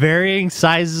 have varying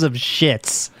sizes of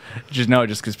shits. Just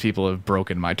because people have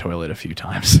broken my toilet a few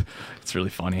times. It's really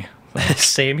funny.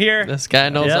 Same here. This guy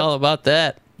knows Yep. all about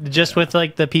that. Just with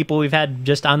like the people we've had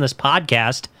just on this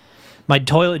podcast, my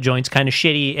toilet joint's kind of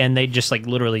shitty, and they just like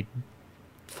literally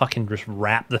fucking just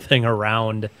wrap the thing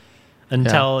around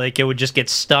until like it would just get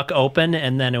stuck open,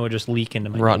 and then it would just leak into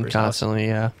my Run neighbor's house. constantly,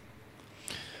 yeah.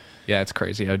 Yeah, it's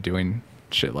crazy how doing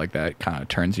shit like that kind of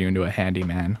turns you into a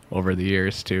handyman over the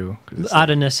years too. 'Cause it's Out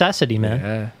of necessity, man.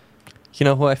 yeah. You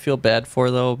know who I feel bad for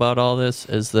though about all this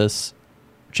is this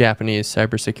Japanese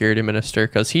cybersecurity minister,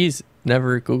 because he's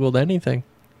never Googled anything.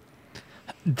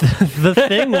 The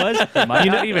thing was, Might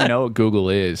not even know what Google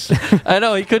is. I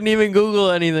know he couldn't even Google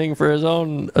anything for his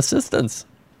own assistance.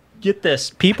 get this,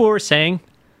 people were saying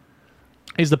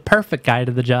he's the perfect guy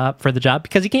for the job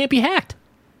because he can't be hacked.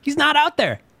 He's not out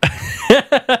there.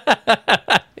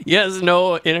 He has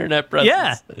no internet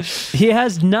presence. Yeah, he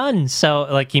has none. So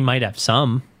like he might have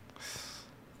some.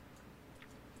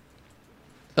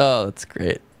 Oh, that's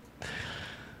great.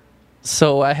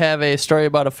 So I have a story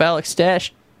about a phallic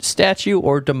statue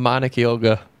or demonic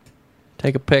yoga.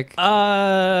 Take a pick.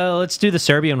 Let's do the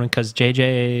Serbian one because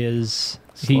JJ is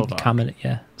he Slovak. commented.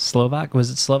 Yeah, Slovak. Was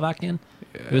it Slovakian?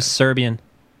 Yeah. It was Serbian.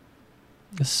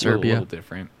 It's A Serbia. little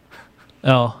different.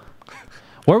 Oh,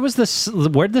 where'd the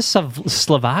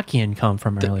Slovakian come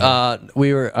from earlier?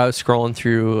 I was scrolling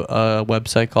through a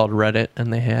website called Reddit,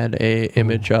 and they had a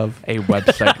image of. A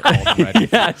website called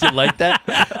Reddit. Yeah, you like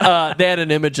that? They had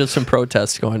an image of some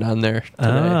protests going on there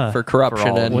today for corruption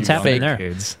For all and What's you happening young there?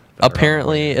 kids that are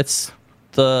apparently out it's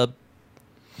the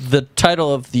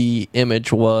title of the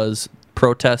image was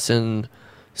protests in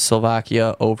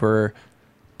Slovakia over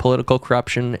political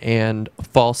corruption and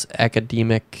false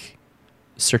academic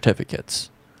certificates.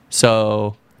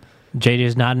 So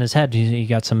JJ's nodding his head. You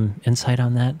got some insight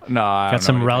on that? there. No, I don't Got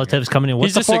some know anything. relatives coming in.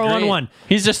 What's the 411?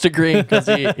 He's just agreeing because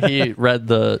he read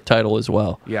the title as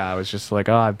well. Yeah, I was just like,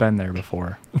 oh, I've been there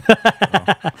before.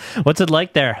 What's it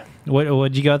like there?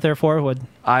 What'd you go out there for? What?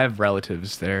 I have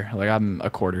relatives there. Like, I'm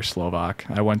a quarter Slovak.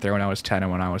 I went there when I was 10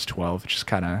 and when I was 12. Just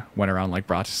kind of went around like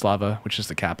Bratislava, which is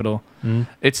the capital.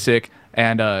 It's sick.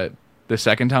 And the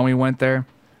second time we went there,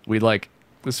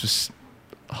 this was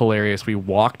hilarious. We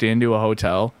walked into a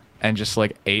hotel and just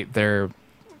like ate their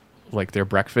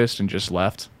breakfast and just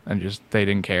left and just they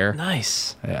didn't care.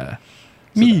 Nice. Yeah.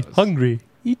 Hungry.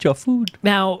 Eat your food.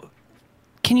 Now,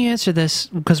 can you answer this?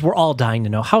 Because we're all dying to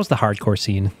know. How's the hardcore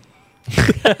scene?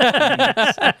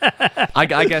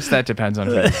 I guess that depends on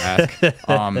who you ask.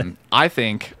 I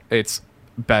think it's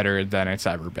better than it's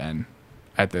ever been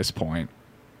at this point.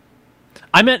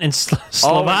 I meant in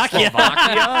Slovakia.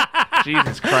 Slovakia?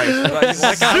 Jesus Christ. Like,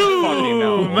 I fucking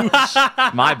know.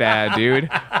 My bad, dude.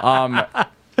 Yeah,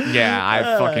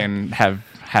 I fucking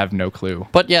have no clue.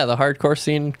 But yeah, the hardcore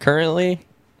scene currently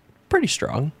pretty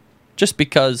strong. Just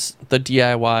because the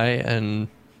DIY and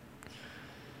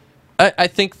I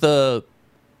think the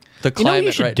You know what you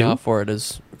climate should right do? now for it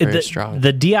is very strong.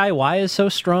 The DIY is so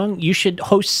strong. You should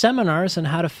host seminars on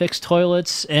how to fix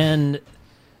toilets and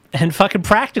fucking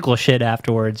practical shit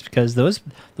afterwards because those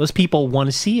people want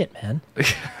to see it, man.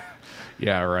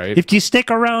 Yeah, right. If you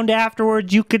stick around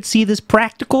afterwards, you could see this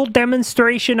practical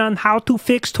demonstration on how to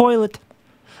fix toilet.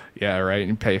 Yeah, right.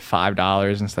 You pay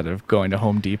 $5 instead of going to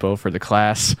Home Depot for the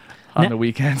class on the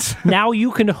weekends. Now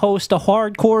you can host a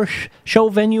hardcore show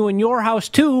venue in your house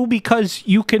too because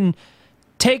you can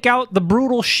take out the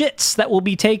brutal shits that will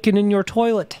be taken in your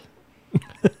toilet.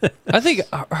 I think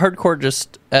hardcore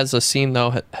just as a scene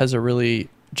though has a really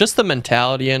just the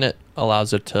mentality in it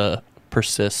allows it to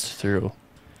persist through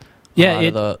a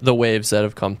lot of the waves that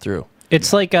have come through.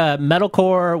 It's like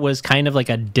metalcore was kind of like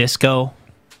a disco.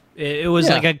 It was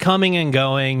like a coming and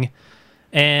going,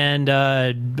 and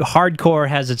hardcore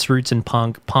has its roots in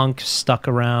punk. Punk stuck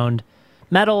around.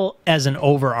 Metal as an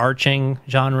overarching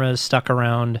genre is stuck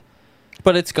around.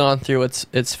 But it's gone through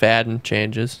its fad and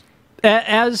changes.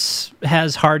 As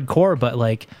has hardcore, but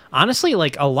like honestly,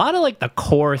 like a lot of like the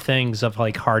core things of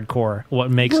like hardcore,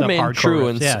 what makes Remain up hardcore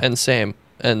true riffs, and same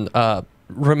and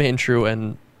remain true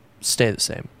and stay the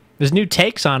same. There's new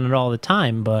takes on it all the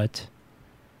time, but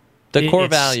The core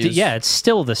it's values. it's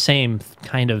still the same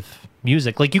kind of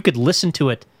music. Like you could listen to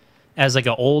it as like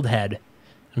an old head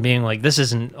and being like, this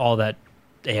isn't all that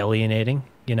alienating,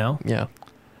 you know? Yeah.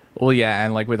 Well, yeah,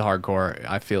 and like with hardcore,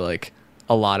 I feel like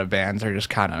a lot of bands are just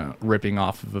kind of ripping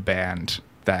off of a band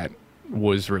that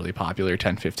was really popular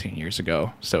 10, 15 years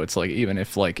ago. So it's like, even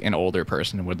if like an older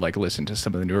person would like listen to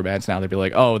some of the newer bands now, they'd be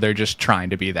like, oh, they're just trying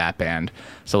to be that band.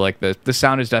 So like the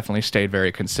sound has definitely stayed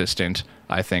very consistent,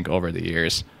 I think, over the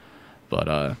years. But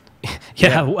A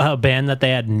band that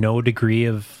they had no degree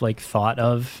of like thought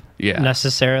of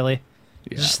necessarily.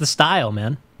 Yeah. Just the style,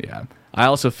 man. Yeah. I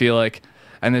also feel like,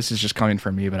 and this is just coming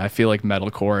from me, but I feel like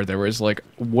metalcore, there was like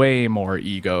way more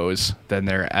egos than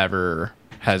there ever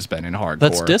has been in hardcore.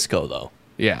 That's disco though.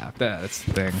 Yeah, that's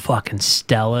the thing. Fucking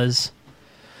Stellas.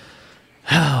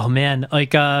 Oh man,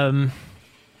 like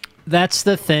that's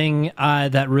the thing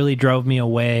that really drove me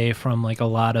away from like a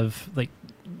lot of like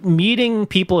meeting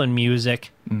people in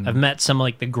music. I've met some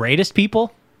like the greatest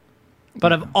people,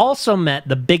 but I've also met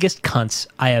the biggest cunts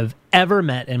I have ever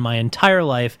met in my entire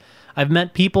life. I've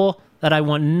met people that I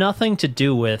want nothing to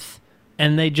do with,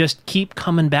 and they just keep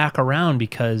coming back around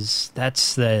because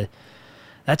that's the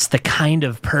kind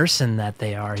of person that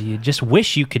they are. You just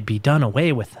wish you could be done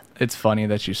away with. It's funny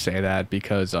that you say that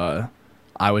because I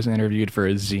was interviewed for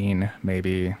a zine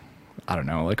maybe I don't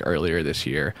know, like earlier this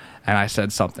year, and I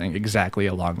said something exactly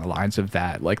along the lines of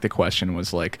that. Like the question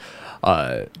was like,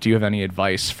 do you have any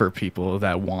advice for people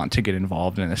that want to get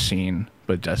involved in a scene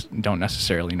but just don't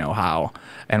necessarily know how?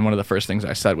 And one of the first things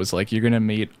I said was like, you're gonna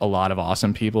meet a lot of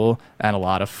awesome people and a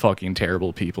lot of fucking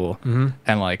terrible people,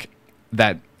 and like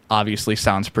that obviously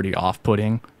sounds pretty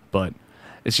off-putting, but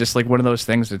it's just like one of those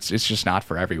things. It's just not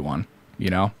for everyone. You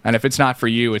know, and if it's not for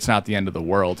you, it's not the end of the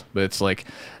world. But it's like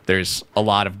there's a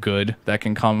lot of good that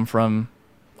can come from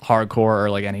hardcore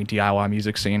or like any DIY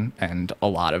music scene, and a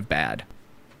lot of bad.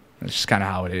 It's just kind of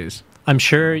how it is. I'm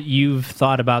sure you've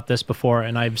thought about this before,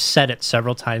 and I've said it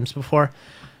several times before.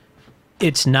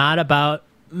 It's not about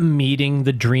meeting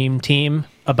the dream team,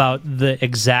 about the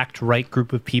exact right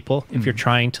group of people. If you're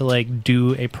trying to like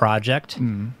do a project,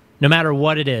 no matter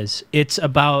what it is, it's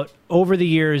about over the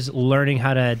years learning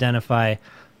how to identify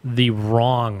the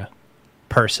wrong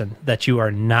person that you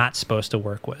are not supposed to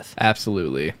work with.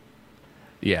 Absolutely.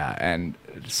 Yeah, and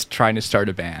just trying to start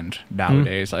a band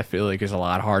nowadays, I feel like is a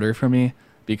lot harder for me,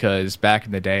 because back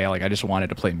in the day, like I just wanted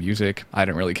to play music. I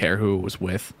didn't really care who it was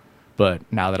with. But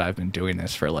now that I've been doing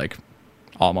this for like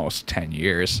almost 10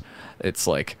 years, it's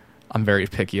like I'm very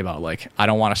picky about like I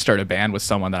don't want to start a band with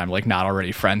someone that I'm like not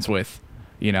already friends with,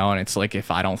 you know, and it's like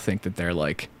if I don't think that they're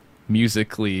like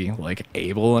musically like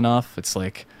able enough, it's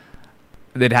like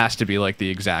it has to be like the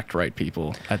exact right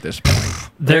people at this point.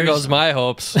 There goes my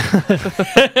hopes.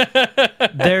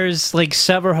 There's like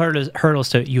several hurdles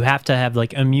to it. You have to have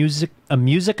like a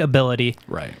music ability.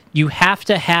 Right. You have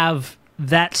to have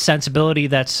that sensibility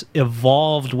that's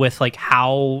evolved with like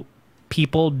how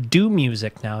people do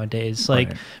music nowadays. Like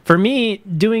Right. for me,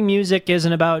 doing music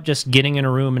isn't about just getting in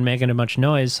a room and making a bunch of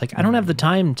noise. Like I don't have the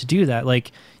time to do that.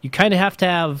 Like you kind of have to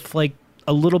have like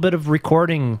a little bit of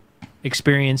recording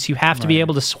experience. You have to be Right.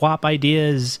 able to swap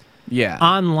ideas Yeah.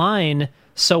 online.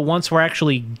 So once we're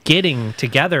actually getting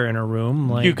together in a room,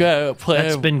 like You got a plan.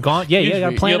 that's been gone. Yeah, you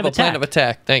got a plan you of have a plan attack. of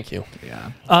attack. Thank you.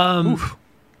 Yeah.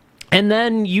 And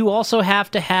then you also have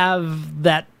to have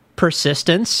that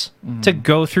persistence to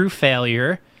go through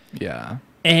failure, Yeah.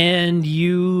 and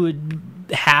you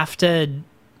have to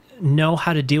know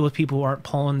how to deal with people who aren't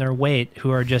pulling their weight,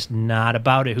 who are just not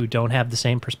about it, who don't have the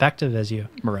same perspective as you.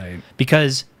 Right.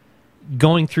 Because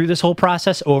going through this whole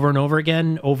process over and over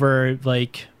again over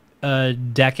like a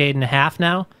decade and a half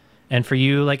now, and for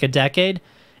you like a decade,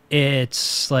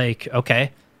 it's like,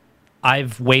 okay,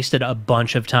 I've wasted a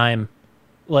bunch of time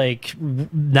like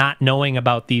not knowing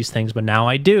about these things, but now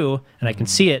I do and I can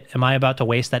see it. Am I about to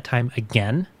waste that time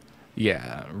again?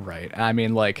 Yeah, right. I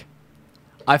mean, like,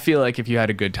 I feel like if you had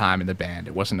a good time in the band,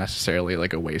 it wasn't necessarily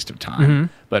like a waste of time.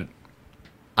 But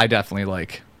I definitely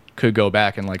like could go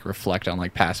back and like reflect on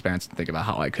like past bands and think about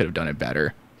how I could have done it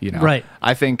better. You know, Right.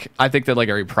 I think that like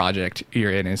every project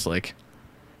you're in is like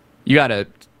you got to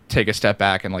take a step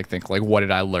back and like think like what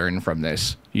did I learn from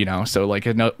this? You know, so like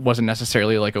it wasn't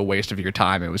necessarily like a waste of your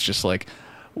time. It was just like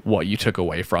what you took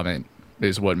away from it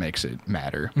is what makes it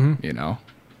matter. You know.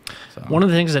 So. One of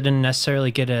the things I didn't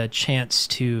necessarily get a chance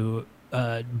to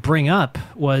bring up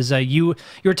was you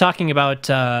were talking about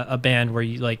a band where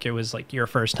you like it was like your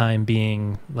first time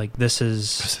being like this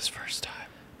is first time.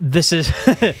 this is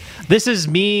this is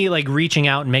me like reaching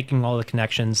out and making all the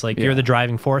connections. Like you're Yeah. the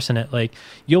driving force in it. Like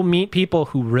you'll meet people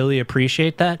who really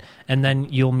appreciate that, and then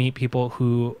you'll meet people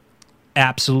who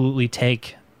absolutely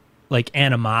take like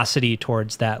animosity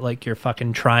towards that. Like you're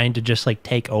fucking trying to just like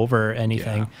take over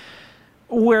anything. Yeah.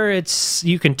 Where it's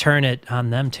you can turn it on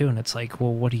them too, and it's like,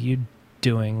 well, what are you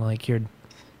doing? Like you're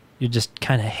just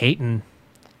kind of hating.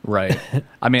 Right.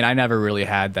 I mean, I never really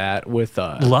had that with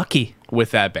Lucky.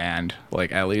 that band.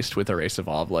 Like at least with Erase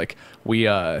Evolve, like we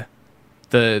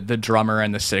the drummer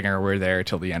and the singer were there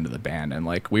till the end of the band, and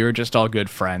like we were just all good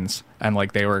friends, and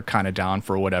like they were kind of down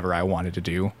for whatever I wanted to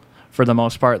do. For the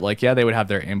most part, like yeah, they would have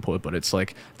their input, but it's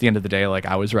like at the end of the day, like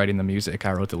I was writing the music,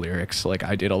 I wrote the lyrics, like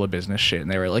I did all the business shit,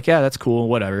 and they were like, yeah, that's cool,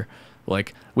 whatever.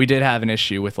 Like we did have an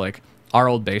issue with like our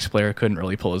old bass player couldn't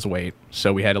really pull his weight,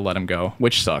 so we had to let him go,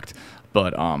 which sucked.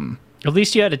 But At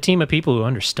least you had a team of people who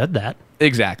understood that.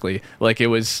 exactly, like it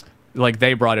was like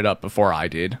they brought it up before I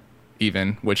did,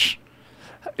 even, which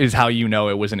is how you know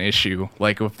it was an issue.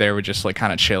 Like if they were just like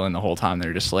kind of chilling the whole time,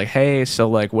 they're just like, hey, so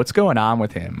like what's going on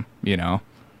with him, you know?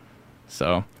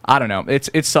 So I don't know.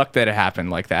 It sucked that it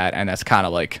happened like that, and that's kind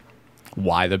of like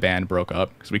why the band broke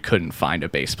up, because we couldn't find a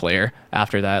bass player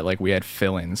after that. Like we had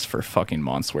fill-ins for fucking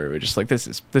months where we were just like, this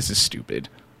is stupid.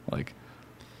 Like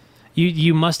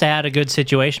You must have had a good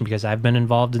situation, because I've been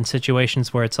involved in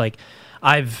situations where it's like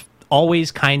I've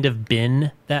always kind of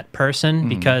been that person,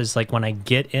 because like when I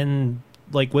get in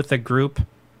like with a group,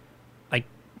 like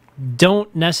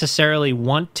don't necessarily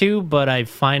want to, but I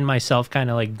find myself kind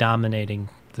of like dominating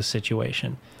the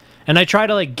situation. And I try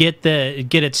to like get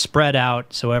it spread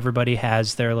out so everybody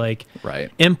has their like Right.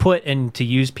 input and to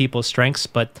use people's strengths.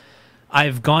 But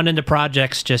I've gone into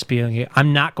projects just being,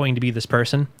 I'm not going to be this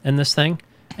person in this thing,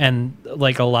 and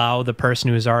like allow the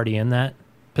person who's already in that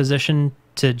position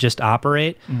to just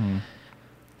operate.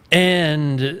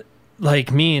 And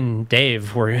like me and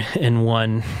Dave were in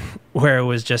one where it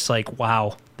was just like,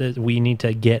 wow, we need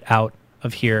to get out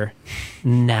of here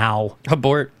now.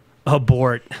 Abort.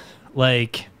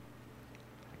 Like,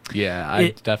 Yeah,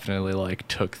 I definitely like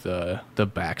took the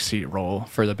backseat role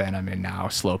for the band I'm in now,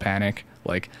 Slow Panic.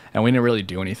 Like, and we didn't really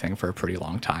do anything for a pretty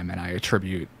long time, and I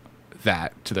attribute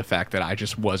that to the fact that I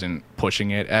just wasn't pushing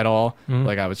it at all.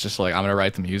 Like, I was just like, I'm gonna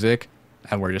write the music,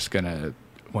 and we're just gonna,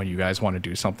 when you guys want to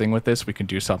do something with this, we can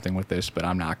do something with this, but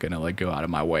I'm not gonna like go out of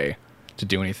my way to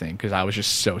do anything, because I was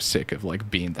just so sick of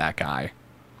like being that guy.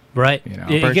 right. You know,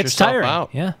 it burnt gets yourself tiring. out.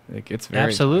 Yeah. Like, it's very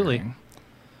Absolutely. tiring.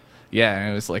 Yeah,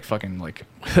 and it was like fucking like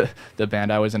the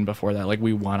band I was in before that, like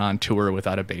we went on tour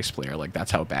without a bass player. Like,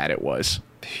 that's how bad it was.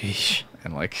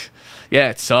 And like, yeah,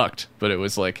 it sucked, but it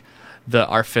was like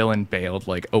our fill-in bailed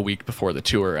like a week before the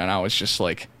tour, and I was just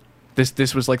like,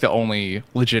 this was like the only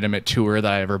legitimate tour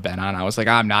that I ever been on. I was like,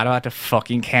 I'm not about to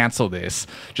fucking cancel this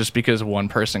just because one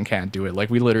person can't do it. Like,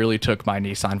 we literally took my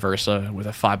Nissan Versa with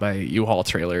a 5x8 U-Haul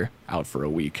trailer out for a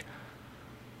week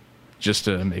just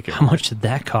to make it. How much did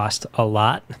that cost? A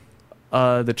lot?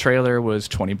 The trailer was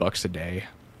 $20 a day.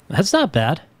 That's not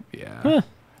bad. Yeah. Huh.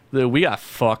 We got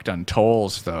fucked on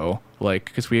tolls though, like,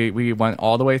 because we went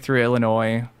all the way through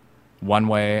Illinois one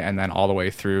way and then all the way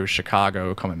through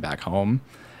Chicago coming back home,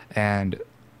 and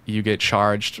you get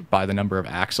charged by the number of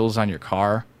axles on your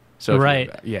car. So Right.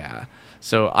 Yeah.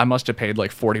 So I must have paid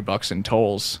like $40 in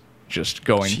tolls just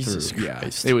going Jesus through.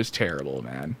 Christ. Yeah, it was terrible,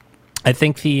 man. I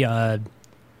think the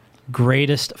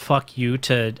greatest fuck you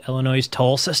to Illinois'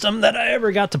 toll system that I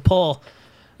ever got to pull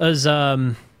was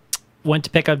went to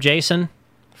pick up Jason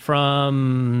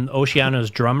from Oceano's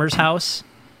drummer's house,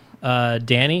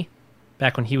 Danny,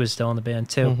 back when he was still in the band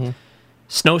too.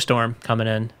 Snowstorm coming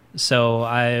in. So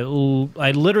I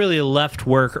literally left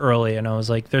work early, and I was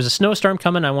like, there's a snowstorm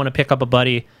coming. I want to pick up a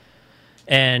buddy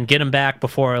and get him back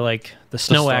before like the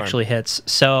snow storm. actually hits.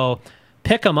 So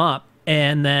pick him up,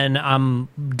 and then I'm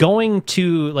going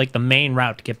to like the main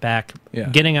route to get back, Yeah.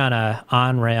 getting on a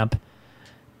on-ramp,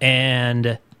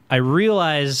 and I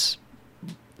realize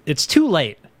it's too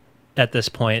late at this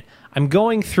point. I'm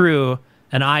going through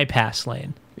an I-pass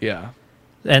lane, Yeah.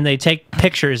 and they take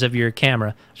pictures of your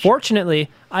camera. Fortunately,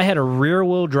 I had a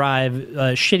rear-wheel drive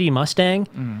shitty Mustang,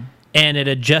 and it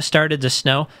had just started to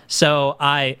snow, so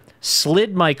I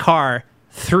slid my car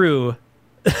through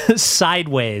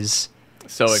sideways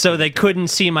so they couldn't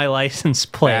see my license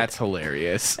plate. That's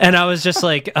hilarious. And I was just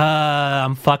like,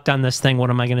 I'm fucked on this thing. What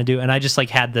am I going to do? And I just like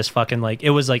had this fucking like, it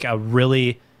was like a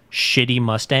really shitty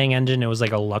Mustang engine. It was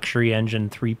like a luxury engine,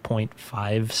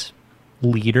 3.5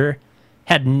 liter.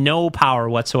 Had no power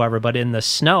whatsoever. But in the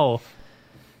snow,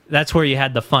 that's where you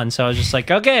had the fun. So I was just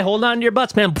like, okay, hold on to your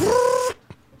butts, man.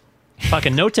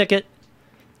 Fucking no ticket.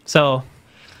 So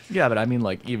Yeah, but I mean,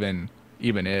 like, even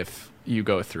if you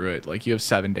go through it, like, you have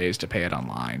 7 days to pay it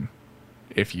online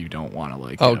if you don't want to,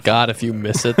 like... Oh get a God, if you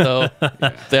miss it though,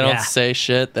 they don't Yeah. say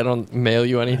shit. They don't mail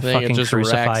you anything. It fucking just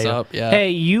crucify racks you. up. Yeah.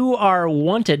 Hey, you are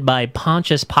wanted by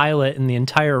Pontius Pilate and the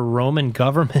entire Roman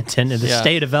government in the Yeah.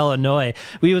 state of Illinois.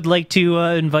 We would like to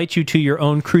invite you to your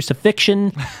own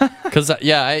crucifixion. Because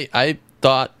I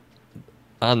thought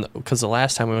because the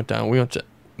last time we went down,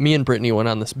 me and Brittany went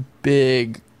on this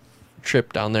big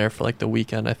trip down there for like the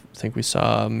weekend. I think we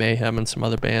saw Mayhem and some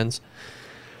other bands.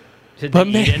 Did But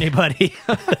they eat man- anybody?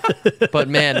 But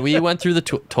man, we went through the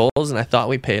tolls and I thought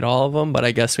we paid all of them, but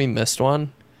I guess we missed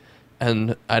one,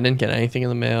 and I didn't get anything in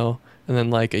the mail. And then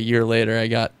like a year later, I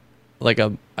got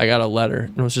a letter,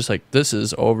 and it was just like, this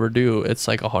is overdue. It's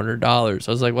like $100.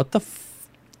 I was like, what the?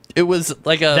 It was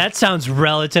like a That sounds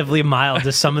relatively mild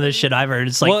to some of the shit I've heard.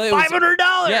 It's like Well, it was-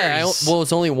 $500. Yeah, well, it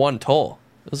was only one toll.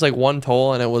 It was like one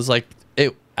toll, and it was like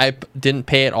I didn't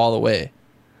pay it all the way.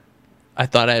 I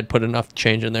thought I had put enough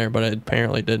change in there, but I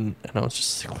apparently didn't, and I was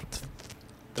just like, what the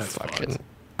That's fucking fucked.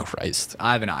 Christ.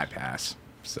 I have an iPass,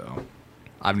 so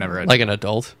I've never had... Like an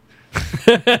adult.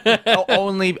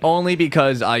 only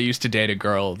because I used to date a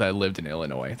girl that lived in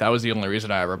Illinois. That was the only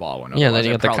reason I ever bought one. Yeah, then Otherwise,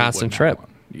 you I got the probably constant wouldn't have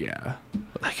trip. one.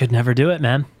 Yeah. I could never do it,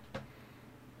 man.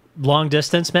 Long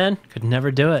distance, man. Could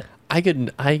never do it. I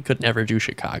could never do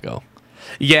Chicago.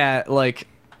 Yeah, like,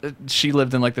 she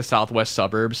lived in, like, the southwest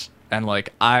suburbs, and,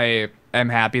 like, I am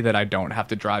happy that I don't have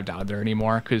to drive down there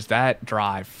anymore because that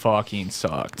drive fucking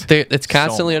sucked. It's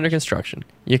constantly So under construction.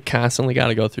 You constantly got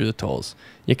to go through the tolls.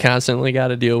 You constantly got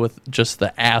to deal with just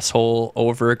the asshole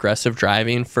over aggressive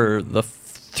driving for the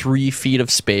 3 feet of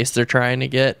space they're trying to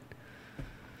get.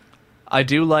 I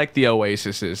do like the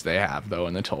oases they have though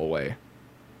in the tollway.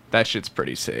 That shit's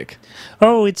pretty sick.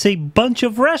 Oh, it's a bunch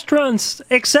of restaurants,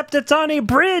 except it's on a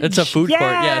bridge. It's a food court.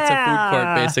 Yeah, it's a food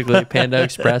court basically. Panda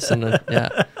Express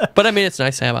yeah. But I mean, it's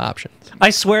nice to have options.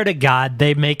 I swear to God,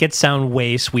 they make it sound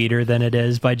way sweeter than it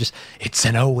is by just, it's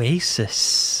an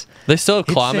oasis. They still have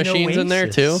claw It's an machines in there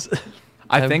too. oasis.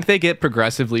 I think they get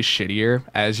progressively shittier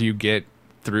as you get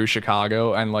through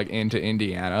Chicago and like into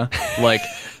Indiana. Like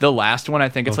the last one, I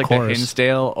think it's Of like course. the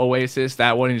Hinsdale Oasis.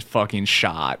 That one is fucking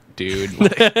shot, dude.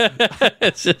 Like,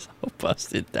 It's just so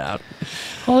busted down.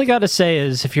 All I gotta say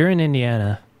is, if you're in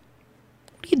Indiana,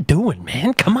 what are you doing,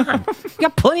 man? Come on. You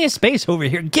got plenty of space over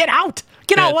here. Get out.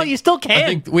 Get Yeah, out I while think- you still I can.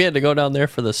 think we had to go down there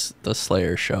for the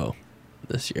Slayer show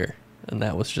this year, and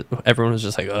that was just everyone was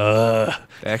just like, ugh.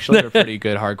 they actually have a pretty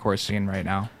good hardcore scene right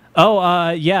now.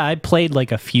 Yeah, I played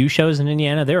like a few shows in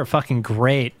Indiana. They were fucking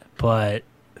great, but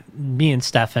me and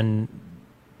Stefan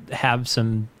have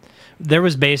some. There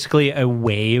was basically a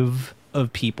wave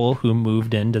of people who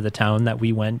moved into the town that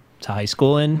we went to high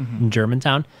school in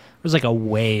Germantown. It was like a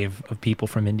wave of people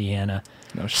from Indiana.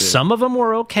 No shit. Some of them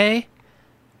were okay,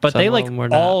 but Some they of like them were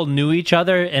not. all knew each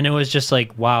other, and it was just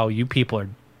like, wow, you people are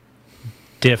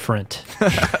different.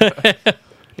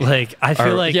 Like, I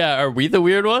feel like are we the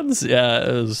weird ones? Yeah,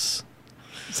 it was.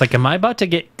 it's like, am I about to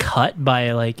get cut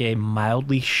by like a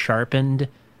mildly sharpened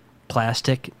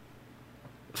plastic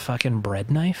fucking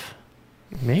bread knife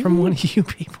Maybe from one of you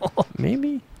people?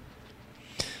 maybe.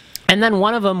 And then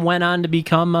one of them went on to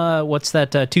become what's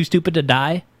that? Too Stupid to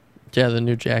Die. Yeah, the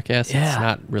new Jackass. Yeah. It's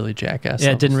not really Jackass.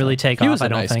 Yeah, it didn't really stuff. take He off, was a I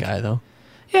don't nice think. guy though.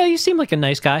 Yeah, you seem like a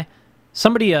nice guy.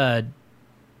 Somebody I had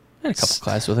a couple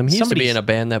classes with him. He used to be somebody's- in a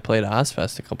band that played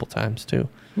Ozfest a couple times too.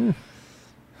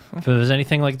 if it was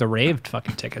anything like the raved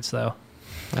fucking tickets though.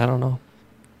 I don't know,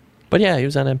 but yeah, he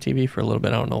was on MTV for a little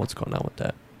bit. I don't know what's going on with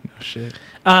that. No shit.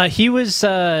 He was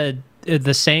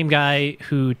the same guy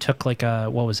who took like a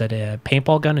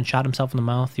paintball gun and shot himself in the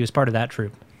mouth. He was part of that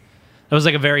troupe. It was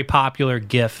like a very popular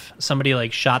GIF. Somebody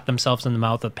like shot themselves in the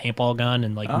mouth with a paintball gun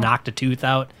and like knocked a tooth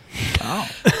out. Oh.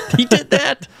 He did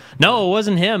that. No, it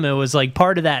wasn't him. It was like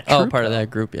part of that troupe. Oh, part of that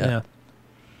group. Yeah. Yeah.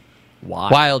 Why?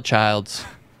 Wild Childs.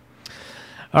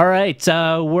 All right.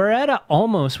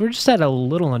 We're just at a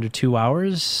little under 2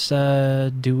 hours.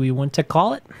 Do we want to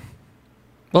call it?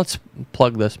 Let's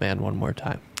plug this man one more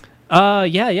time.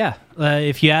 Yeah.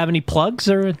 If you have any plugs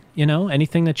or,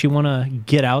 anything that you want to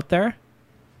get out there.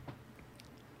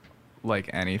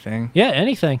 Like anything? Yeah,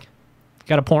 anything.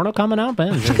 Got a porno coming out,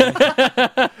 man?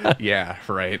 Yeah,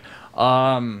 right.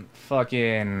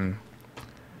 Fucking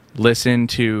listen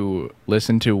to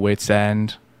Wits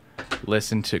End,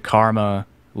 listen to Karma,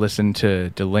 listen to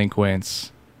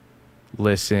Delinquents,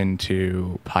 listen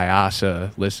to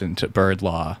Pyasa, listen to Bird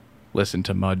Law, listen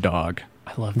to Mud Dog.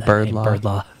 I love that Bird name, Law. Bird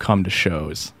Law. Come to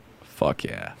shows. Fuck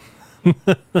yeah.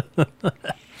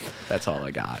 That's all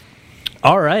I got.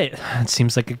 All right. It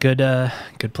seems like a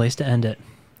good place to end it.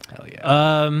 Hell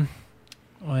yeah.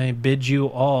 I bid you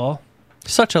all.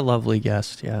 Such a lovely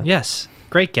guest. Yeah. Yes.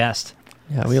 Great guest.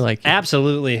 Yeah, we like you.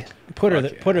 Absolutely. Put her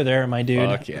Fuck yeah. put her there, my dude.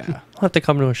 Fuck yeah. We'll have to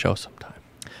come to a show sometime.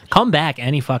 Come back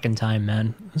any fucking time,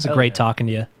 man. It was Hell great yeah. talking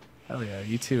to you. Hell yeah.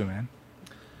 You too, man.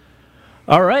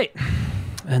 All right.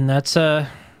 And that's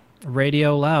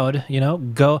Radio Loud.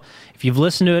 Go if you've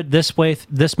listened to it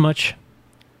this much,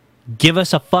 give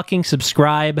us a fucking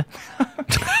subscribe.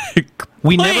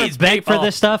 We never Please, beg for people.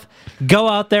 this stuff. Go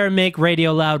out there and make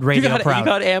Radio Loud radio proud. You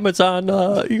got Amazon.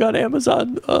 You got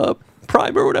Amazon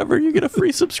Prime or whatever. You get a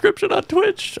free subscription on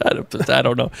Twitch. I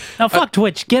don't know. Now fuck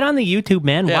Twitch. Get on the YouTube,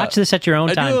 man. Yeah. Watch this at your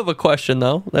own I time. do have a question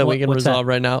though that we can What's that? resolve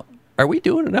right now. Are we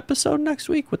doing an episode next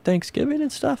week with Thanksgiving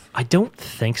and stuff? I don't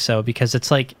think so because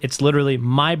it's literally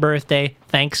my birthday,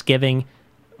 Thanksgiving,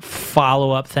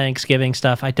 follow up Thanksgiving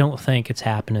stuff. I don't think it's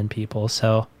happening, people.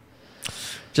 So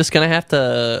Just gonna have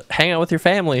to hang out with your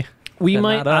family. we and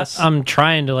might. not us. I'm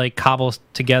trying to cobble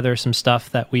together some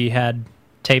stuff that we had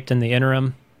taped in the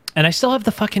interim, and I still have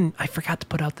I forgot to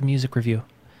put out the music review.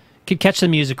 Could catch the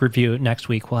music review next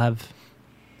week. We'll have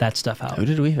that stuff out. Who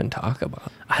did we even talk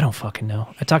about? I don't fucking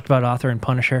know. I talked about Author and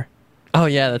Punisher, Oh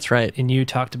yeah, that's right. and you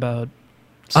talked about.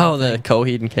 Oh, the something.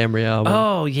 Coheed and Cambria album.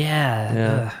 Oh yeah.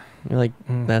 Yeah. You like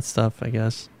Mm. that stuff, I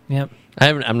guess. Yep.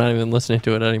 I'm not even listening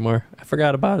to it anymore. I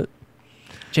forgot about it.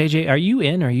 JJ, are you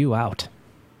in or are you out?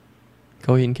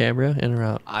 Coheed and Cambria, in or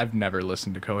out? I've never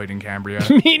listened to Coheed and Cambria.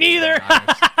 Me neither.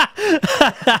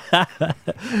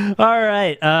 All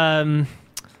right.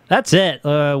 That's it.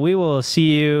 We will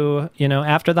see you,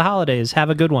 after the holidays. Have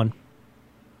a good one.